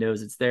individual. He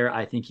knows it's there.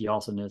 I think he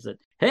also knows that,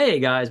 hey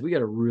guys, we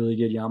got a really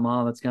good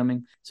Yamaha that's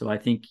coming. So I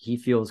think he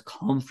feels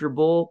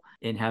comfortable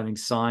in having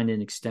signed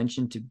an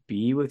extension to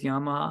be with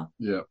Yamaha.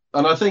 Yeah.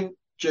 And I think,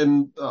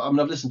 Jim, I've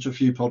listened to a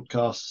few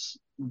podcasts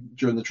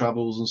during the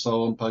travels and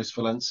so on post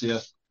Valencia.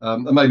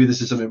 And maybe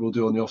this is something we'll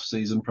do on the off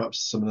season.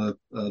 Perhaps some of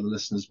the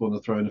listeners want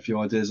to throw in a few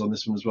ideas on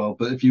this one as well.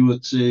 But if you were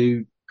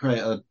to create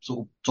a sort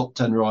of top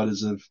 10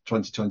 riders of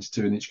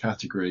 2022 in each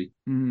category,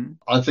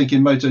 I think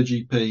in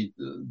MotoGP,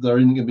 there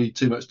isn't going to be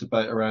too much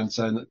debate around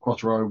saying that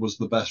Quartararo was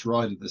the best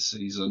rider this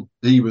season.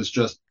 He was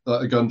just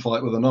a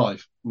gunfight with a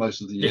knife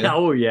most of the year. Yeah,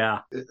 oh, yeah.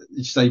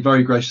 You say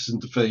very gracious in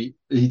defeat.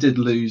 He did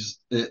lose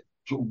it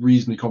sort of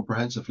reasonably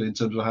comprehensively in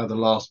terms of how the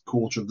last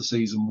quarter of the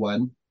season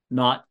went.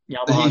 Not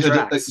Yamaha he tracks.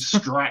 Had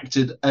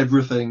extracted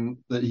everything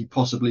that he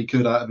possibly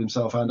could out of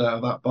himself and out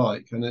of that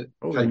bike, and it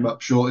came up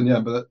short in the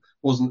end. But it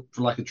wasn't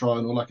for lack of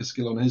trying or lack of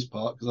skill on his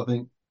part, because I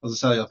think, as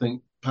I say, I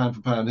think pound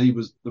for pound, he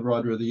was the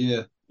rider of the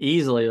year.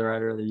 Easily the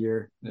rider of the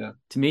year. Yeah.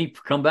 To me,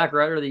 comeback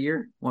rider of the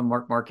year,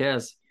 Marc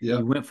Marquez. Yeah.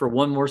 He went for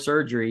one more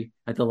surgery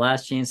at the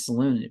Last Chance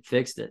Saloon and it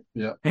fixed it.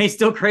 Yeah. And he's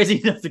still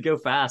crazy enough to go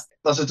fast.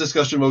 That's a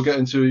discussion we'll get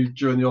into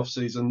during the off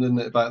season, isn't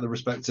it, about the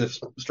respective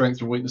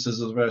strengths and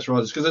weaknesses of the various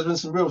riders, because there's been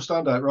some real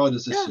standout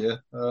riders this year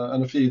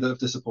and a few that have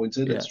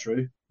disappointed. It's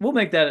true. We'll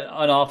make that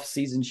an off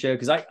season show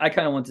because I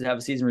kind of wanted to have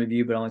a season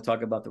review, but I only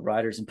talk about the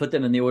riders and put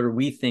them in the order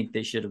we think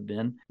they should have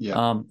been.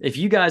 Yeah. If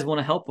you guys want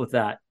to help with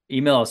that,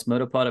 email us,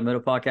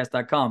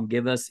 motopod@motopodcast.com.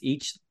 Give us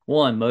each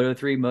one,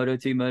 Moto3,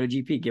 Moto2,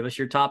 MotoGP. Give us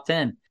your top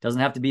 10. Doesn't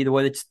have to be the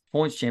way the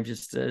points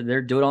champions.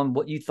 They're doing on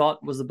what you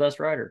thought was the best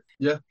rider.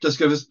 Yeah, just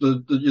give us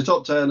your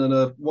top 10 and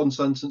a 1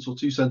 sentence or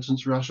 2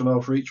 sentence rationale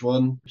for each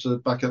one to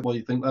back up why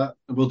you think that.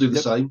 And we'll do the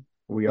same.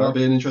 That'll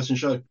be an interesting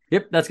show.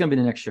 Yep, that's going to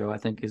be the next show, I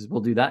think, is we'll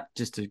do that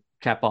just to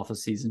cap off the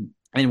season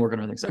and work on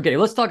other things. Okay,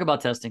 let's talk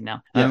about testing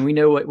now. Yeah. We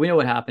know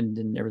what happened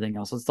and everything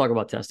else. Let's talk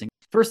about testing.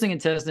 First thing in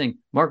testing,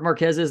 Marc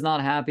Marquez is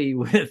not happy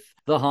with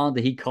the Honda.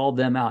 He called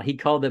them out. He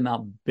called them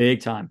out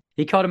big time.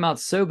 He called him out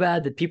so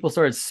bad that people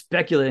started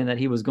speculating that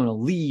he was going to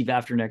leave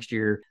after next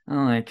year.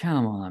 I'm like,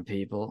 come on,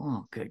 people.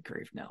 Oh, good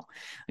grief. No.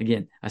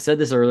 Again, I said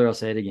this earlier. I'll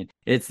say it again.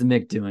 It's the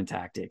Mick Doohan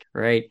tactic,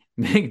 right?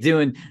 Mick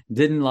Doohan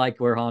didn't like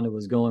where Honda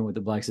was going with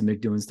the bikes, and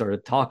Mick Doohan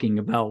started talking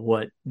about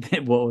what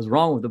was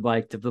wrong with the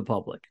bike to the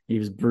public. He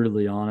was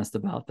brutally honest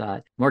about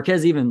that.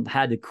 Marquez even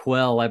had to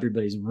quell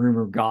everybody's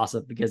rumor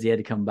gossip because he had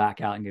to come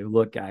back out and go,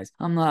 look, guys,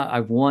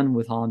 I've won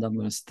with Honda. I'm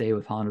going to stay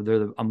with Honda.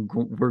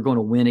 We're going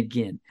to win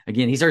again.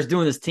 Again, he starts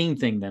doing this team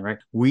thing then, right?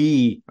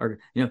 We are,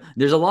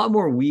 there's a lot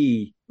more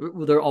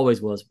there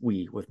always was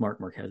we with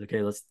Marc Marquez.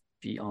 Okay, let's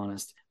be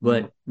honest.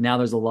 But now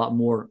there's a lot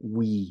more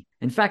we.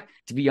 In fact,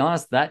 to be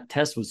honest, that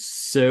test was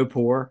so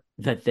poor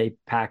that they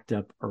packed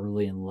up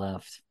early and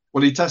left.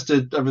 Well, he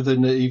tested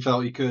everything that he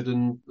felt he could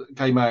and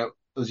came out,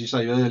 as you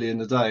say, early in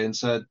the day and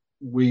said,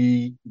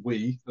 we,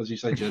 as you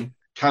say, Jim,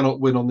 cannot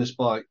win on this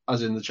bike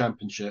as in the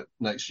championship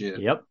next year.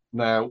 Yep.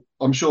 Now,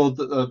 I'm sure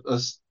that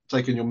as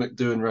taking your Mick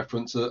Doohan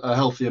reference, a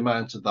healthy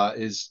amount of that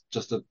is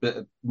just a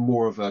bit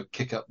more of a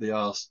kick up the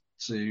arse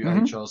to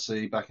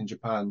HRC back in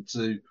Japan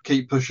to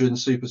keep pushing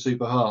super,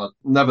 super hard.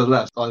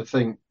 Nevertheless, I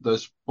think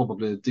there's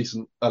probably a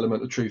decent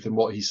element of truth in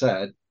what he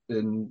said,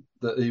 in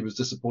that he was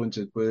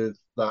disappointed with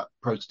that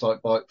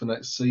prototype bike for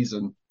next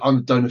season. I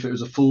don't know if it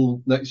was a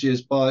full next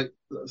year's bike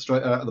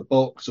straight out of the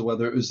box or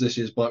whether it was this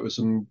year's bike with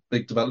some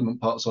big development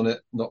parts on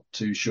it. Not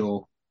too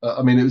sure.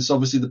 It was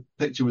obviously the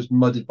picture was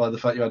muddied by the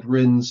fact you had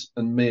Rins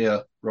and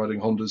Mir riding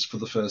Hondas for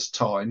the first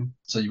time.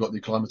 So you got the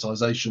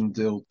acclimatization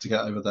deal to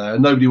get over there.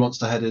 And nobody wants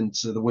to head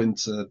into the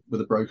winter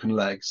with a broken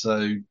leg.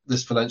 So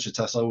this Valencia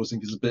test, I always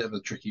think, is a bit of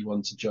a tricky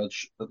one to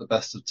judge at the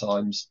best of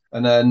times.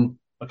 And then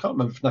I can't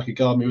remember if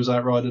Nakagami was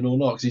out riding or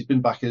not, because he's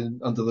been back in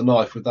under the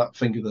knife with that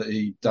finger that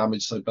he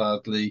damaged so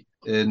badly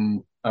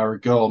in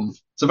Aragon.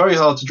 So very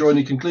hard to draw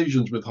any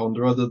conclusions with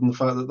Honda other than the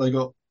fact that they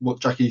got what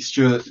Jackie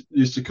Stewart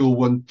used to call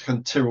when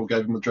Ken Tyrrell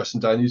gave him the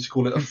dressing down. He used to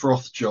call it a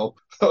froth job.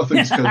 I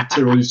think Ken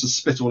Tyrrell used to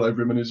spit all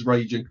over him when he was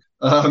raging.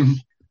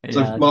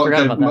 So Mark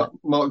gave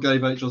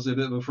HRC a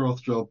bit of a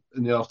froth job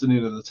in the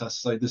afternoon of the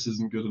test to say this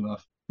isn't good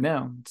enough.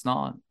 No, it's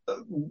not.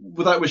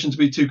 Without wishing to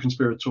be too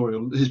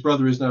conspiratorial, his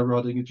brother is now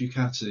riding a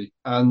Ducati,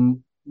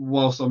 and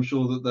whilst I'm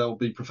sure that they'll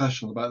be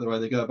professional about the way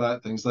they go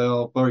about things, they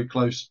are very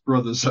close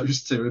brothers,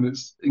 those two, and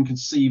it's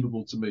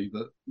inconceivable to me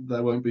that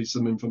there won't be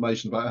some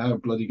information about how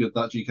bloody good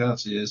that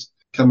Ducati is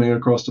coming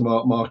across to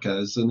Marc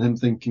Marquez and him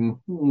thinking,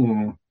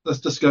 let's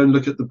just go and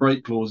look at the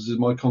break clauses in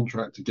my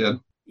contract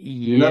again.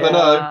 You never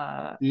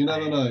know. You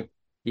never know.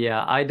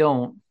 Yeah, I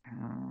don't.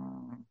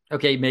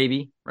 Okay,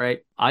 maybe, right?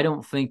 I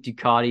don't think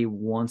Ducati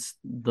wants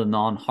the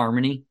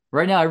non-harmony.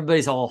 Right now,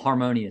 everybody's all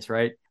harmonious,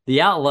 right? The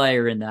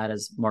outlier in that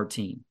is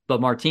Martin, but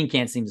Martin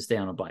can't seem to stay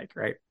on a bike,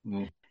 right?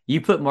 Mm. You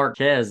put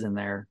Marquez in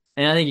there,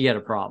 and I think you got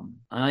a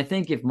problem. And I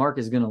think if Mark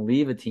is going to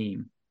leave a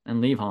team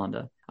and leave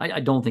Honda, I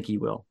don't think he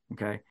will.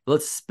 Okay.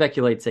 Let's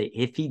speculate, say,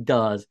 if he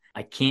does,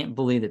 I can't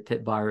believe that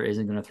Pit Buyer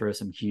isn't going to throw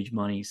some huge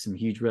money, some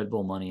huge Red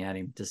Bull money at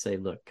him to say,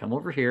 look, come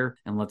over here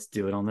and let's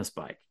do it on this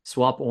bike.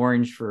 Swap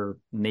orange for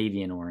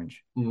navy and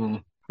orange.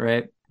 Mm.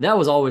 Right. That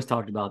was always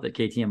talked about, that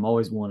KTM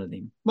always wanted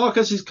him.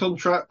 Marquez's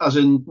contract, as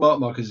in Mark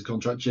Marquez's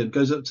contract, Jim,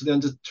 goes up to the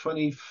end of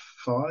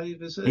 25,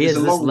 is it? He has It's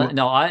a this. long...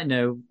 No, I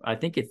know. I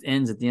think it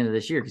ends at the end of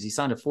this year because he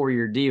signed a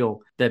 4-year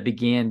deal that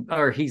began,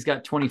 or he's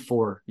got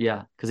 24.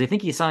 Yeah, because I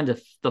think he signed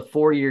the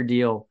 4-year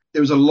deal. It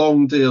was a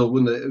long deal,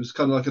 wasn't it? It was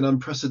kind of like an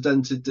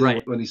unprecedented deal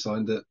Right. when he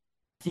signed it.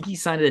 I think he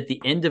signed it at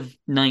the end of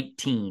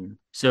 19.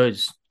 So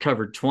it's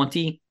covered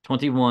 20,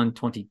 21,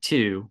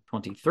 22,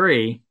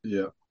 23,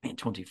 Yeah. and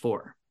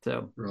 24.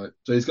 So right.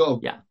 So he's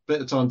got a bit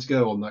of time to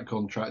go on that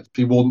contract if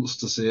he wants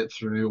to see it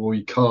through, or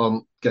he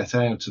can't get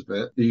out of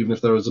it, even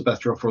if there is a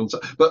better offer on.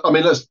 But I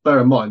mean, let's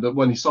bear in mind that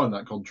when he signed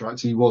that contract,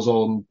 he was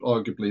on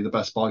arguably the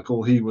best bike,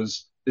 or it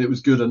was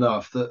good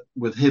enough that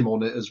with him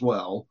on it as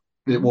well,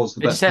 it was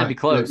the best. Just had to be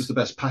close. It was the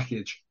best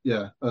package.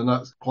 Yeah, and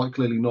that's quite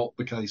clearly not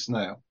the case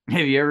now.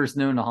 Have you ever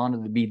known a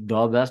Honda to be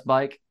the best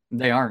bike?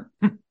 They aren't.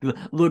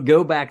 Look,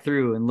 go back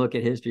through and look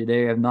at history.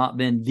 They have not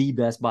been the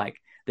best bike.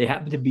 They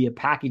happen to be a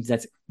package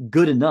that's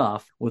good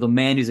enough with a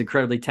man who's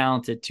incredibly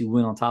talented to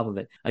win on top of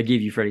it. I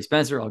give you Freddie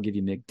Spencer. I'll give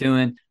you Mick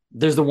Doohan.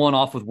 There's the one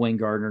off with Wayne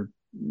Gardner.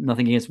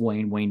 Nothing against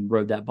Wayne. Wayne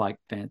rode that bike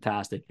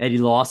fantastic. Eddie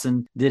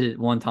Lawson did it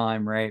one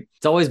time, right?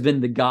 It's always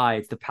been the guy.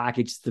 It's the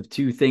package, the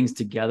two things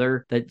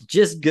together that's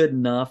just good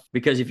enough.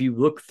 Because if you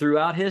look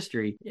throughout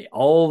history,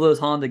 all those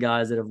Honda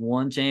guys that have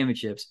won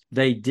championships,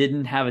 they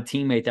didn't have a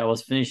teammate that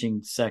was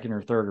finishing second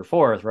or third or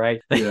fourth,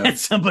 right? They had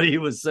somebody who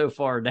was so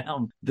far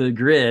down the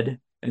grid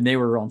and they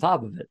were on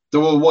top of it. The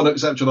one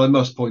exception I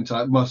must point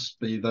out must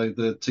be, though,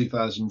 the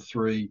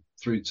 2003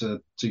 through to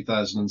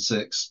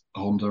 2006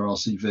 Honda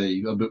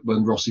RCV,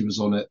 when Rossi was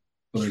on it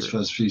for his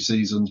first few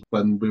seasons,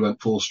 when we went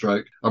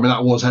 4-stroke. I mean,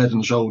 that was head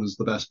and shoulders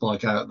the best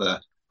bike out there.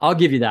 I'll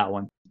give you that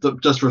one.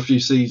 Just for a few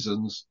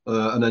seasons,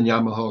 and then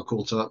Yamaha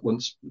caught up,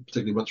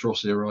 particularly once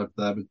Rossi arrived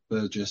there with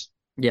Burgess.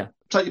 Yeah.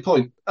 Take your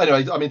point.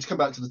 Anyway, I mean, to come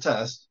back to the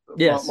test,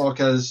 yes.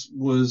 Marquez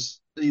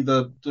was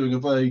either doing a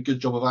very good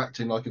job of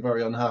acting like a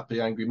very unhappy,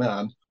 angry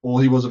man,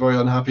 or he was a very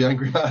unhappy,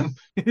 angry man.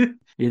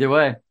 Either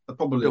way.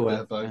 Probably a bit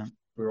of both, to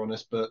be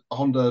honest. But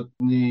Honda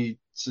need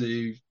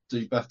to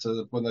do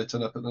better when they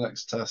turn up at the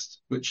next test,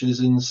 which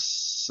is in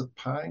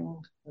Sepang,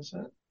 is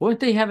it?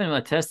 Weren't they having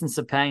a test in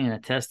Sepang and a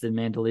test in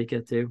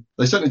Mandalika too?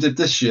 They certainly did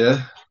this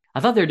year. I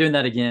thought they were doing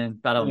that again,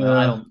 but I don't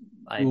know.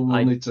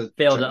 I need to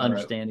fail to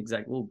understand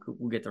exactly.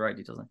 We'll get the right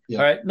details. Yeah.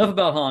 All right, enough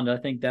about Honda. I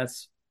think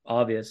that's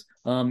obvious.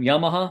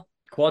 Yamaha,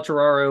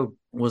 Quartararo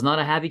was not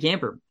a happy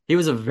camper. He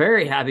was a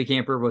very happy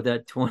camper with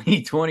that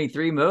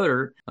 2023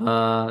 motor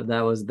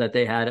that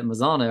they had at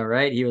Mazzano,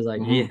 right? He was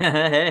like,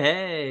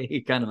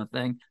 hey, kind of a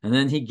thing. And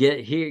then he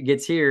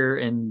gets here,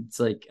 and it's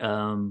like,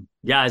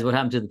 guys, what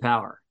happened to the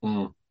power?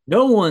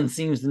 No one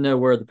seems to know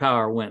where the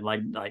power went.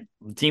 Like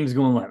the team's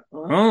going like,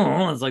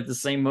 oh, it's like the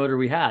same motor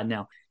we had.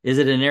 Now, is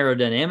it an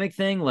aerodynamic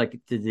thing? Like,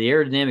 did the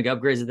aerodynamic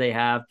upgrades that they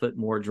have put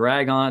more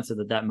drag on it so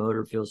that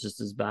motor feels just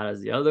as bad as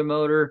the other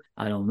motor?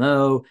 I don't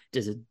know.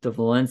 Is it the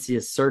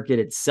Valencia circuit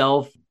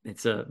itself?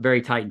 It's a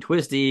very tight and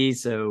twisty,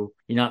 so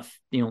no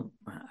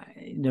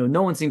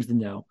one seems to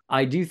know.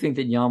 I do think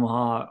that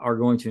Yamaha are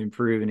going to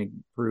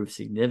improve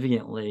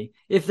significantly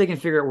if they can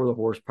figure out where the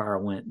horsepower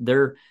went.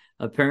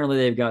 Apparently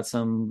they've got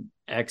some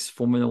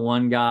ex-Formula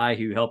One guy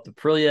who helped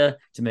Aprilia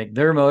to make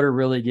their motor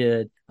really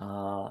good.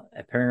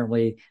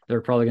 Apparently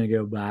they're probably going to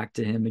go back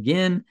to him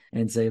again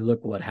and say,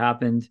 look what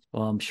happened.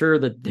 Well, I'm sure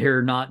that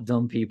they're not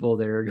dumb people.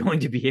 They're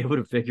going to be able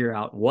to figure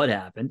out what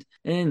happened,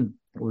 and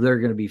they're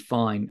going to be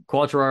fine.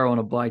 Quartararo on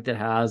a bike that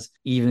has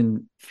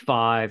even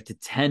 5 to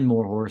 10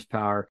 more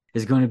horsepower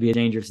is going to be a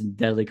dangerous and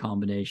deadly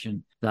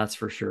combination. That's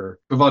for sure.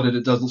 Provided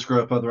it doesn't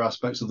screw up other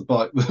aspects of the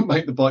bike that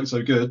make the bike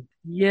so good.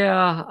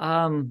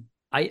 Yeah.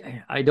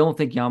 I don't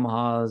think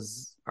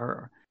Yamahas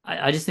are.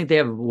 I just think they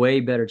have a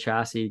way better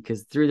chassis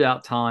because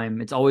throughout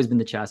time, it's always been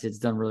the chassis. It's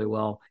done really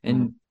well.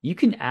 And you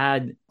can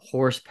add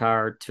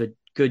horsepower to a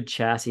good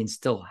chassis and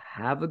still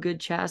have a good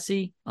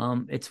chassis.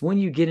 It's when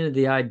you get into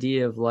the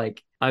idea of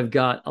like, I've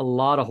got a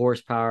lot of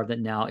horsepower that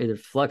now either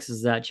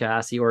flexes that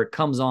chassis or it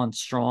comes on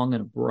strong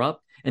and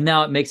abrupt. And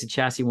now it makes the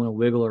chassis want to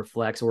wiggle or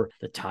flex, or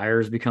the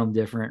tires become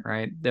different,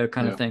 right? That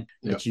kind of thing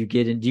that you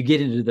get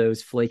into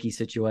those flaky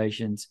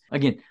situations.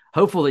 Again,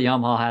 hopeful that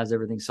Yamaha has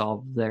everything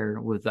solved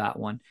there with that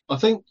one. I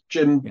think,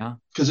 Jim,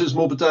 because it was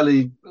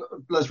Morbidelli.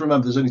 Let's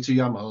remember, there's only 2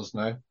 Yamahas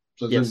now.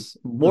 So yes,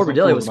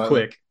 Morbidelli was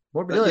quick.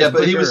 Morbidelli,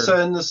 but he was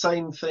saying the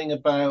same thing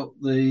about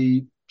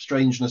the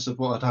strangeness of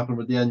what had happened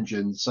with the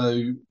engine.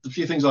 So the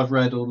few things I've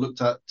read or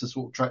looked at to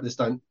sort of track this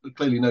down,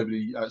 clearly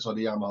nobody outside of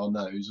Yamaha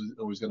knows, is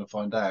always going to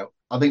find out.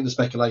 I think the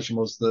speculation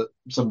was that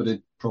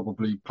somebody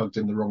probably plugged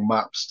in the wrong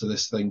maps to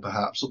this thing,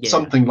 perhaps,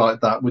 something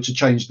like that, which had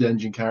changed the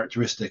engine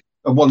characteristic.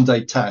 A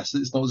one-day test,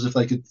 it's not as if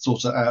they could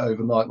sort it out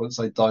overnight once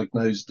they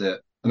diagnosed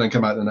it and then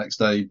come out the next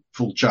day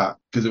full chat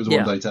because it was a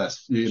one-day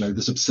test. You know,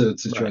 this absurd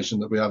situation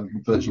that we have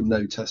virtually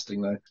no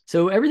testing now.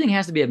 So everything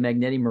has to be a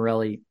Magneti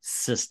Marelli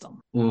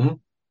system,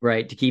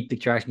 right, to keep the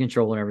traction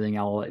control and everything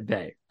all at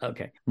bay.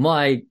 Okay.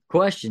 My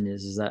question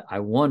is that I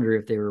wonder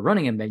if they were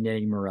running a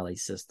Magneti Marelli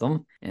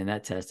system and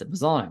that test at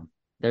Misano.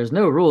 There's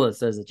no rule that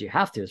says that you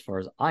have to, as far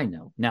as I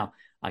know. Now,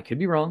 I could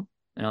be wrong,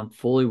 and I'm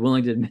fully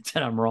willing to admit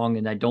that I'm wrong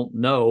and I don't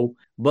know.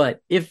 But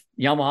if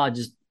Yamaha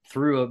just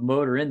threw a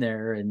motor in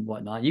there and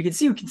whatnot, you can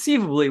see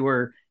conceivably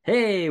where,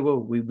 hey, well,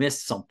 we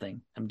missed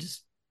something. I'm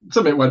just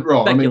something went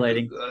wrong.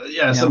 Speculating. I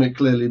mean, something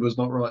clearly was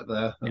not right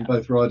there, and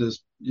both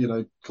riders,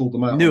 called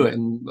them out. Knew it,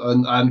 and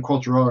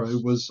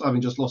Quartararo was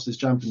having just lost his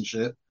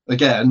championship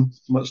again,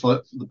 much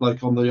like the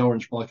bloke on the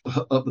orange bike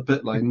up the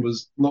pit lane,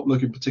 was not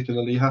looking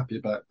particularly happy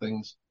about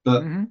things.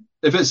 But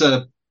if it's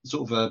a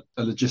sort of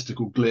a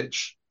logistical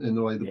glitch in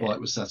the way the bike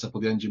was set up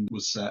or the engine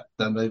was set,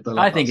 then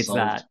I think it's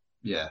solved. That.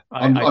 Yeah,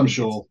 I'm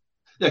sure.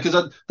 Yeah,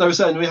 because they were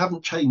saying we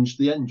haven't changed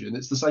the engine.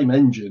 It's the same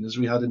engine as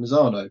we had in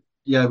Misano.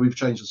 Yeah, we've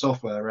changed the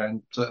software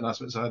around certain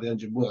aspects of how the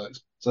engine works.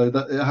 So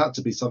that it had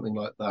to be something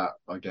like that,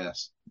 I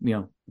guess.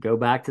 Go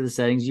back to the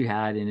settings you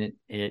had in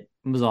it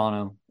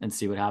Misano and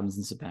see what happens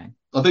in Sepang.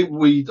 I think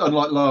we,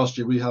 unlike last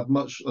year, we have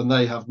much, and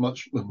they have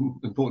much,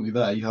 importantly,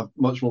 they have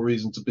much more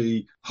reason to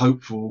be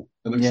hopeful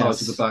and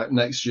excited about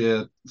next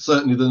year,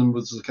 certainly than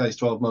was the case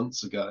 12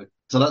 months ago.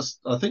 So that's,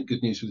 I think,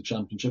 good news for the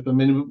championship. I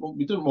mean,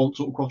 we didn't want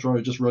sort of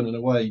Quartararo just running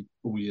away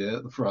all year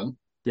at the front.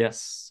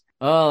 Yes.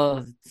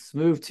 Let's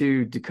move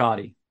to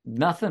Ducati.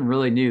 Nothing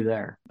really new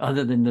there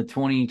other than the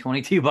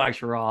 2022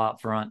 bikes were all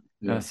up front.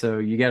 Yeah. So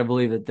you got to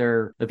believe that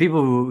the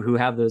people who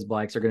have those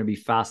bikes are going to be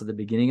fast at the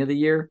beginning of the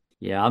year.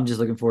 Yeah, I'm just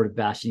looking forward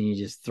to Bastianini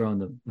just throwing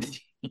the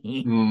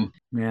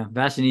Yeah,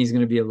 Bastianini is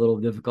going to be a little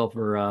difficult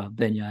for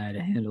Bagnaia to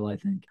handle, I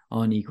think,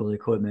 on equal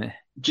equipment.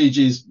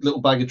 Gigi's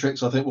little bag of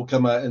tricks, I think, will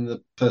come out in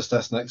the first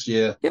test next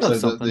year, so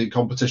that the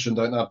competition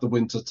don't have the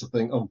winter to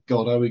think, oh,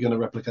 God, how are we going to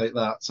replicate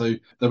that? So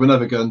they were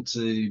never going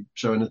to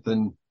show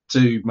anything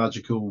too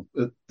magical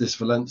at this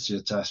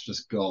Valencia test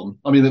just gone.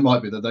 I mean, it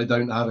might be that they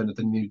don't have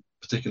anything new,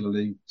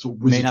 particularly sort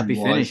of may not be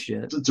finished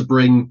yet to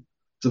bring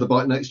to the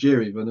bike next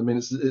year even. I mean,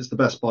 it's the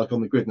best bike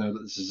on the grid now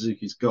that the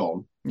Suzuki's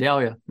gone.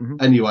 Yeah.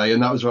 Anyway,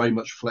 and that was very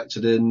much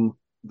reflected in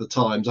the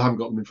times. I haven't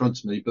got them in front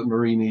of me, but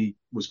Marini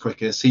was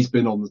quickest. He's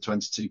been on the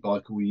 22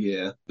 bike all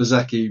year.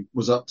 Bezzecchi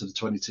was up to the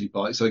 22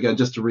 bike. So again,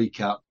 just to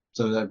recap,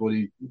 so that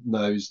everybody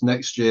knows,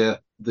 next year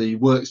the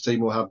works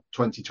team will have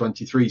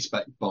 2023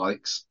 spec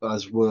bikes,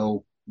 as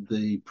will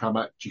the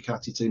Pramac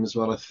Ducati team as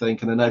well, I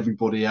think, and then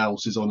everybody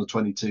else is on a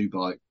 22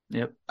 bike.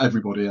 Yep.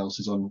 Everybody else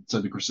is on,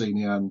 so the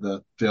Grassini and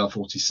the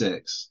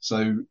VR46.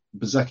 So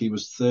Bezzecchi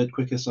was third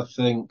quickest, I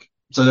think.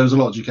 So there was a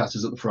lot of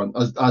Ducatis at the front,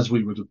 as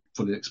we would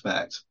fully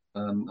expect.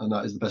 And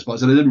that is the best bike.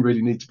 So they didn't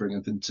really need to bring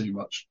anything too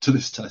much to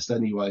this test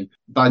anyway.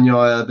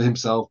 Bagnaia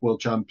himself,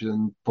 world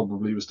champion,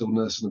 probably was still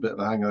nursing a bit of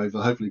a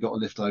hangover. Hopefully got a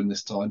lift home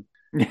this time.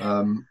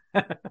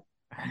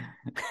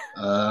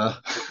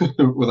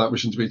 Without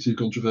wishing to be too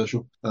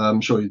controversial.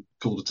 I'm sure he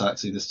called a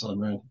taxi this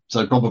time around.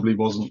 So probably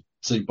wasn't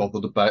too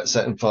bothered about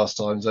setting fast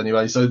times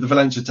anyway. So the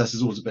Valencia test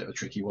is always a bit of a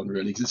tricky one,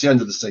 really, because it's the end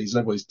of the season.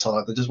 Everybody's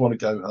tired. They just want to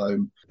go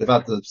home. They've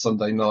had the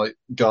Sunday night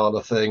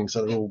gala thing,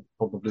 so they're all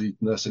probably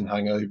nursing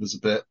hangovers a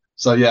bit.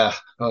 So yeah,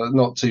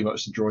 not too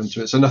much to draw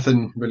into it. So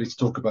nothing really to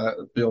talk about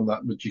beyond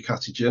that with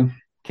Ducati, Jim.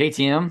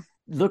 KTM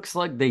looks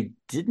like they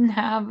didn't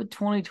have a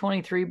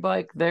 2023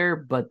 bike there,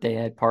 but they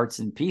had parts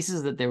and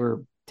pieces that they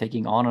were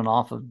taking on and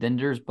off of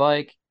Binder's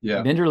bike.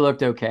 Yeah, Binder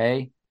looked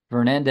okay.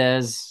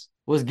 Fernandez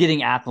was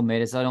getting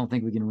acclimated, so I don't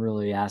think we can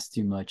really ask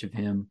too much of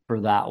him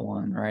for that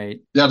one, right?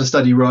 He had a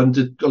steady run,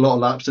 did a lot of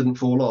laps, didn't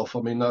fall off.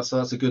 I mean, that's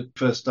a good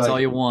first day. That's all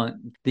you want.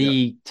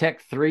 The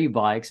Tech 3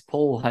 bikes,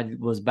 Pole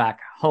was back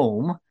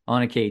home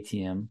on a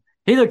KTM.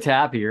 He looked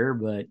happier,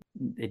 but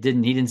he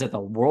didn't set the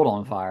world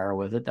on fire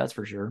with it, that's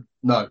for sure.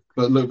 No,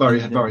 but looked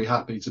very, very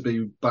happy to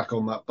be back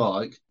on that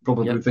bike.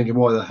 Probably thinking,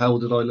 why the hell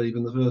did I leave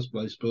in the first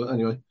place? But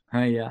anyway.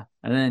 Yeah.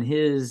 And then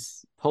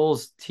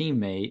Pole's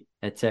teammate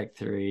at Tech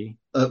 3.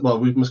 Well,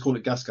 we must call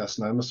it Gas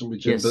now, mustn't we,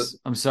 Jim? Yes, but,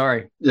 I'm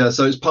sorry. Yeah,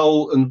 so it's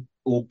Pole and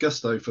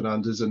Augusto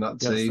Fernandez in that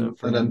team.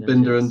 And then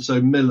Binder. And so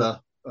Miller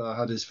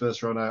had his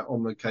first run out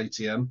on the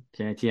KTM.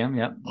 KTM,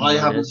 yep. I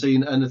haven't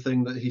seen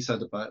anything that he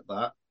said about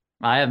that.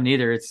 I haven't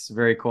either. It's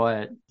very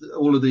quiet.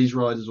 All of these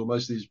riders, or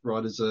most of these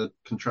riders, are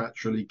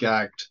contractually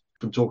gagged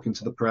from talking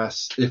to the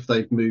press if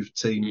they've moved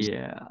teams.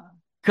 Yeah,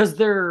 because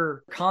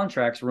their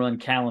contracts run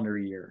calendar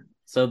year.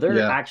 So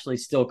they're actually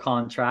still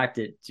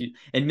contracted to,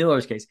 in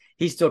Miller's case,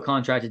 he's still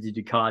contracted to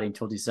Ducati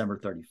until December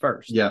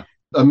 31st. Yeah.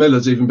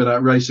 Miller's even been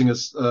out racing a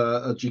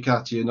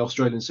Ducati in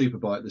Australian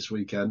Superbike this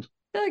weekend.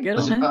 Yeah, good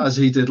on him. as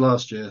he did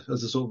last year,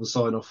 as a sort of a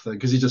sign-off thing,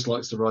 because he just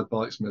likes to ride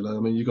bikes, Miller. I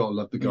mean, you got to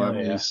love the guy, Yeah,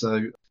 haven't you? yeah.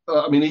 So,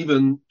 I mean,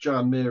 even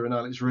Jan Mir and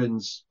Alex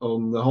Rins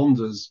on the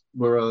Hondas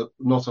were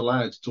not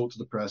allowed to talk to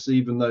the press,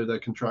 even though they're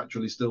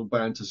contractually still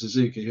bound to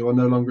Suzuki, who are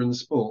no longer in the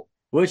sport.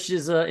 Which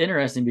is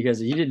interesting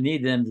because you didn't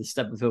need them to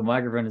step into a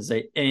microphone and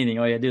say anything.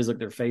 All you had to do is look at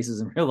their faces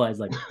and realize,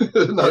 like,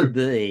 oh, No,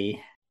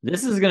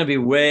 this is going to be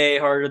way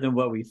harder than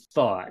what we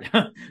thought.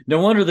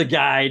 No wonder the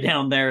guy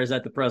down there is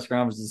at the press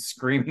conferences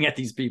screaming at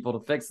these people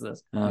to fix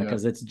this yeah.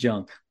 because it's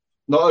junk.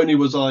 Not only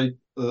was I,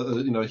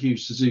 a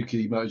huge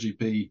Suzuki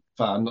MotoGP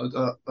fan,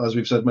 as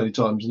we've said many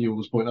times, and you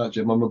always point out,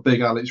 Jim, I'm a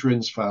big Alex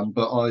Rins fan,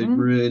 but I Mm.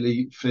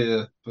 really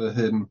fear for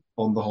him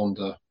on the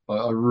Honda.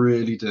 I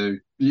really do.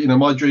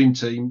 My dream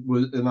team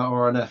was in that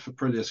RNF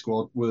Aprilia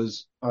squad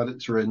was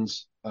Alex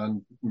Rins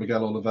and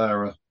Miguel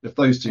Oliveira. If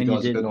those two And you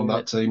guys had been didn't on get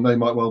that it. team, they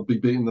might well be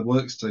beating the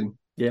works team.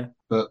 Yeah.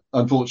 But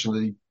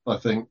unfortunately, I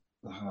think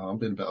I'm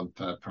being a bit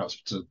unfair perhaps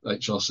to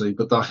HRC,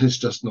 but that is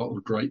just not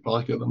a great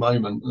bike at the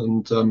moment.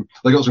 And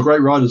they got some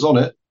great riders on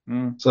it.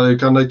 Mm. So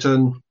can they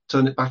turn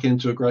it back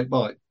into a great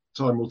bike?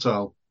 Time will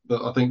tell.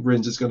 But I think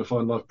Rins is going to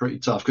find life pretty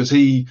tough because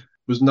he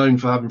was known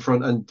for having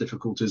front end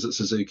difficulties at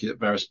Suzuki at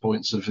various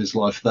points of his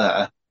life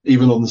there,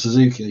 even on the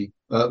Suzuki.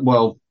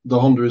 Well, the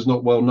Honda is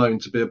not well known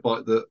to be a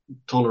bike that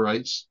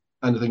tolerates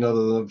anything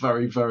other than a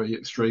very, very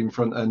extreme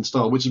front end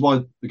style, which is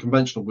why the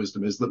conventional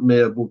wisdom is that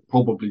Mir will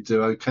probably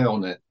do okay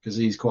on it because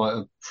he's quite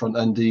a front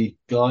endy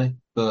guy,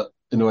 but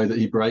in a way that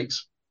he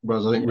breaks.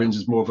 Whereas I think Yeah. Rins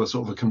is more of a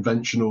sort of a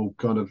conventional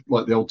kind of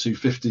like the old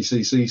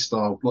 250cc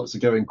style, likes to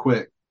go in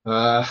quick.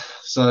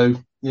 So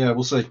yeah,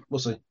 we'll see. We'll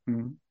see.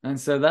 Mm. And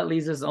so that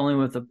leaves us only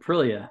with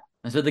Aprilia.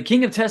 And so the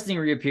king of testing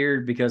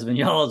reappeared because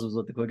Vinales was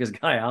the quickest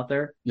guy out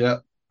there. Yeah.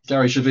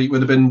 Gary Shavit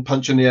would have been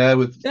punching the air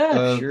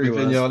Yeah, sure he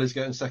with was. Vinales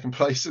getting second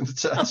place in the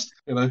test,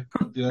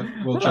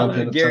 yeah, world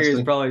champion of Gary is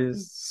testing. probably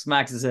just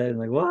smacks his head and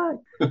like, what?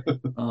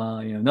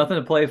 Nothing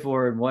to play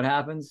for, and what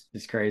happens?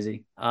 It's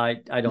crazy. I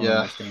don't Yeah,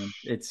 understand.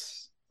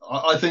 It's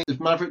I think if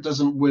Maverick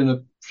doesn't win a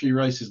few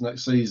races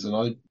next season,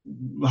 I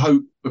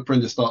hope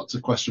Aprilia start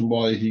to question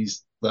why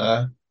he's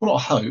there. Well,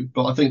 not hope,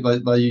 but I think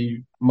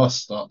they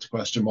must start to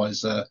question why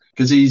he's there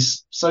because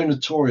he's so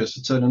notorious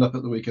for turning up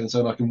at the weekend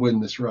saying I can win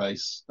this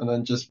race and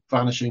then just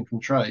vanishing from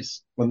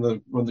trace when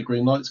the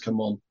green lights come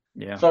on.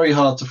 yeah. Very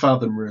hard to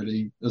fathom,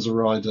 really, as a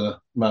rider,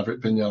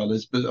 Maverick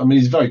Vinales. But I mean,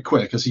 he's very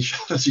quick as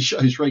as he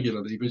shows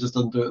regularly, but he just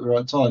doesn't do it at the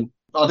right time.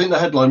 I think the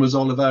headline was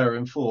Oliveira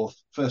in fourth,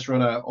 first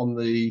run out on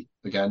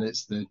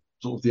it's the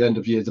sort of the end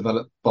of year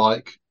developed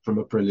bike from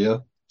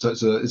Aprilia. So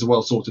it's a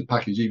well sorted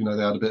package, even though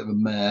they had a bit of a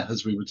mare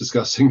as we were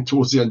discussing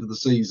towards the end of the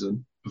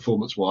season,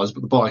 performance wise.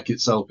 But the bike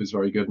itself is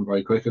very good and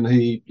very quick, and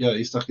he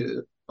stuck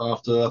it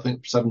after I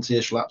think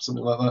 70-ish laps,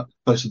 something like that,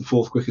 close to the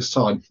fourth quickest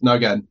time. Now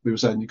again, we were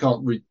saying you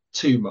can't read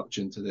too much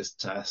into this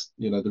test.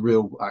 The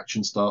real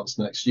action starts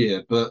next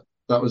year, but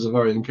that was a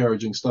very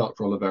encouraging start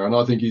for Oliveira, and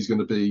I think he's going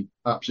to be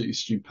absolutely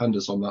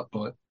stupendous on that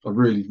bike. I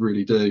really,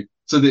 really do.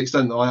 To the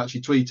extent that I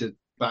actually tweeted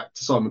back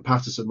to Simon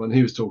Patterson when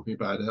he was talking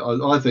about it.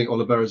 I think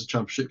Oliveira is a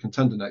championship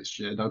contender next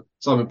year. Now,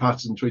 Simon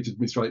Patterson tweeted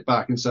me straight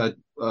back and said,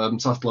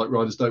 satellite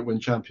riders don't win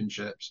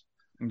championships.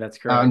 That's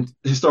And correct.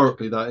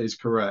 historically, that is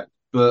correct.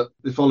 But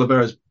if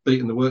Oliveira's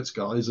beating the works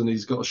guys and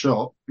he's got a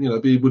shot,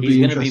 would He's be going to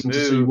be interesting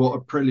to see moved.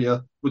 what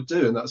Aprilia would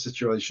do in that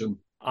situation.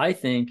 I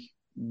think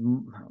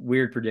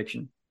weird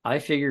prediction. I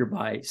figure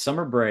by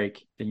summer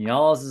break,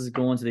 Vinales is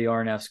going to the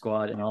RNF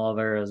squad and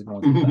Oliveira is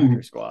going to the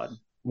factory squad.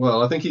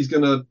 Well, I think he's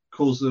going to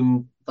cause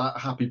them that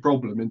happy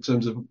problem in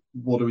terms of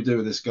what do we do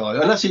with this guy,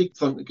 unless he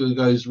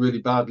goes really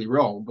badly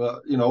wrong.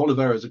 But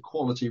Oliveira is a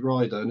quality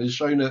rider and has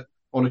shown it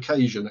on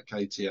occasion at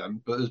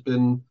KTM, but has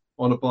been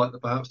on a bike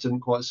that perhaps didn't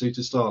quite suit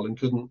his style and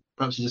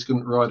perhaps he just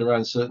couldn't ride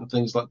around certain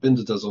things like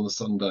Binder does on a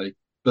Sunday.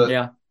 But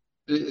Yeah.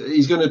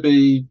 he's going to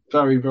be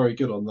very, very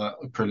good on that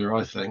Aprilia,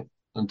 I think,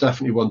 and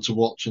definitely one to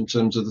watch in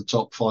terms of the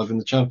top five in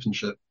the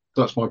championship.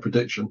 That's my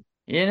prediction.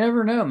 You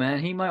never know, man.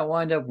 He might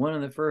wind up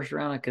winning the first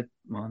round of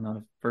well, no,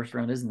 the first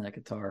round isn't that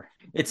Qatar.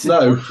 It's in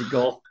No,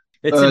 Portugal.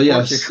 It's in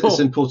yes, it's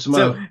Portugal. in So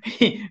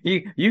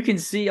Portimao. you can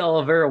see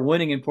Oliveira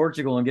winning in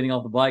Portugal and getting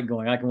off the bike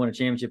going, I can win a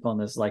championship on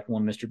this, like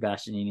one Mr.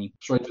 Bastianini.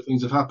 Stranger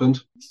things have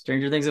happened.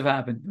 Stranger things have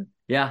happened. But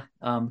yeah,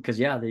 because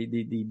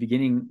the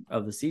beginning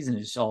of the season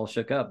is all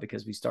shook up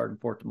because we start in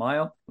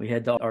Portimao, we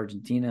head to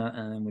Argentina,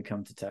 and then we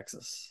come to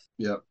Texas.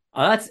 Yeah.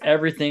 That's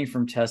everything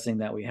from testing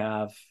that we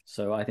have.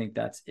 So I think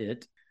that's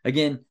it.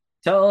 Again,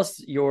 tell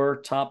us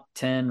your top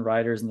 10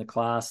 riders in the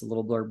class, a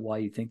little blurb why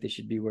you think they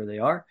should be where they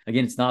are.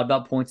 Again, it's not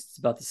about points, it's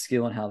about the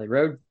skill and how they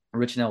rode.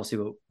 Rich and I will see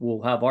what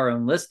we'll have our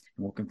own list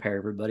and we'll compare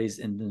everybody's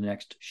in the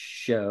next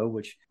show,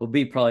 which will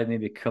be probably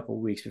maybe a couple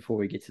of weeks before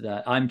we get to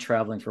that. I'm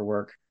traveling for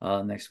work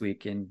next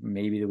week and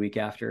maybe the week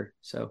after.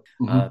 So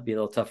it'd be a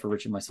little tough for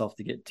Rich and myself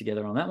to get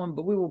together on that one,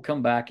 but we will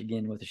come back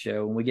again with a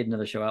show. When we get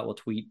another show out, we'll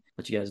tweet,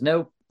 let you guys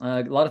know.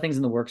 A lot of things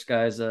in the works,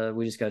 guys.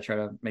 We just got to try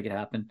to make it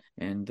happen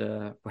and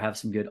we'll have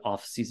some good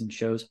off-season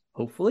shows,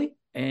 hopefully,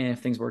 and if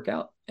things work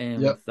out.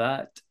 And with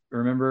that,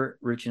 remember,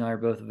 Rich and I are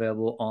both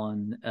available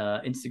on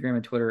Instagram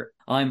and Twitter.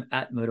 I'm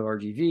at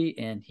MotoRGV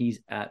and he's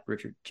at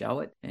Richard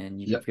Jowett. And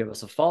you can give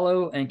us a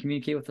follow and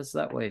communicate with us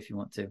that way if you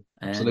want to.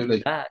 And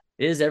absolutely. that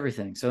is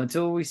everything. So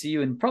until we see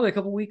you in probably a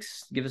couple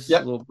weeks, give us a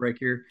little break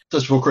here.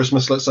 Just before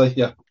Christmas, let's say.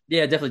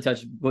 Yeah,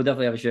 definitely we'll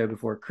definitely have a show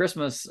before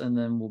Christmas, and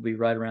then we'll be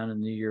right around in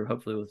the new year,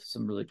 hopefully with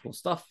some really cool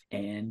stuff.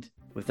 And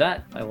with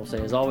that, I will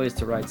say, as always,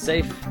 to ride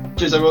safe.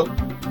 Cheers,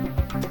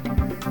 everyone.